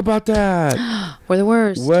talk about that. We're the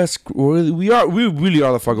worst. We really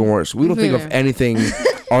are the fucking worst. We don't think of anything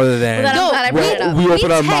other than I'm glad I brought it up. we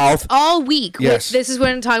open our text mouth. all week. Yes. This is what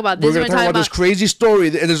I'm talking about. This We're is gonna what I'm talk talking about this about. crazy story,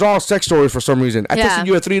 and there's all sex stories for some reason. I Yeah. texted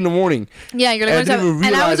you at 3 a.m. Yeah, you're And I like, didn't even and I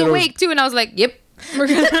realize was that it was- awake too, and I was like, yep. We're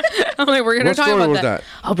gonna What talk story about was that. that?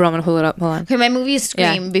 Oh, bro, I'm gonna pull it up. Hold on. okay, my movie is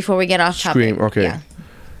Scream. Yeah. Before we get off topic, Scream, okay. Yeah.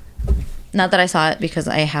 Not that I saw it because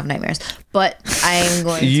I have nightmares, but I'm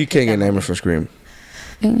going. You to can't get nightmares for Scream.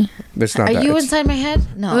 It's not Are that. you It's- inside my head?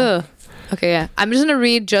 No. Ugh. Okay, yeah. I'm just gonna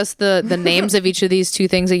read just the names of each of these two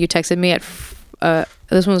things that you texted me at.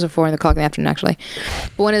 This one was at 4 o'clock in the afternoon, actually.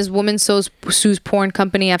 One is woman sues porn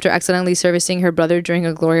company after accidentally servicing her brother during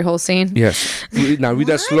a glory hole scene. Yes. Now read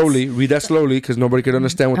that slowly. Read that slowly because nobody could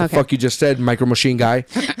understand what the Okay. fuck you just said, Micro Machine Guy.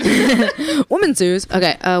 Woman sues.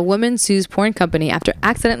 Okay, a woman sues porn company after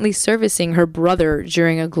accidentally servicing her brother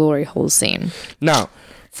during a glory hole scene. Now,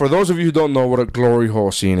 for those of you who don't know what a glory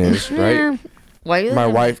hole scene is, right? Why are you? My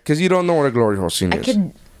wife, because you don't know what a glory hole scene I is.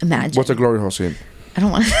 could imagine. What's a glory hole scene? I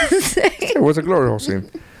don't want to say. What's a glory hole scene?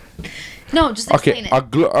 No, just explain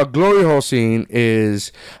Okay, it. a glory hole scene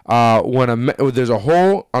is when there's a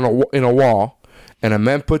hole in a wall, and a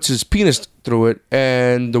man puts his penis through it,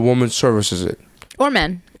 and the woman services it, Or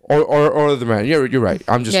men. or the man. You're right.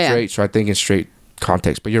 I'm just Yeah, yeah. straight, so I think in straight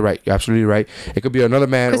context. But you're right. You're absolutely right. It could be another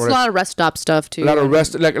man Because or a lot of rest stop stuff too. a lot of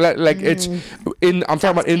rest. Like it's in. I'm talking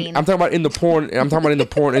about in. clean. I'm talking about in the porn. I'm talking about in the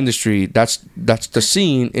porn industry. That's the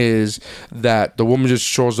scene is that the woman just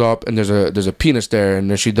shows up and there's a penis there and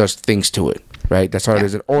then she does things to it. Right. That's how it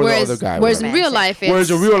is. Or Whereas, the other guy. whereas whatever. in real life, it's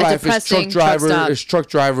Whereas in real a life, it's depressing truck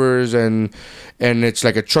drivers, and it's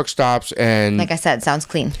like a truck stops and. Like I said, sounds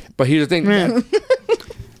clean. But here's the thing.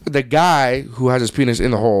 The guy who has his penis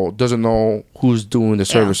in the hole doesn't know who's doing the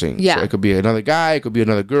servicing. Yeah. So it could be another guy. It could be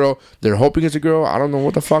another girl. They're hoping it's a girl. I don't know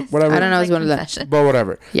what the fuck. Whatever. I don't know. It's one of that. But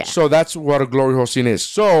whatever. Yeah. So that's what a glory hole scene is.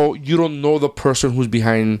 So you don't know the person who's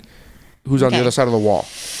behind, who's on the Okay. other side of the wall.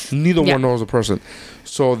 Neither Yeah. one knows the person.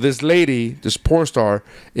 So this lady, this porn star,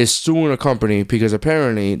 is suing a company because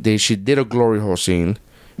apparently she did a glory hole scene,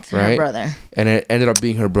 right? Her brother. And it ended up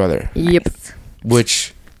being her brother, Yep.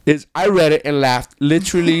 which is I read it and laughed,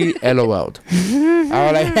 literally LOL'd. I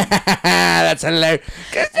was like, that's hilarious.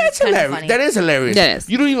 That's kinda hilarious. funny. That is hilarious. That is.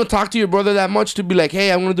 You don't even talk to your brother that much to be like,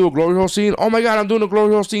 hey, I'm gonna do a glory hole scene. Oh my god, I'm doing a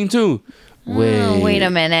glory hole scene too. Wait a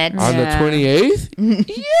minute. On Yeah. the 28th?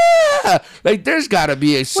 Yeah. Like, there's got to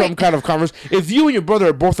be some kind of conversation. If you and your brother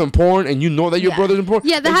are both in porn and you know that your Yeah. brother's in porn,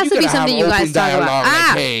 Yeah, there then has to be gotta have something you open guys talk about. dialogue, Ah!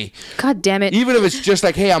 Like, hey, God damn it. even if it's just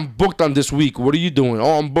like, hey, I'm booked on this week. What are you doing?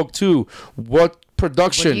 Oh, I'm booked too. What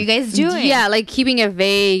production? What are you guys doing? Yeah, like keeping it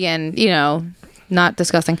vague and not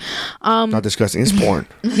disgusting. Not disgusting. It's porn.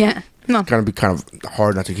 Yeah. No. Gotta be kind of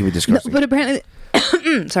hard not to keep it disgusting. But apparently,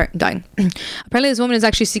 sorry, I'm dying. Apparently, this woman is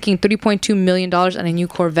actually seeking $3.2 million and a new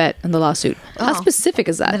Corvette in the lawsuit. How specific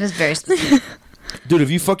is that? That is very specific. Dude, if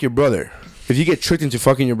you fuck your brother, if you get tricked into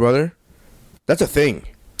fucking your brother, that's a thing.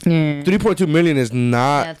 Yeah. 3.2 million is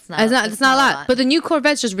not. That's not. It's not a lot. But the new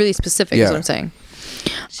Corvette's just really specific, Yeah. is what I'm saying.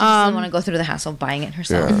 she doesn't want to go through the hassle of buying it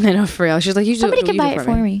herself. Yeah. I know, for real. She's like, you Somebody can buy it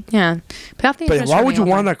for me. Yeah. Pay off the But insurance why for would me, you I'll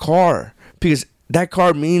want buy that car? Because that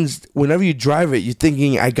car means whenever you drive it, you're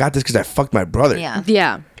thinking, I got this because I fucked my brother. Yeah. it.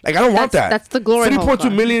 Yeah. Like, I don't want that. That's the glory hole 3.2 car.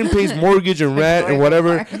 million pays mortgage and rent and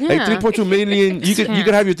whatever. Like, Yeah. 3.2 million, you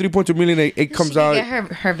could have your 3.2 million, it comes She can out. get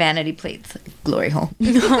her vanity plates, glory hole.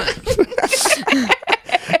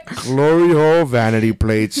 Glory hole vanity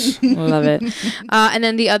plates. Love it. And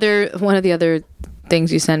then one of the other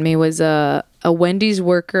things you sent me was a Wendy's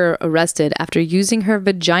worker arrested after using her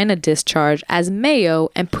vagina discharge as mayo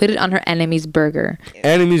and put it on her enemy's burger.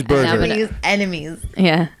 Enemies burger. Enemies.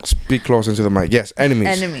 Yeah. Speak close into the mic. Yes, enemies.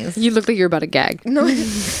 Enemies. You look like you're about to gag. No,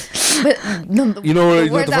 but no, You know what- the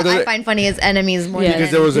word the that fact I that- find funny is enemies more Yeah. than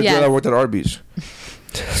Because there was a Yes. girl that worked at Arby's.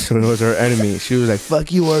 So it was her enemy. She was like,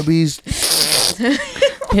 fuck you, Arby's.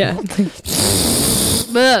 Yeah.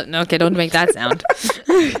 No, okay, don't make that sound.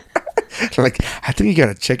 Like, I think you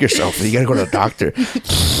gotta check yourself. You gotta go to the doctor. You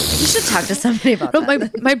should talk to somebody about No,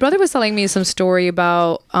 that. my brother was telling me some story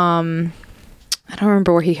about I don't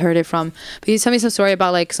remember where he heard it from, but he told me some story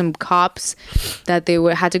about like some cops that they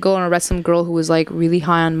had to go and arrest some girl who was like really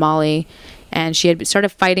high on Molly, and she had started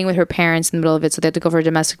fighting with her parents in the middle of it, so they had to go for a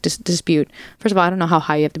domestic dispute. First of all, I don't know how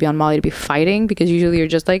high you have to be on Molly to be fighting, because usually you're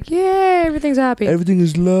just like, yeah, everything's happy. Everything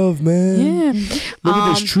is love, man. Yeah. Look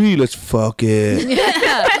at this tree. Let's fuck it.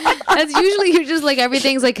 Yeah. That's usually you're just like,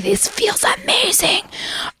 everything's like, this feels amazing.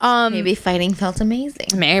 Maybe fighting felt amazing.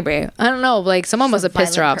 Maybe. I don't know. Like someone must have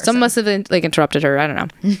pissed her off. Someone must have like interrupted her. I don't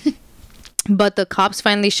know. But the cops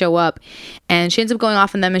finally show up, and she ends up going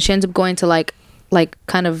off on them, and she ends up going to like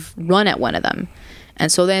kind of run at one of them. And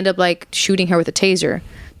so they end up like shooting her with a taser.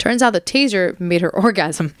 Turns out the taser made her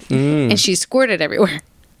orgasm, and she squirted everywhere.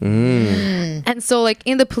 And so like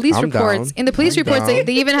in the police reports,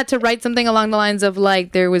 they even had to write something along the lines of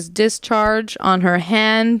like, there was discharge on her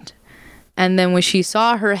hand, and then when she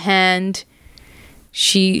saw her hand,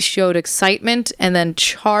 she showed excitement and then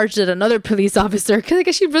charged at another police officer because I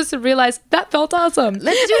guess she must have realized that felt awesome.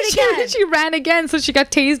 Let's do it again. She ran again, so she got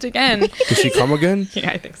tased again. Did she come again?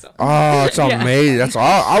 Yeah, I think so. Oh, it's amazing. That's all.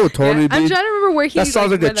 I would totally be. I'm trying to remember where he. That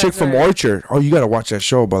sounds like the chick from Orchard. Oh, you gotta watch that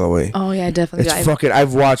show, by the way. Oh yeah, definitely. It's fucking.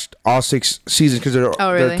 I've watched all 6 seasons because they're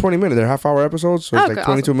 20 minutes. They're half-hour episodes, so it's like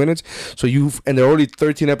 22 minutes. So and there are only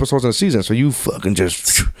 13 episodes in a season. So you fucking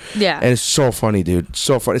just And it's so funny, dude.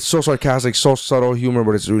 So funny. It's so sarcastic, so subtle humor,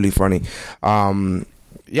 but it's really funny.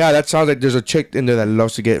 Yeah, that sounds like there's a chick in there that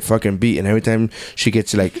loves to get fucking beat, and every time she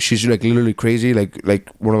gets like, she's like literally crazy, like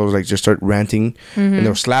one of those like just start ranting, and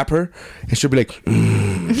they'll slap her, and she'll be like,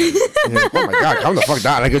 and like, oh my god, calm the fuck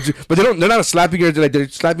down. Like, but they're not slapping her, they're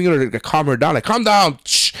slapping her to calm her down, like calm down, and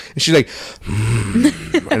she's like,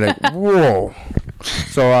 and like, whoa.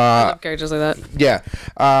 So I love characters like that. Yeah.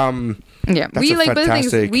 Yeah, we like, but the thing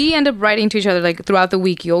is, we end up writing to each other like throughout the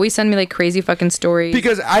week. You always send me like crazy fucking stories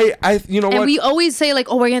because I you know and what, we always say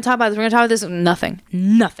like, oh, we're gonna talk about this, we're gonna talk about this. Nothing.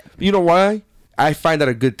 You know why? I find that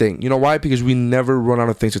a good thing. You know why? Because we never run out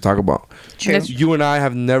of things to talk about. True. You and I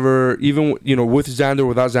have never, even with Xander,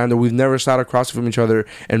 without Xander, we've never sat across from each other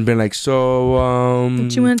and been like, so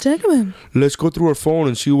what you want to talk about? Let's go through our phone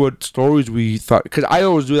and see what stories we thought. Because I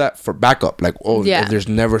always do that for backup. Like, if there's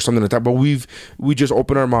never something to talk about. But we just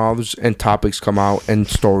open our mouths and topics come out and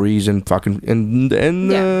stories and fucking and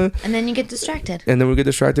then you get distracted. And then we get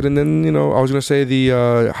distracted, and then I was gonna say the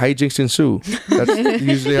hijinks ensue. That's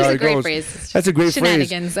usually how it goes. Phrase. That's a great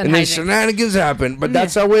phrase. And then shenanigans happen, but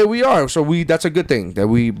that's the way we are. So that's a good thing that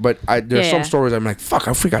we. But there's some stories I'm like, fuck,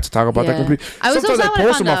 I forgot to talk about that completely. Sometimes I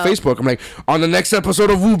post on my Facebook. I'm like, on the next episode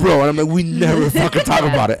of Woo Bro, and I'm like, we never fucking talk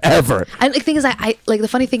about it ever. And the thing is, I like the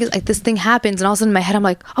funny thing is like this thing happens, and all of a sudden in my head I'm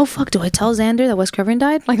like, oh fuck, do I tell Xander that Wes Craven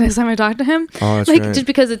died? Like next time I talk to him, that's like right. Just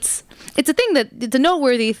because it's a thing that it's a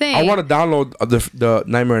noteworthy thing. I want to download the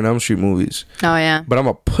Nightmare on Elm Street movies. Oh yeah, but I'm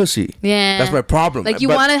a pussy. Yeah, that's my problem. Like you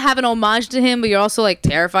want to have an homage to him, but you're also like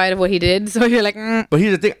terrified of what he did, so you're like. But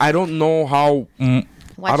here's the thing: I don't know how.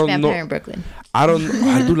 Watch Vampire in Brooklyn. I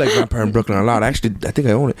do like Vampire in Brooklyn a lot. Actually, I think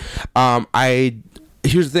I own it.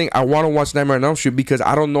 Here's the thing: I want to watch Nightmare on Elm Street because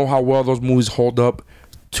I don't know how well those movies hold up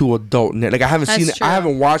to adult. Like I haven't seen it. I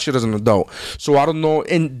haven't watched it as an adult, so I don't know.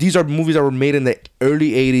 And these are movies that were made in the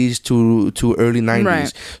early 80s to early 90s.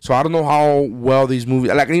 Right. So I don't know how well these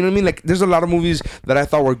movies. Like, you know what I mean? Like there's a lot of movies that I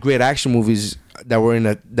thought were great action movies that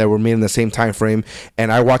were made in the same time frame,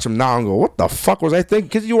 and I watch them now and go, what the fuck was I thinking?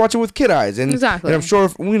 Because you watch it with kid eyes, and I'm sure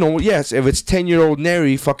if it's 10-year-old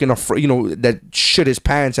Neri fucking that shit his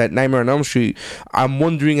pants at Nightmare on Elm Street, I'm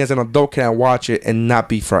wondering as an adult, can I watch it and not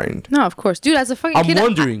be frightened? No, of course, dude. As a fucking kid, I'm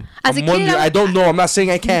wondering. I don't know. I'm not saying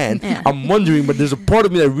I can. Yeah. I'm wondering, but there's a part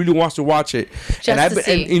of me that really wants to watch it. And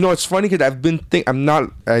it's funny because I've been I know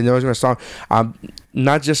it's gonna sound. I'm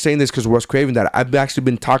not just saying this because Wes Craven that I've actually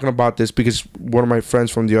been talking about this because one of my friends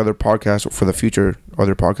from the other podcast for the future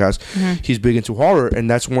other podcast, he's big into horror, and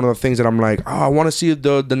that's one of the things that I'm like, I want to see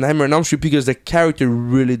the Nightmare on Elm Street because the character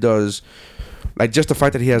really does. Like just the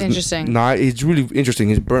fact that he has it's really interesting.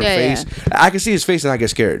 His burnt face. Yeah. I can see his face and I get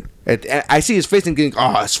scared. I see his face and think,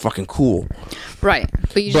 oh, it's fucking cool. Right,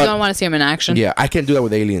 but you just don't want to see him in action. Yeah, I can't do that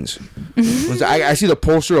with aliens. I see the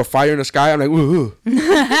poster of fire in the sky. I'm like, ooh.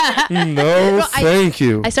 No, thank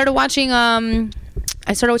you. I started watching.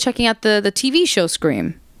 I started checking out the TV show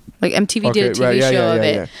Scream. Like MTV did a TV show of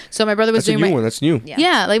it. Yeah. So my brother was doing one. That's new.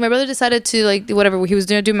 Yeah, like my brother decided to like whatever he was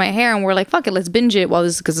doing to do my hair, and we're like, fuck it, let's binge it. Well,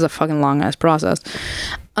 because it's a fucking long ass process.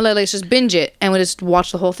 let's just binge it and we'll just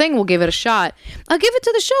watch the whole thing. We'll give it a shot. I'll give it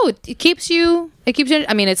to the show. It keeps you.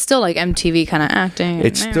 I mean, it's still like MTV kind of acting.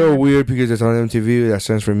 It's still weird because it's on MTV. That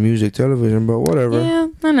stands for music television, but whatever. Yeah,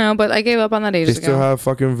 I know, but I gave up on that ages They still ago. have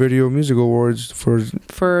fucking video music awards for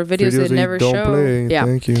videos that you never don't show. play. Yeah.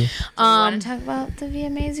 Thank you. Want to talk about the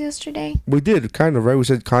VMAs yesterday? We did kind of, right? We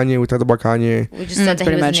said Kanye. We talked about Kanye. We just said that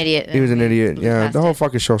he was an idiot. He was an idiot. Yeah, the whole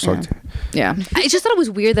fucking show sucked. Yeah, I just thought it was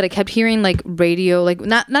weird that I kept hearing like radio, like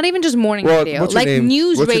not even just morning radio, what's her like name?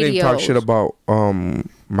 news What's radio. Her name talk shit about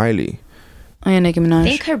Miley? Oh yeah, Nicki Minaj. I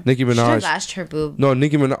think her Nicki Minaj. She flashed her boob. No,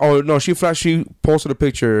 Nicki Minaj. Oh no, she posted a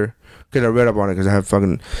picture because I read up on it because I have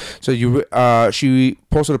fucking. So she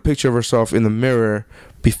posted a picture of herself in the mirror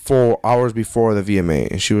hours before the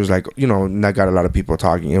VMA, and she was like, that got a lot of people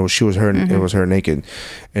talking. It was her. Mm-hmm. It was her naked,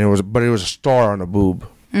 and it was a star on the boob.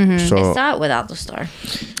 Mm-hmm. So I saw it without the star.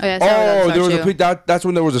 Oh yeah, I saw that there was too. a that's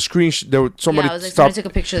when there was a screen. There was somebody Yeah, it was like stopped somebody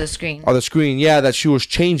took a picture of the screen. on the screen. Yeah, that she was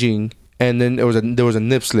changing. And then there was a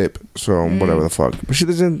nip slip, so whatever the fuck. But she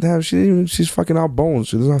doesn't have. She's fucking out bones.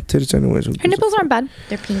 She doesn't have titties anyways. Her nipples aren't bad.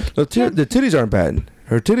 They're pink. The titties aren't bad.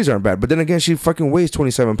 Her titties aren't bad. But then again, she fucking weighs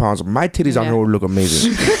 27 pounds. My titties on her would look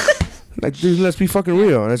amazing. Like, dude, let's be fucking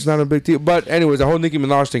real. It's not a big deal. But anyways, the whole Nicki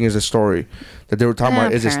Minaj thing is a story that they were talking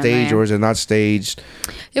about. Is it staged or is it not staged?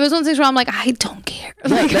 It was one of those things where I'm like, I don't care.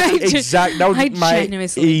 Yeah, that was my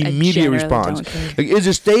immediate response. Like, is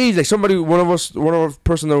it staged? Like one of the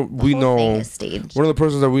persons that we know, one of the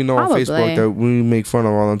persons that we know on Facebook that we make fun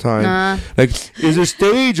of all the time. Like, is it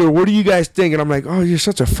staged or what do you guys think? And I'm like, oh, you're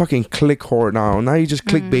such a fucking click whore now. Now you're just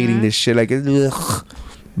clickbaiting this shit. Like, ugh,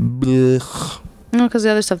 ugh. No, because the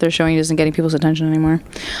other stuff they're showing isn't getting people's attention anymore.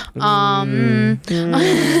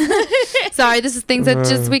 Sorry, this is things that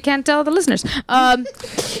just we can't tell the listeners.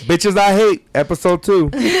 Bitches I hate, episode 2.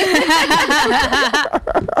 Look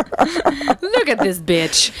at this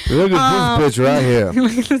bitch. Look at this bitch right here.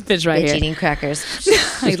 Look at this bitch right Bitch here. eating crackers.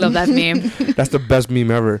 I love that meme. That's the best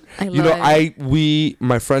meme ever.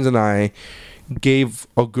 My friends and I gave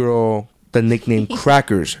a girl the nickname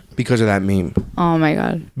Crackers because of that meme. Oh my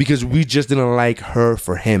god. Because we just didn't like her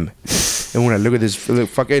for him. And when I look at this,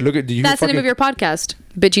 look at that's the name of your podcast,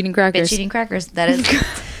 Bitch Eating Crackers. Bitch eating crackers. That is.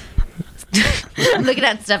 Looking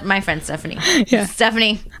at my friend Stephanie. Yeah.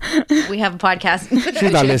 Stephanie, we have a podcast.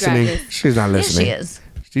 She's not listening. She's not listening. Yes, she is.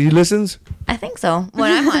 She listens? I think so. When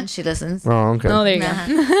I'm on, she listens. Oh, okay. Oh, there you go.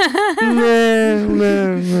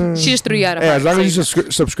 She just threw you out of as long as you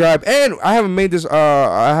subscribe. And I haven't made this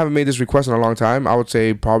request in a long time. I would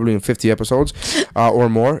say probably in 50 episodes or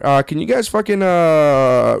more. Can you guys fucking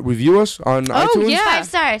review us on iTunes? Oh, yeah. 5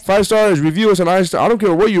 stars. 5 stars. Review us on iTunes. I don't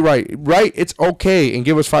care what you write. Write it's okay and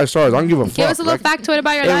give us 5 stars. I don't give a fuck. Give us a little factoid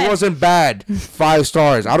about your life. It wasn't bad. 5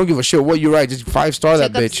 stars. I don't give a shit what you write. Just 5 stars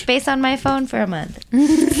that Took up bitch. space on my phone for a month.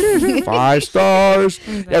 5 stars.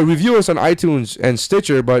 Yeah, review us on iTunes and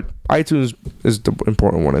Stitcher, but iTunes is the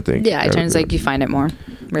important one, I think. Yeah, iTunes, like, you find it more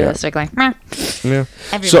realistically. Yeah.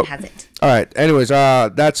 Everyone has it. All right. Anyways,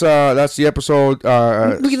 that's the episode.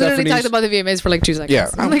 We literally talked about the VMAs for like 2 seconds. Yeah,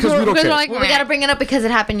 because we don't care. We gotta bring it up because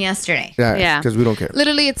it happened yesterday. Yeah, because we don't care.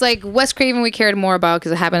 Literally, it's like Wes Craven we cared more about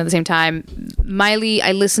because it happened at the same time. Miley,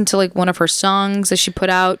 I listened to like one of her songs that she put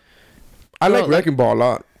out. I like Wrecking Ball a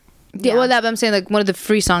lot. Yeah, well, I'm saying like one of the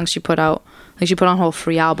free songs she put out. Like she put on a whole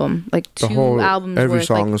free album, like albums. Every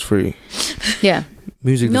song is free. Yeah.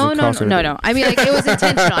 Music doesn't cost anything. No. I mean, like, it was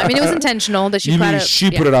intentional. It was intentional that she put it. She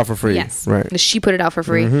put it out for free. Yes. Right. She put it out for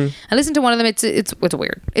free. Mm-hmm. I listened to one of them. It's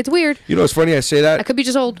weird. It's weird. You know, it's funny. I say that. I could be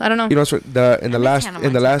just old. I don't know. You know, in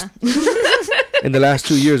the last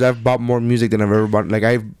 2 years, I've bought more music than I've ever bought. Like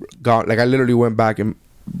I literally went back and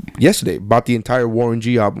yesterday bought the entire Warren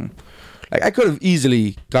G album. Like I could have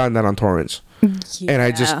easily gotten that on torrents. Yeah. And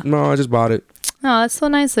I just bought it. Oh, that's so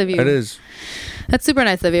nice of you. It is. That's super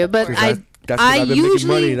nice of you. But I've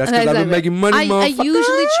been making money. I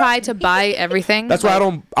usually try to buy everything. That's why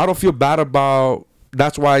I don't feel bad about.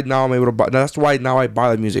 That's why now I'm able to buy. That's why now I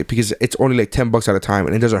buy the music because it's only like $10 at a time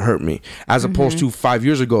and it doesn't hurt me. As opposed to 5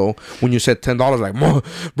 years ago when you said $10, like,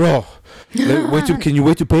 bro, can you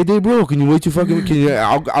wait to payday, bro? Can you wait to fucking?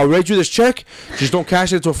 I'll write you this check. Just don't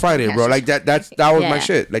cash it until Friday, bro. Like that was my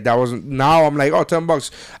shit. Like that wasn't. Now I'm like, oh,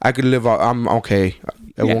 $10. I could live out. I'm okay.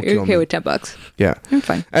 It won't kill me. With $10. Yeah, I'm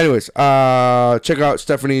fine. Anyways, check out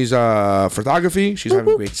Stephanie's photography. She's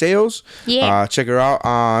having great sales. Yeah. Check her out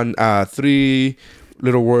on 3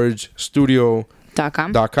 Little Words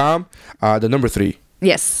Studio.com. The number 3.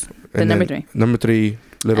 Yes, the number 3. Number 3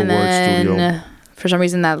 Little Words Studio. For some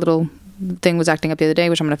reason, that little thing was acting up the other day,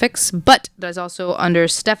 which I'm gonna fix. But that's also under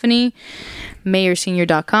Stephanie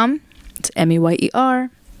MayerSenior.com. It's MEYER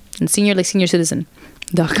and senior like senior citizen.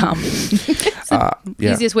 Yeah.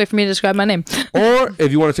 Easiest way for me to describe my name. Or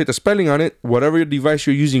if you want to take the spelling on it, whatever device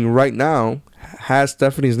you're using right now has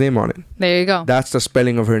Stephanie's name on it. There you go. That's the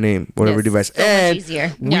spelling of her name, whatever Yes, device. so much And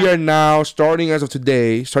easier. we are now, starting as of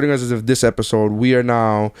today, starting as of this episode, we are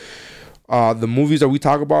now, the movies that we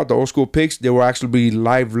talk about, the old school picks, there will actually be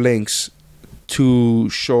live links to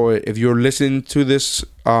show it. If you're listening to this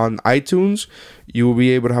on iTunes, you will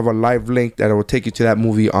be able to have a live link that will take you to that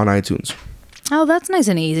movie on iTunes. Oh, that's nice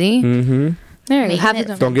and easy. Mm-hmm. There you Making have it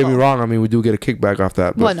it. Don't get me wrong. I mean, we do get a kickback off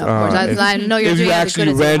that. But, Well, no, of course. I know you're if doing you it as actually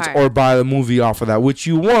good as you rent are. or buy the movie off of that, which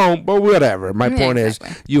you won't, but whatever. My Yeah, point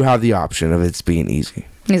exactly. is, you have the option of it's being easy.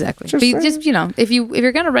 Exactly. Just But you saying. just, you know, if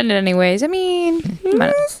you're gonna rent it anyways, I mean, you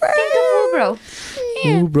might- Bro.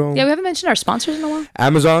 Ooh, bro. yeah, we haven't mentioned our sponsors in a while.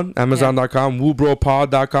 Amazon.com,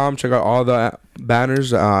 woobropod.com. Check out all the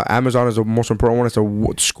banners. Amazon is the most important one. It's a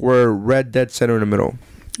square red dead center in the middle.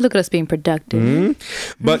 Look at us being productive. Mhm.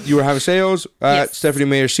 But you were having sales at Yes.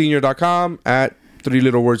 StephanieMayerSenior.com, at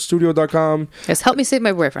 3littlewordstudio.com. Yes, help me save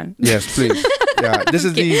my boyfriend. Yes, please. Yeah, this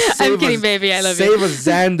is the I'm kidding, baby. I love you. Save a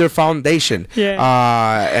Xander Foundation.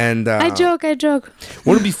 Yeah. And I joke.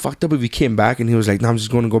 wouldn't it be fucked up if he came back and he was like, "No, I'm just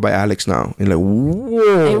going to go by Alex now." And like, It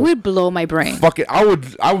whoa, would blow my brain. fuck it. I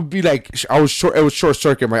would be like, I was short. It was short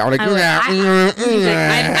circuit. I'm like,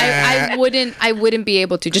 I wouldn't be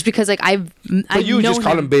able to just because like But you would just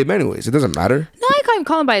call him babe anyways. It doesn't matter. No, I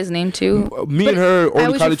call him by his name too. Me But and her I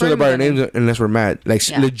only was call each other referring by to our that names unless we're mad, like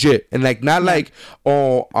Yeah. legit, and like not like,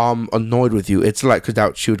 oh, I'm annoyed with you. It's like,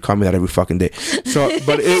 because she would call me that every fucking day. So,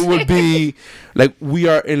 but it would be like we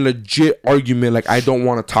are in legit argument. Like, I don't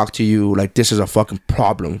want to talk to you. Like, this is a fucking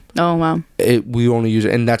problem. Oh wow. We only use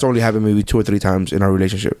it, and that's only happened maybe 2 or 3 times in our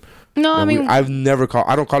relationship. No, I mean, I've never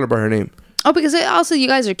I don't call her by her name. oh, because also you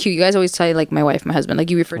guys are cute. You guys always tell like my wife, my husband. Like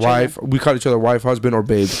you refer to Wife, them. we call each other wife, husband, or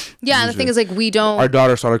babe. Yeah, and the thing is like we don't. Our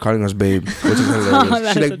daughter started calling us babe, which is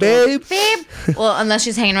hilarious. She's like, babe. Well, unless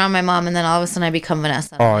she's hanging around my mom, and then all of a sudden I become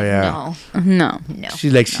Vanessa. Oh, yeah. No. no.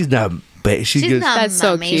 She's like, she's not babe. She's goes, not That's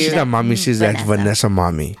so mommy. cute. she's not mommy. She's like Vanessa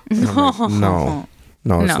mommy. And I'm like,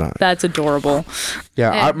 no, it's No, not. that's adorable.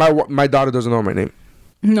 Yeah, my daughter doesn't know my name.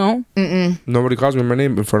 No, Nobody calls me my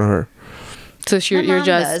name in front of her. so My you're mom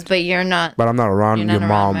just. does, but you're not. But I'm not around You're not your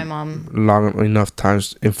around mom, my mom. long enough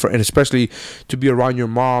times, and especially to be around your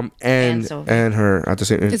mom and Sophie. her at the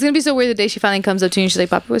same. It's gonna be so weird the day she finally comes up to you and she's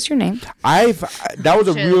like, "Papi, what's your name?" That was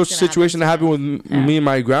a Sure, real that's gonna situation that happened with me and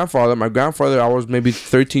my grandfather. My grandfather, I was maybe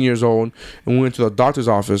 13 years old, and we went to the doctor's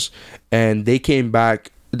office, and they came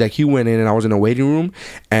back. Like, he went in, and I was in a waiting room,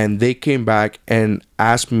 and they came back and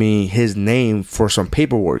asked me his name for some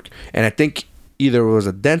paperwork, and I think either it was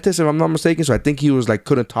a dentist, if I'm not mistaken. So I think he was like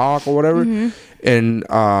couldn't talk or whatever, and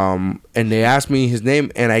they asked me his name,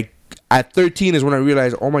 and I at 13 is when I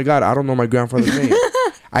realized, oh my god, I don't know my grandfather's name.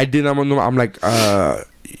 I didn't know. I'm like,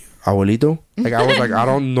 abuelito. Like, I was like, I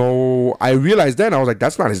don't know. I realized then, I was like,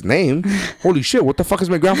 that's not his name. Holy shit, what the fuck is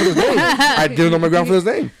my grandfather's name? I didn't know my grandfather's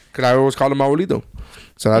name because I always called him abuelito.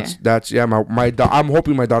 So that's I'm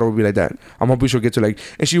hoping my daughter will be like that. I'm hoping she'll get to like,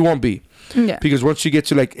 and she won't be. Yeah. Because once she gets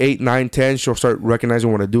to like 8, 9, 10, she'll start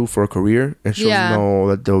recognizing what I do for a career, and she'll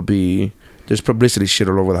know that there's publicity shit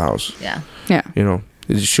all over the house. Yeah. Yeah. You know,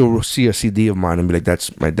 she'll see a CD of mine and be like,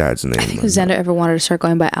 that's my dad's name. If Xander ever wanted to start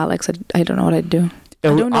going by Alex, I don't know what I'd do.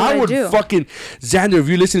 And don't know what I I would do. fucking Xander, if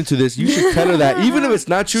you're listening to this, you should tell her that. Even if it's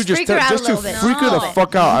not true, just freak her out just a to little bit. freak her the No.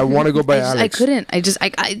 fuck out. I want to go by I Alex. couldn't. He's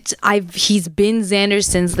been Xander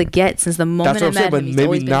since the moment That's what I'm I met saying. But him. He's maybe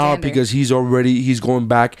always been now Xander. because he's going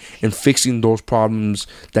back and fixing those problems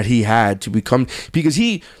that he had to become. Because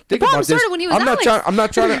think problem about this. started when he was Alex. I'm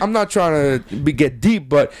not trying to get deep,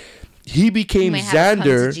 but he became might have a come to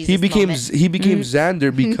Xander. Jesus He became moment.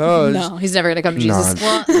 Xander because no, he's never gonna come to Jesus.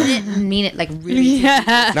 Well, I didn't mean it like really.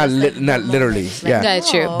 Yeah. not literally. Yeah. That's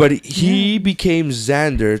true. But he became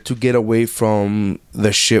Xander to get away from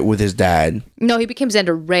the shit with his dad. No, he became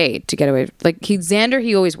Xander Ray to get away. Like Xander,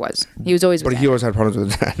 he always was. He was always. But with he Xander. always had problems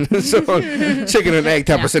with his dad. So chicken and egg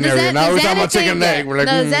type of scenario. Now we're talking about chicken and egg. We're like,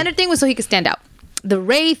 the Xander thing was so he could stand out. The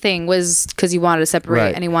Ray thing was because he wanted to separate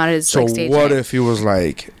Right. and he wanted his So like, stage what name. if he was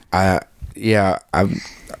like, I'm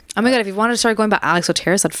Oh my god! If he wanted to start going by Alex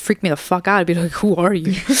Oteris, that'd freak me the fuck out. I'd be like, "Who are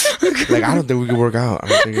you?" like, I don't think we can work out. I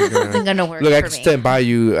don't think it's gonna work Look, I for can me. stand by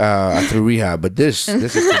you through rehab, but this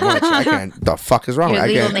is too much. I can't. The fuck is wrong? Your I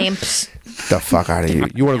legal can't. name. The fuck out of here.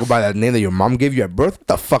 You want to go by that name that your mom gave you at birth?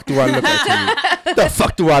 The fuck do I look like to you? The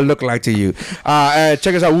fuck do I look like to you? And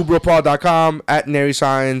check us out, woobropod.com, at Nary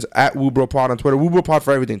Signs, at woobropod on Twitter. Woobropod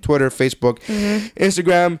for everything. Twitter, Facebook,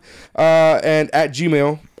 Instagram, and at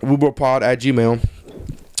Gmail, woobropod at Gmail.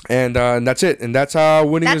 And that's it. And that's how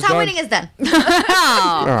winning That's is how done. winning is done.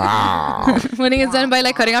 Winning is done by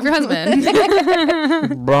like cutting off your husband.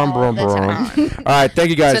 Brum, brum, brum. All right, thank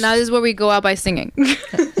you guys. So now this is where we go out by singing.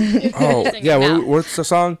 Oh, yeah. What's the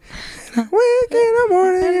song? Wake in the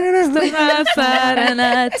morning and Step outside and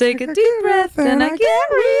I take a deep breath and I get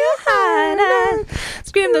real high and I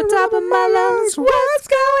scream the top of my lungs, what's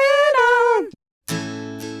going on?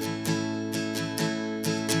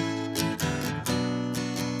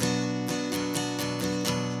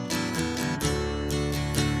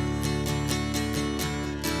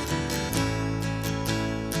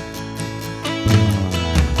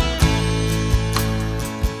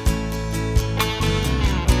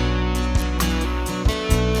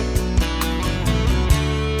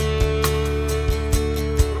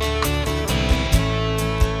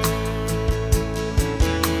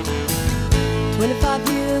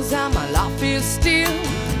 And my life is still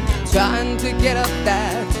trying to get up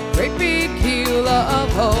that great big hill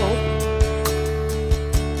of hope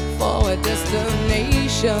for a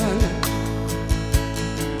destination.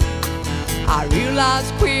 I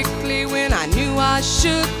realized quickly when I knew I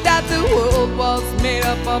should that the world was made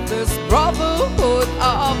up of this brotherhood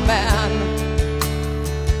of man,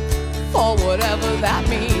 for whatever that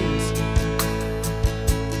means.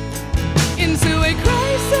 Into a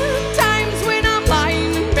crisis times when I'm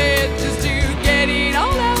lying in bed just to get it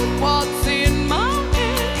all out what's in my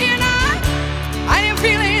head. And I am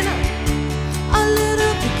feeling a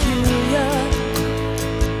little peculiar.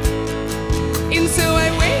 And so I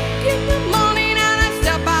wake in the morning and I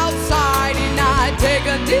step outside and I take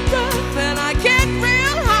a deep breath and I get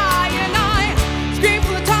real high and I scream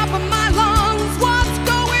from the top of my lungs, what's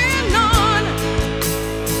going on?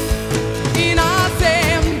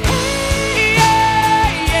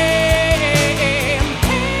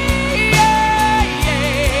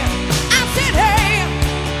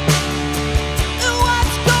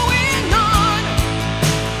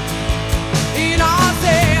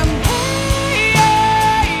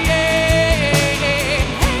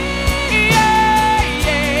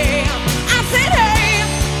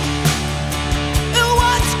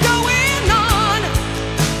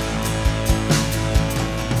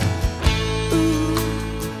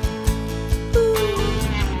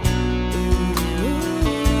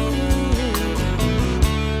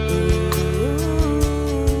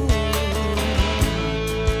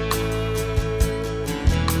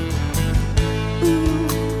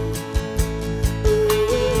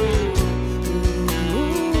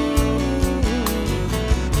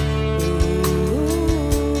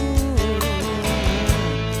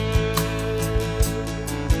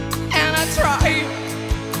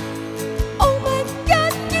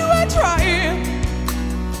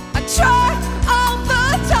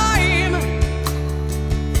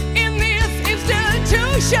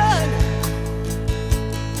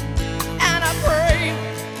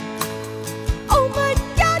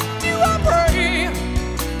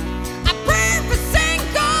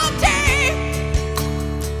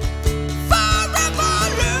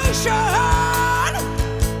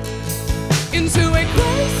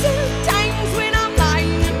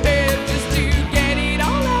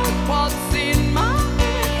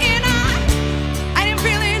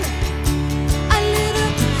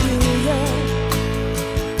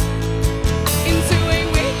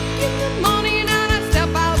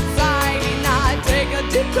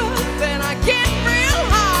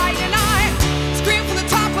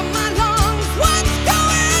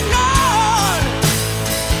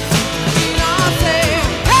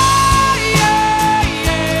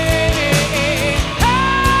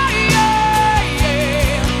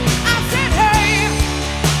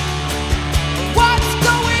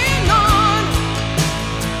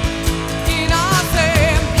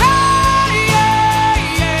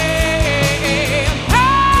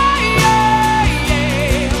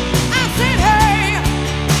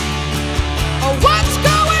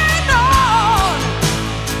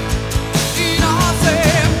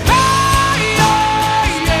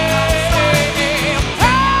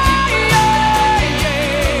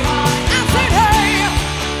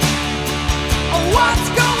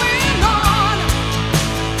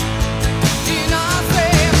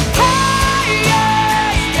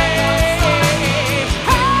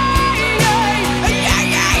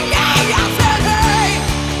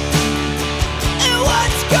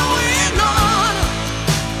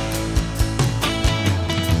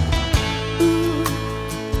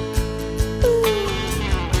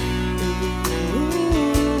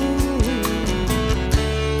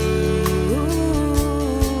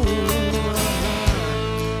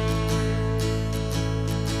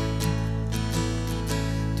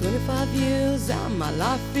 'cause my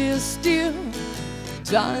life is still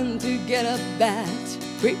trying to get up that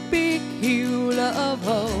great big hill of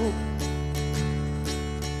hope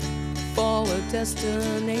for a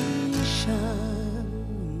destination.